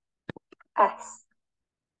 1, S.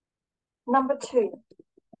 Number 2,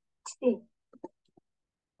 T.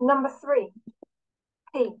 Number 3,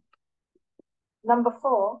 P. Number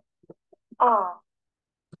 4, R.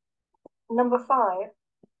 Number 5,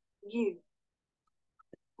 U.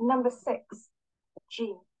 Number 6,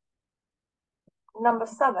 G. Number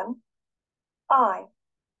 7, I.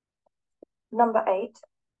 Number 8,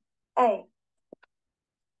 A.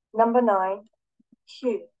 Number 9,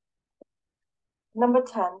 Q. Number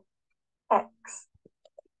 10, X.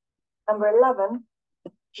 Number 11,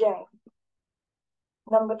 J.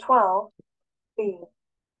 Number 12, B.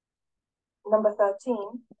 Number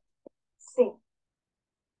 13, C.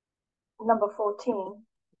 Number 14,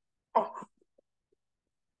 F.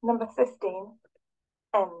 Number 15,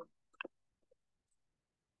 M.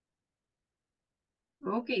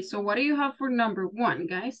 Okay, so what do you have for number 1,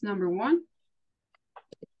 guys? Number 1?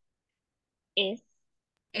 S.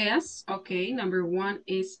 S, okay, number 1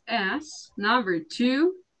 is S. Number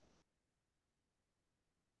 2?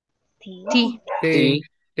 T. T.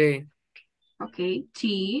 T. Okay,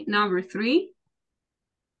 T. Number 3?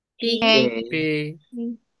 P. P.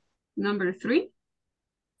 Number 3?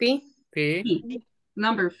 P. P. P.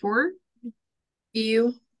 Number 4?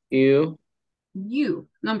 U. U. U.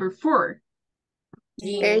 Number 4?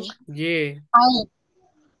 H. G.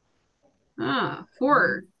 Ah,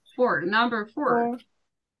 4. 4. Number 4?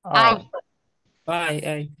 I.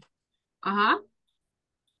 I. Uh-huh.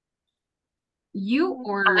 U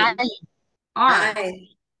or I. R?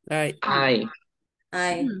 I.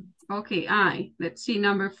 I. Okay, I. Let's see,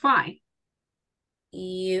 number 5.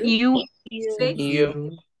 U. 6.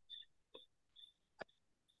 U.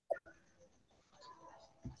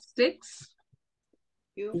 6.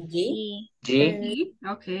 G. G. E.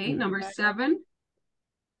 Okay, number 7.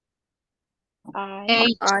 I.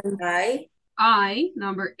 I.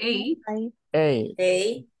 Number 8. A.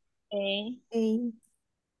 A.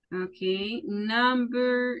 Okay,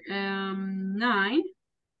 number 9.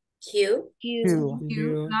 Q.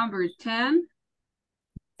 Q. Number 10.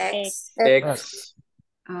 X. X.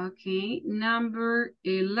 Okay, number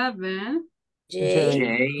 11.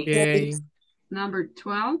 J. J. Number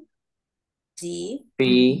 12. D.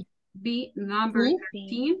 B. B. Number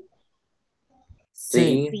 13.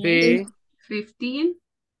 C. C. 15.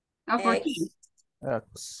 Oh, 14.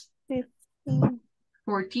 X.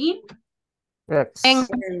 14. X. And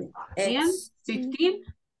X. 15.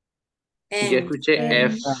 Yo escuché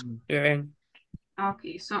F. N.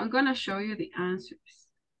 Okay, so I'm gonna show you the answers.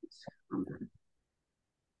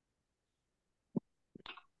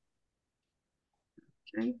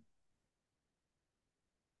 Okay.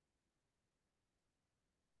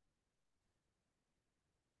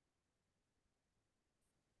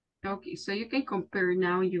 Okay, so you can compare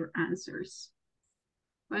now your answers.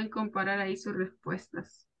 Pueden comparar ahí sus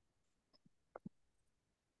respuestas.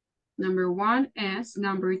 Number 1 S,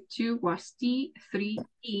 number 2 was T, 3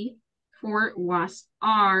 E, 4 was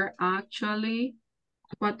R. Actually,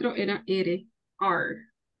 4 era R.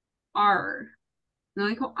 R. No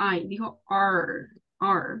dijo I, dijo R.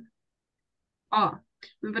 Ah,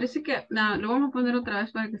 me parece que, nada, lo vamos a poner otra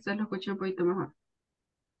vez para que ustedes lo escuchen un poquito mejor.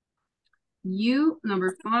 U,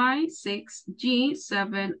 number 5, 6, G,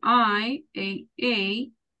 7, I, 8,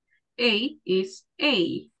 A, 8 is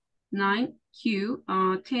A, 9, Q,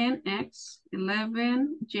 10, X,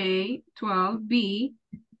 11, J, 12, B,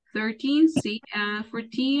 13, C, and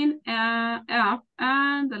 14, F,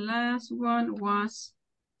 and the last one was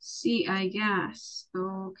C, I guess.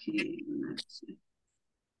 Okay, let's see.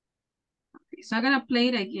 Okay, so I'm gonna play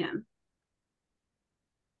it again.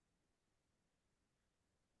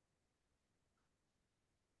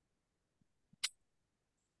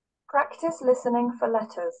 Practice listening for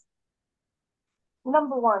letters.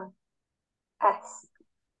 Number 1, S.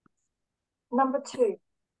 Number 2,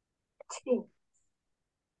 T.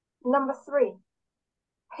 Number 3,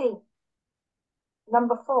 P.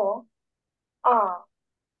 Number 4, R.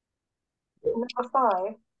 Number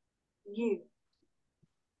 5, U.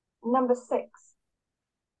 Number 6.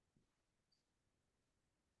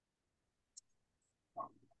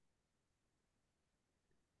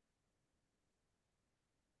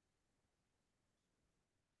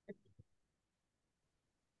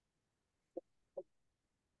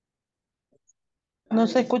 No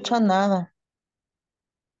se escucha nada.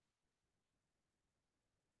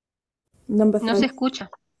 Number No se 5. escucha.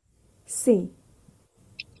 C.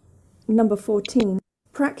 Number 14.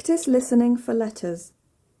 Practice listening for letters.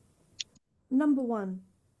 Number 1.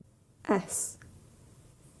 S.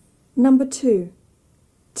 Number 2.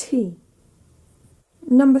 T.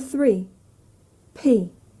 Number 3.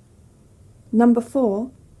 P. Number 4.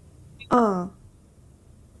 R.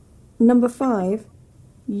 Number 5.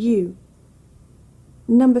 U.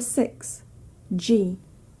 Number 6. G.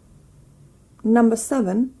 Number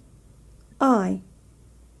 7. I.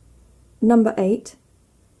 Number 8.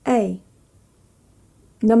 A.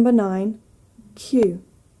 Number 9. Q.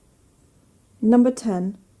 Number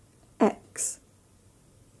 10. X.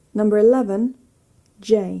 Number 11.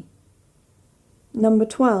 J. Number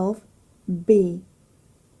 12. B.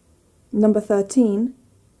 Number 13.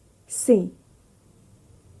 C.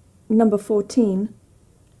 Number 14.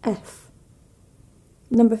 F.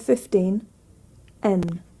 Number 15.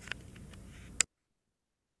 N.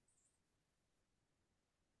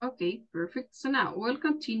 Okay, perfect. So now we'll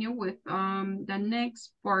continue with the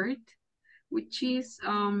next part, which is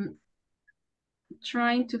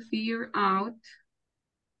trying to figure out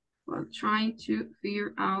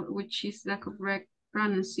which is the correct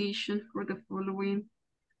pronunciation for the following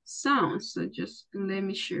sounds. So just let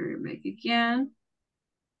me share it back again.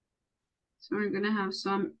 So we're gonna have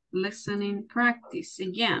some listening practice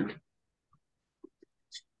again.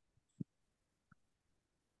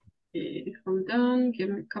 Hold on, give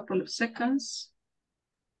me a couple of seconds.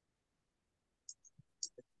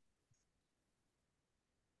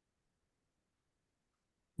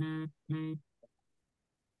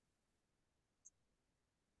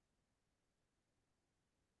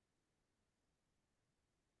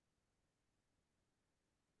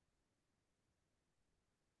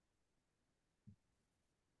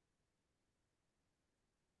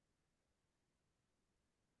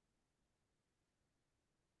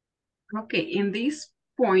 Okay, in this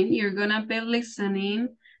point, you're gonna be listening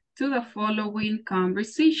to the following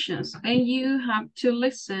conversations, and you have to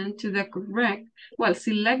listen to the correct,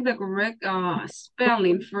 select the correct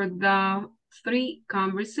spelling for the 3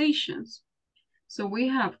 conversations. So we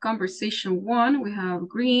have conversation 1, we have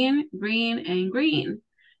green, green, and green.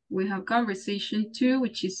 We have conversation 2,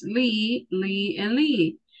 which is Lee, Lee, and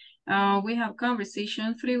Lee. We have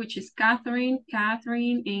conversation 3, which is Catherine,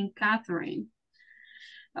 Catherine, and Catherine.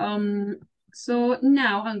 So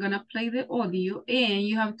now I'm gonna play the audio and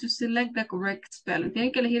you have to select the correct spelling.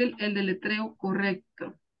 Tienen que elegir el deletreo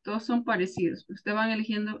correcto. Todos son parecidos. Ustedes van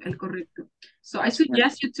eligiendo el correcto. So I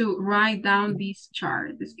suggest you to write down this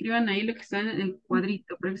chart. Escriban ahí lo que está en el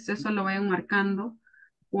cuadrito, para que ustedes solo vayan marcando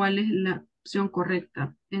cuál es la opción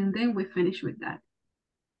correcta. And then we finish with that.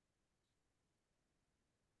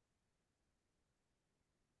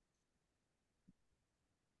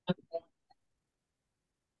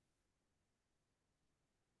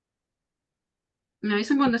 Me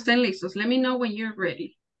avisan cuando estén listos. Let me know when you're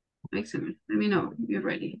ready. Excellent. Let me know you're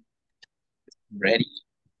ready. Ready.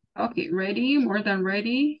 Okay, ready, more than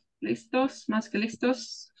ready. Listos, más que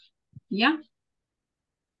listos. Yeah.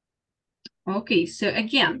 Okay, so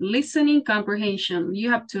again, listening comprehension.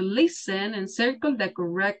 You have to listen and circle the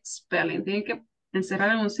correct spelling. Tienen que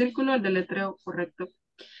encerrar en un círculo el deletreo correcto.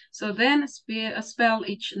 So then spell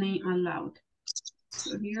each name aloud.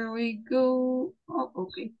 So here we go. Oh,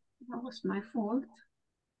 okay. That was my fault.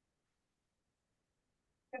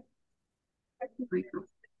 we go.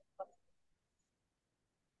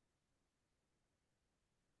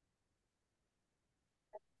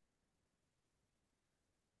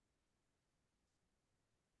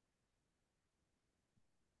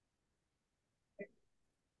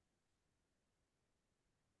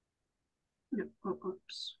 No,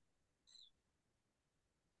 oops.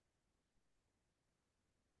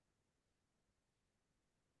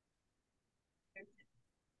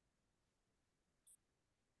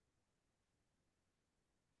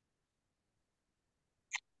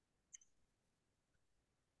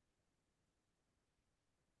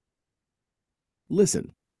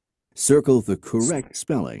 Listen. Circle the correct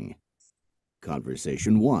spelling.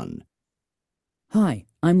 Conversation 1. Hi,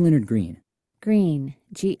 I'm Leonard Green. Green,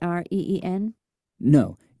 Green?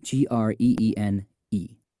 No, Green-E.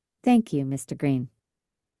 Thank you, Mr. Green.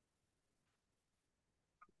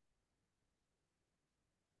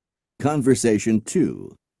 Conversation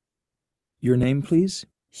 2. Your name, please?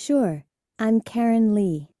 Sure, I'm Karen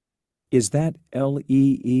Lee. Is that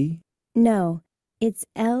L-E-E? No, it's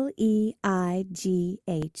Leigh.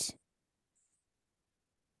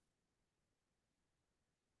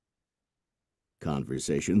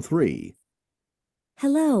 Conversation 3.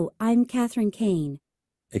 Hello, I'm Catherine Kane.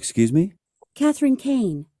 Excuse me? Catherine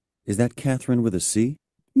Kane. Is that Catherine with a C?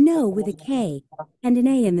 No, with a K and an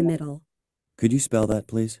A in the middle. Could you spell that,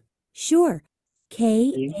 please? Sure,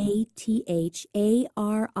 Katharine.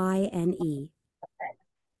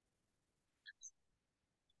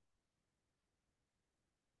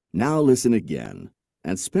 Now listen again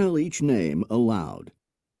and spell each name aloud.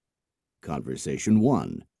 Conversation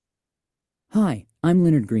 1. Hi, I'm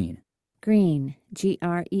Leonard Green. Green,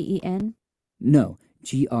 Green? No,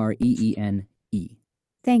 Green-E.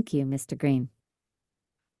 Thank you, Mr. Green.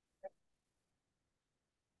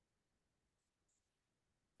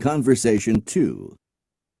 Conversation 2.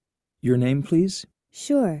 Your name, please?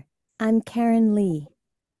 Sure, I'm Karen Lee.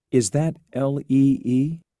 Is that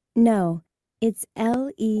L-E-E? No, it's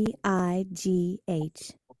Leigh.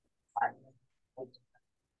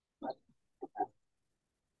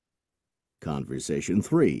 Conversation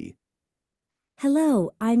 3.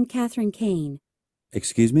 Hello, I'm Catherine Kane.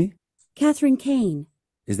 Excuse me? Catherine Kane.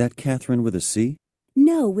 Is that Catherine with a C?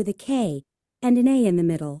 No, with a K and an A in the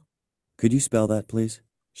middle. Could you spell that, please?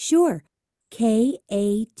 Sure, Katharine.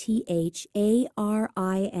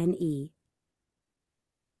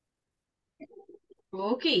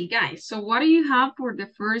 Okay, guys, so what do you have for the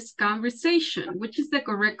first conversation? Which is the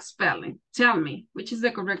correct spelling? Tell me, which is the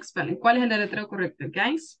correct spelling? ¿Cuál es el deletreo correcto,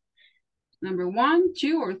 guys? Number 1,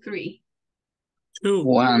 2, or 3? 2.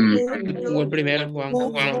 1. Fue primero, Juan.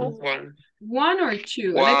 1 or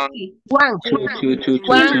 2? Let's see. 1.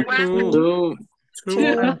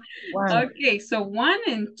 2. Okay, so 1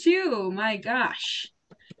 and 2, my gosh.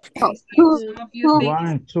 Oh, So some of you think 1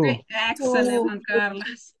 and 2. great. Excellent, Juan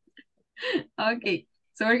Carlos. Okay,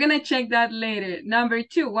 so we're gonna check that later. Number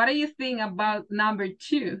 2, what do you think about number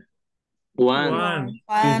 2? 1.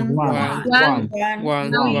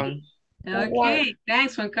 Okay,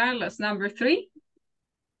 thanks, Juan Carlos. Number 3?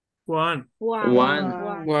 1.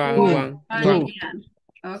 Again.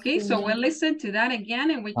 Okay, so we'll listen to that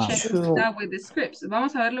again and we check that with the scripts.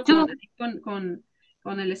 Vamos a verlo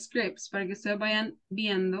con el scripts para que ustedes vayan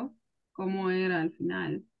viendo cómo era al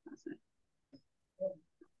final.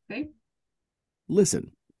 Okay.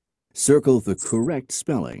 Listen. Circle the correct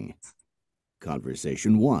spelling.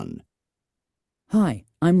 Conversation 1. Hi,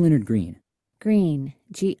 I'm Leonard Green. Green,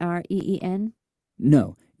 Green?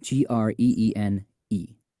 No,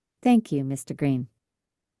 Green-E. Thank you, Mr. Green.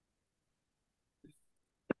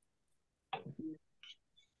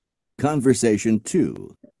 Conversation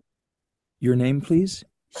 2. Your name, please?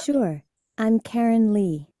 Sure, I'm Karen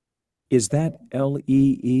Lee. Is that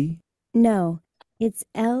L-E-E? No, it's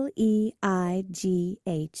Leigh.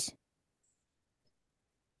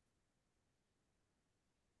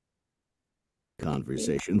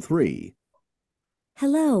 Conversation 3.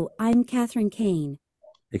 Hello, I'm Catherine Kane.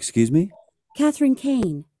 Excuse me? Catherine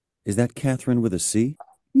Kane. Is that Catherine with a C?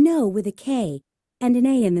 No, with a K and an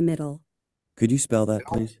A in the middle. Could you spell that,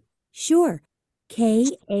 please? Sure,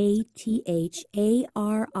 Katharine.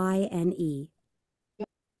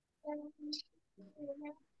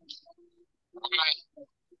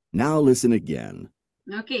 Now listen again.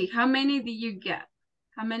 Okay, how many did you get?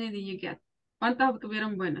 How many did you get? ¿Cuántas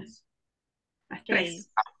obtuvieron buenas? Las 3.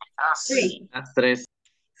 3. Las 3.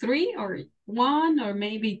 3 or 1 or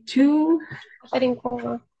maybe 2? 3.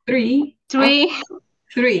 3.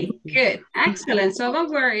 3. Good. Excellent. So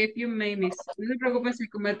don't worry if you may miss. No se preocupen si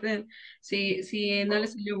cometen, si no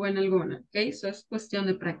les salió buena alguna. Okay, so es cuestión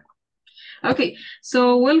de práctica. Okay,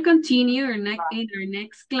 so we'll continue in our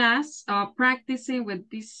next class, practicing with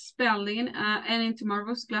this spelling, and in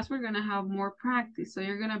tomorrow's class, we're gonna have more practice. So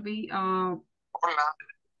you're gonna be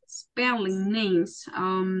spelling names.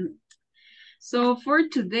 So for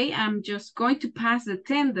today, I'm just going to pass the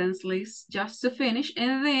attendance list just to finish,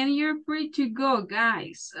 and then you're free to go,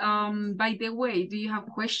 guys. By the way, do you have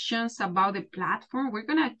questions about the platform? We're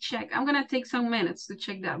gonna check. I'm gonna take some minutes to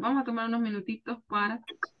check that. Vamos a tomar unos minutitos para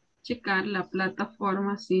checar la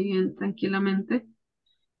plataforma así bien tranquilamente.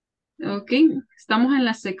 Ok, estamos en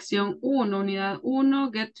la sección 1, unidad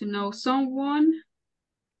 1, get to know someone.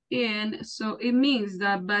 And so it means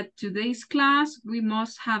that by today's class, we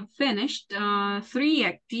must have finished 3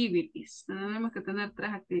 activities. Tenemos que tener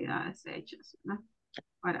 3 actividades hechas, ¿no?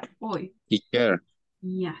 Para hoy. Teacher,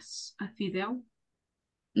 Yes, Fidel.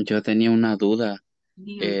 yo tenía una duda.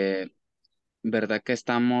 Dígame. ¿Verdad que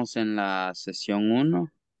estamos en la sesión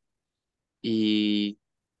 1? Y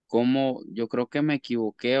cómo, yo creo que me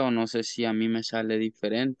equivoqué o no sé si a mí me sale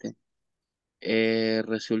diferente.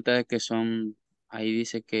 Resulta de que son, ahí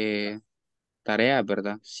dice que tareas,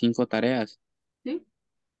 ¿verdad? 5 tareas ¿Sí?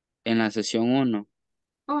 en la sesión 1.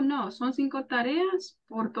 Oh, no, son 5 tareas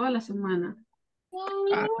por toda la semana.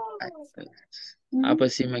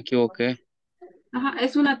 Pues sí me equivoqué. Ajá,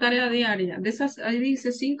 es una tarea diaria. De esas, ahí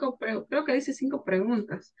dice 5, creo que dice 5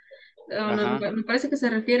 preguntas. No, Ajá. me parece que se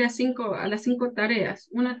refiere a las 5 tareas.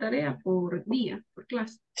 Una tarea por día, por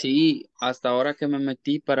clase. Sí, hasta ahora que me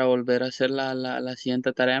metí para volver a hacer la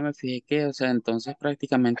siguiente tarea, me fijé que, o sea, entonces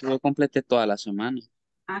prácticamente yo completé toda la semana.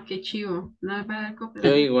 Ah, qué chivo. No,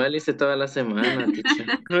 Yo igual hice toda la semana,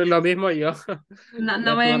 teacher. Lo mismo yo. no Ya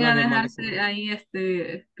toda vayan la a semana. dejarse ahí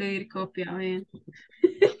pedir copia, bien.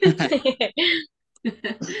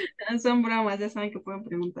 Son bromas, ya saben que pueden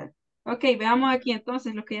preguntar. Ok, veamos aquí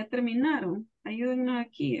entonces los que ya terminaron. Ayúdennos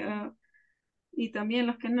aquí. Y también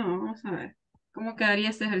los que no. Vamos a ver. ¿Cómo quedaría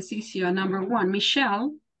este ejercicio? Number 1,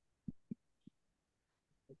 Michelle.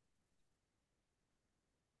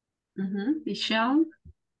 Michelle.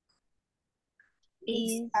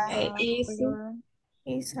 Is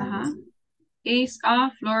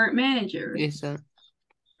A floor manager. Esa.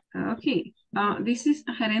 Okay. This is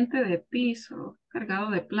a gerente de piso, cargado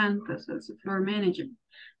de plantas, as a floor manager.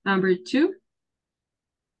 Number 2.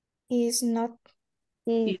 Is not.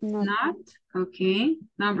 Not. Okay.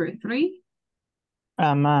 Number 3.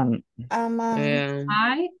 A man.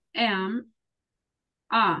 I am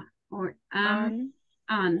a or am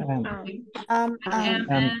an. Okay. I am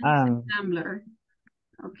an assembler.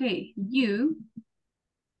 Okay. You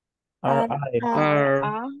Are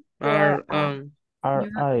you're a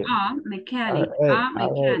mechanic. A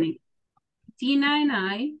mechanic. Tina and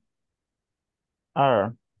I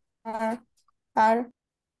Are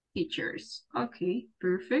teachers. Okay,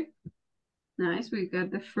 perfect. Nice, we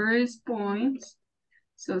got the first points.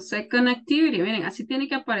 So, second activity. Miren, así tiene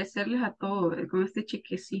que aparecerles a todos con este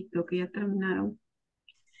chequecito que ya terminaron.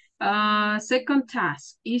 Second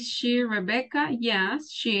task. Is she Rebecca?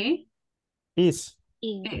 Yes, she is.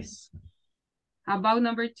 How about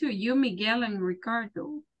number 2? You, Miguel, and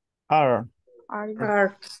Ricardo. Are.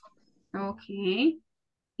 Okay.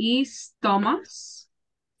 Is Thomas?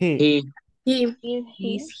 He. Is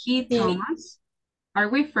he Thomas? Are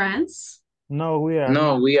we friends? No, we are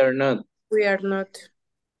No, not. we are not. we are not.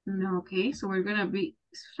 No, okay, so we're gonna be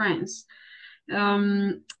friends.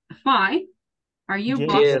 5. Are you Yes.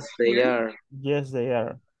 bosses Yes, they here? are. Yes, they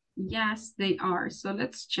are. Yes, they are. So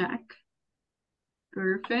let's check.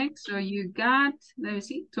 Perfect. So you got, let me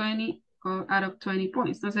see, 20 out of 20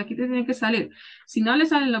 points. Entonces aquí te tienen que salir. Si no le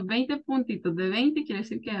salen los 20 puntitos de 20, quiere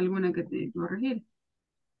decir que hay alguna que tiene que corregir.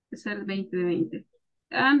 Que ser 20 de 20.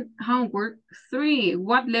 And homework 3.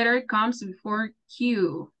 What letter comes before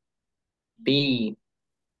Q? P.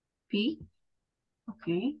 P?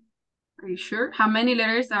 Okay. Are you sure? How many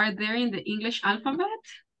letters are there in the English alphabet?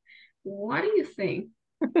 What do you think?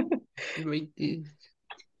 20.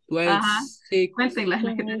 Ajá. 26. Cuéntenlas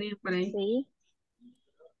las que tenían por ahí.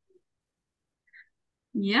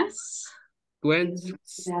 Yes. 20,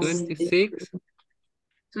 26.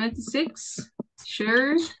 26.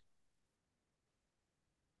 Sure.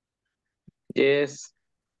 Yes.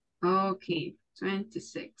 Okay.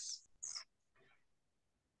 26.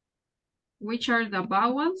 Which are the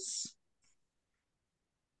vowels?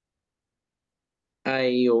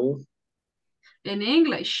 I, O. In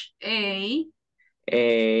English, A.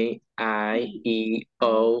 A, I, E,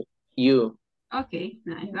 O, U. Okay,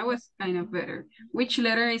 nice. That was kind of better. Which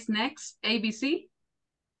letter is next? A, B, C?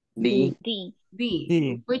 D.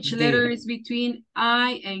 D. Which letter is between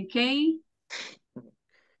I and K?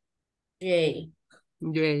 J.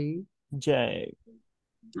 J. Yay.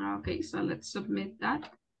 Okay, so let's submit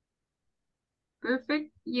that.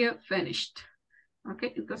 Perfect, you finished. Ok,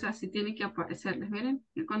 entonces así tiene que aparecerles, miren.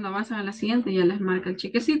 Y cuando avanzan a la siguiente ya les marca el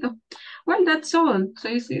chequecito. Well, that's all. So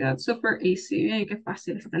you see, that's super easy. Miren qué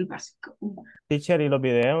fácil está el básico. Teacher, ¿y los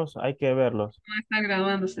videos? Hay que verlos. Está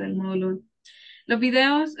graduándose del módulo 1. Los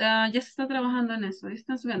videos, ya se está trabajando en eso, ya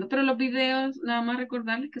están subiendo. Pero los videos, nada más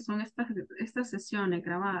recordarles que son estas sesiones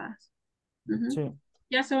grabadas. Ujú. Sí.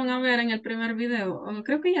 Ya se van a ver en el primer video. O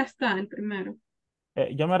creo que ya está el primero.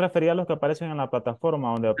 Yo me refería a los que aparecen en la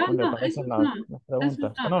plataforma donde No, aparecen esos no. las Esos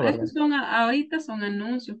preguntas. no. No, ¿verdad? Esos son, ahorita son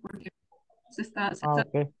anuncios porque se está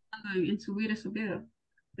Ok. trabajando en subir esos videos.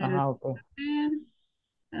 Pero, Ajá, ok. ok,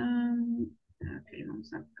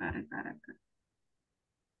 vamos a cargar acá.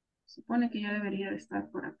 Supone que ya debería de estar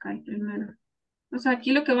por acá el primero. O sea,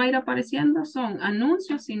 aquí lo que va a ir apareciendo son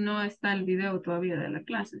anuncios si no está el video todavía de la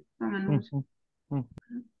clase. Son anuncios. Ok.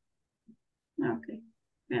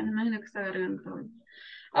 Bien, imagino que está agregando todo.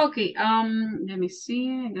 Okay, let me see.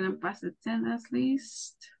 I'm gonna pass the attendance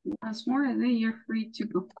list once more and then you're free to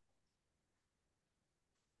go.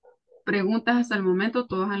 Preguntas hasta el momento,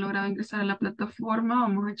 todos han logrado ingresar a la plataforma.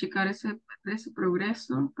 Vamos a checar ese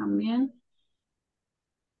progreso también.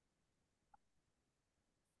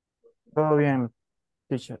 Todo bien,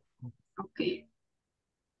 teacher. Ok.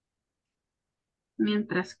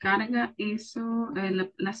 Mientras carga eso,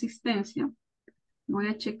 la asistencia, voy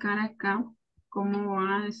a checar acá cómo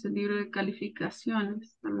va ese libro de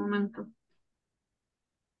calificaciones hasta el momento.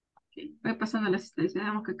 Okay. Voy pasando a la asistencia,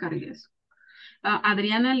 dejamos que cargue eso.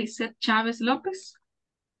 Adriana Lisette Chávez López.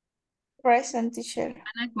 Present, teacher.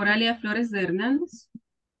 Ana Coralia Flores de Hernández.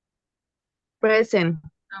 Present.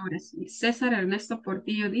 Ahora sí. César Ernesto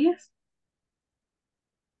Portillo Díaz.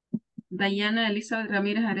 Dayana Elizabeth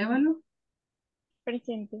Ramírez Arevalo.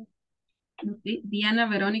 Presente. Okay. Diana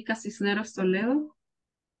Verónica Cisneros Toledo.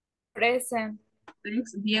 Present.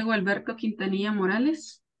 Thanks. Diego Alberto Quintanilla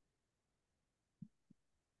Morales.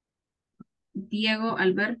 Diego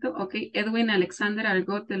Alberto. Ok. Edwin Alexander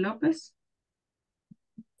Argote López.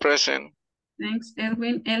 Present. Thanks.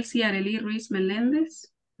 Edwin Elsie Arely Ruiz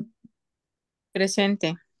Meléndez.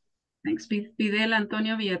 Presente. Thanks. Fidel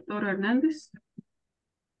Antonio Villatoro Hernández.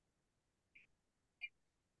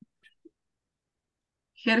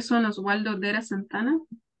 Gerson Oswaldo Dera Santana.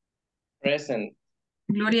 Present.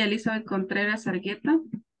 Gloria Elizabeth Contreras Argueta.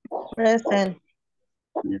 Present.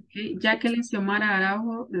 Okay. Jacqueline Xiomara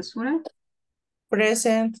Araujo de Sura.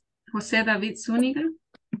 Present. José David Zúñiga.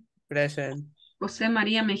 Present. José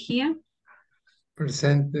María Mejía.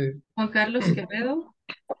 Presente. Juan Carlos Quevedo.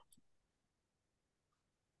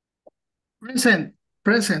 Present.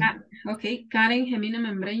 Present. Ok. Karen Gemina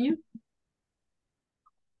Membreño.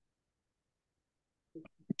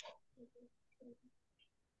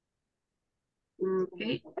 Ok.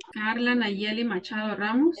 Carla Nayeli Machado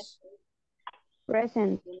Ramos.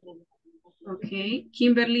 Present. Ok.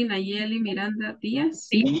 Kimberly Nayeli Miranda Díaz.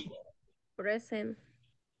 Present.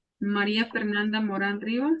 María Fernanda Morán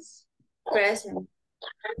Rivas. Present.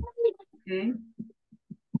 Ok.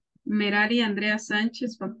 Merari Andrea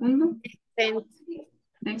Sánchez Facundo.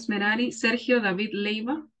 Thanks, Merari. Sergio David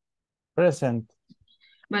Leiva. Present.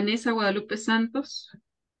 Vanessa Guadalupe Santos.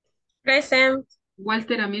 Present.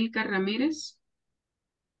 Walter Amilcar Ramírez.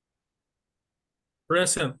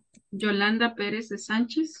 Present. Yolanda Pérez de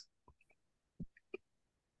Sánchez.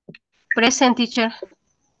 Present, teacher.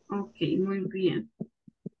 Ok, muy bien.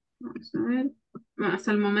 Vamos a ver. Bueno,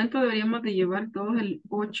 hasta el momento deberíamos de llevar todos el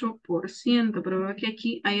 8%, pero veo que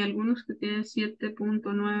aquí hay algunos que tienen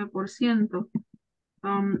 7.9%.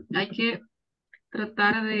 Hay que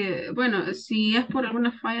tratar de, bueno, si es por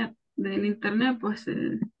alguna falla del internet, pues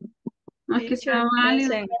no es que sea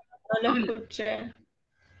válido. No lo escuché.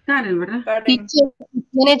 Karen, ¿verdad? Teacher,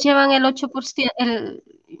 ¿quiénes llevan el 8%,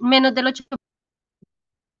 menos del 8%?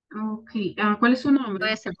 Ok, ¿cuál es su nombre?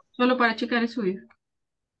 Puede ser. Solo para checar el suyo.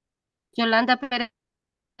 Yolanda Pérez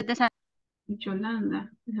de Sánchez.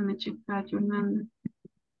 Yolanda, déjame checar, Yolanda.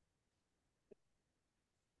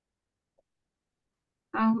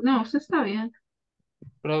 No, usted está bien.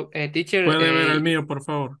 Pero, teacher, ¿Puede ver el mío, por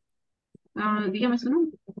favor? Dígame su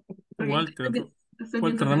nombre. Walter. Estoy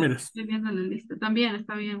Walter viendo Ramírez. estoy viendo la lista. También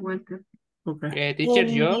está bien, Walter. Ok. teacher,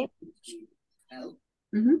 yo,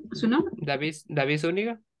 ¿Su nombre? David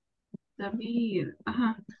Zúñiga. David.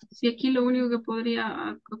 Ajá. Si aquí lo único que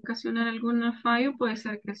podría ocasionar alguna fallo puede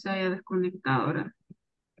ser que se haya desconectado ahora.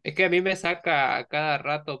 Es que a mí me saca cada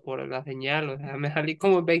rato por la señal, o sea, me salí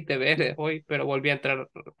como 20 veces hoy, pero volví a entrar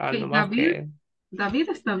al Ok, nomás que... David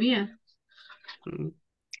está bien.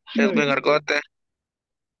 Edwin Argote.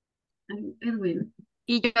 Edwin.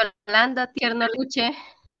 Y Yolanda, tierno luche.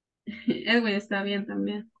 Edwin está bien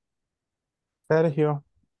también. Sergio.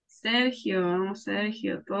 Sergio, vamos,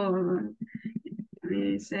 Sergio, todo.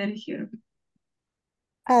 Sergio.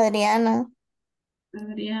 Adriana.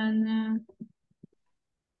 Adriana.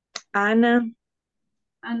 Ana.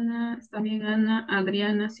 Ana, está bien, Ana.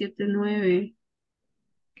 Adriana, 79.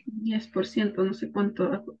 10%, no sé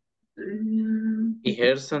cuánto. ¿Y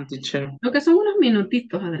Gerson, teacher? Lo que son unos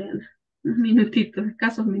minutitos, Adriana. Unos minutitos,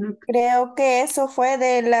 escasos minutos. Creo que eso fue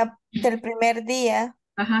del primer día.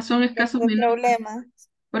 Ajá, son escasos El minutos. problema.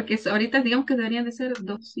 Porque ahorita digamos que deberían de ser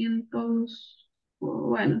 200,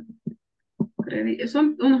 bueno,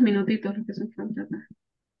 son unos minutitos los que son falta acá.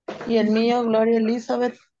 Y el mío, Gloria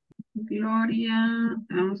Elizabeth. Gloria,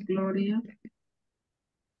 vamos, Gloria.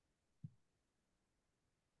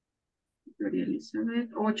 Gloria Elizabeth,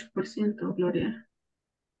 8%, Gloria.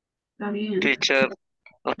 Está bien. Teacher,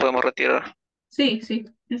 nos podemos retirar. Sí, sí,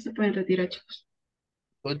 ya se pueden retirar, chicos.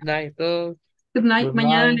 Good night, todos. Good night. Good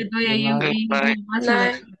Mañana night. les doy Good ahí night. un más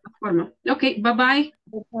a la plataforma. Ok, bye bye.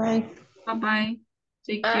 Bye. Bye bye.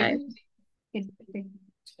 Take care.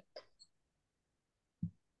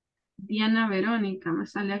 Diana Verónica, me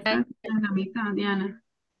sale acá en la mitad, Diana.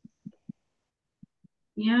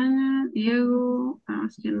 Diana, Diego,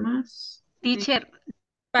 ¿quién más? Teacher.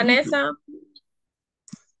 Vanessa.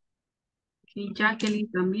 Y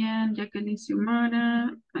Jacqueline también, Jacqueline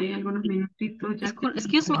Xiomara, hay algunos minutitos.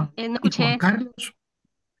 Excuse me, no ¿Y escuché. Juan Carlos?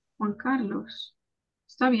 Juan Carlos.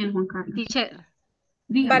 Está bien, Juan Carlos. Teacher.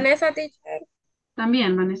 Dígame. Vanessa, teacher.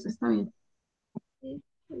 También, Vanessa, está bien.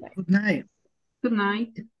 Good night. Good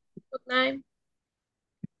night. Good night.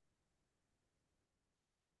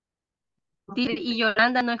 Teacher, y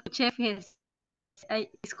Yolanda no escuché, fíjese. Ay,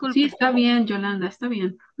 disculpe. Sí, está bien, Yolanda, está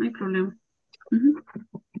bien, no hay problema. Ujú.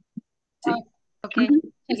 Sí. Ok,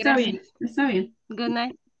 Ujú. Está gracias. bien, está bien. Good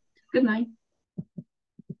night. Good night.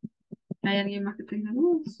 ¿Hay alguien más que tenga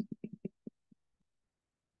dudas?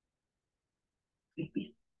 Sí,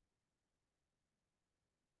 bien.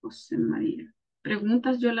 José María.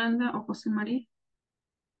 ¿Preguntas, Yolanda o José María?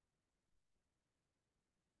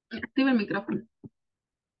 Activa el micrófono.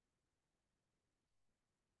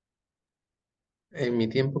 En mi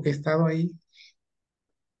tiempo que he estado ahí,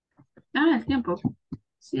 El tiempo.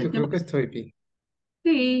 Sí, el yo tiempo. creo que estoy bien.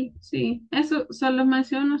 Sí, sí. Eso solo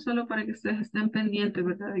menciono solo para que ustedes estén pendientes,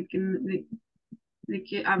 ¿verdad? De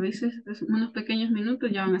que a veces unos pequeños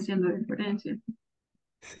minutos ya van haciendo diferencia.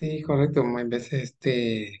 Sí, correcto. En veces,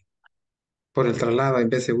 por el traslado, en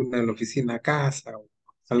vez de una en la oficina a casa o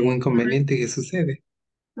algún Sí, inconveniente que sucede.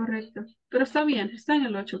 correcto. Pero está bien, está en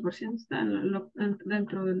el 8%, está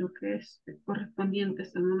dentro de lo que es correspondiente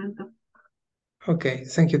hasta el momento. Ok,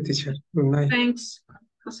 thank you, teacher. Good night. Thanks,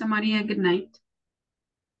 José María. Good night.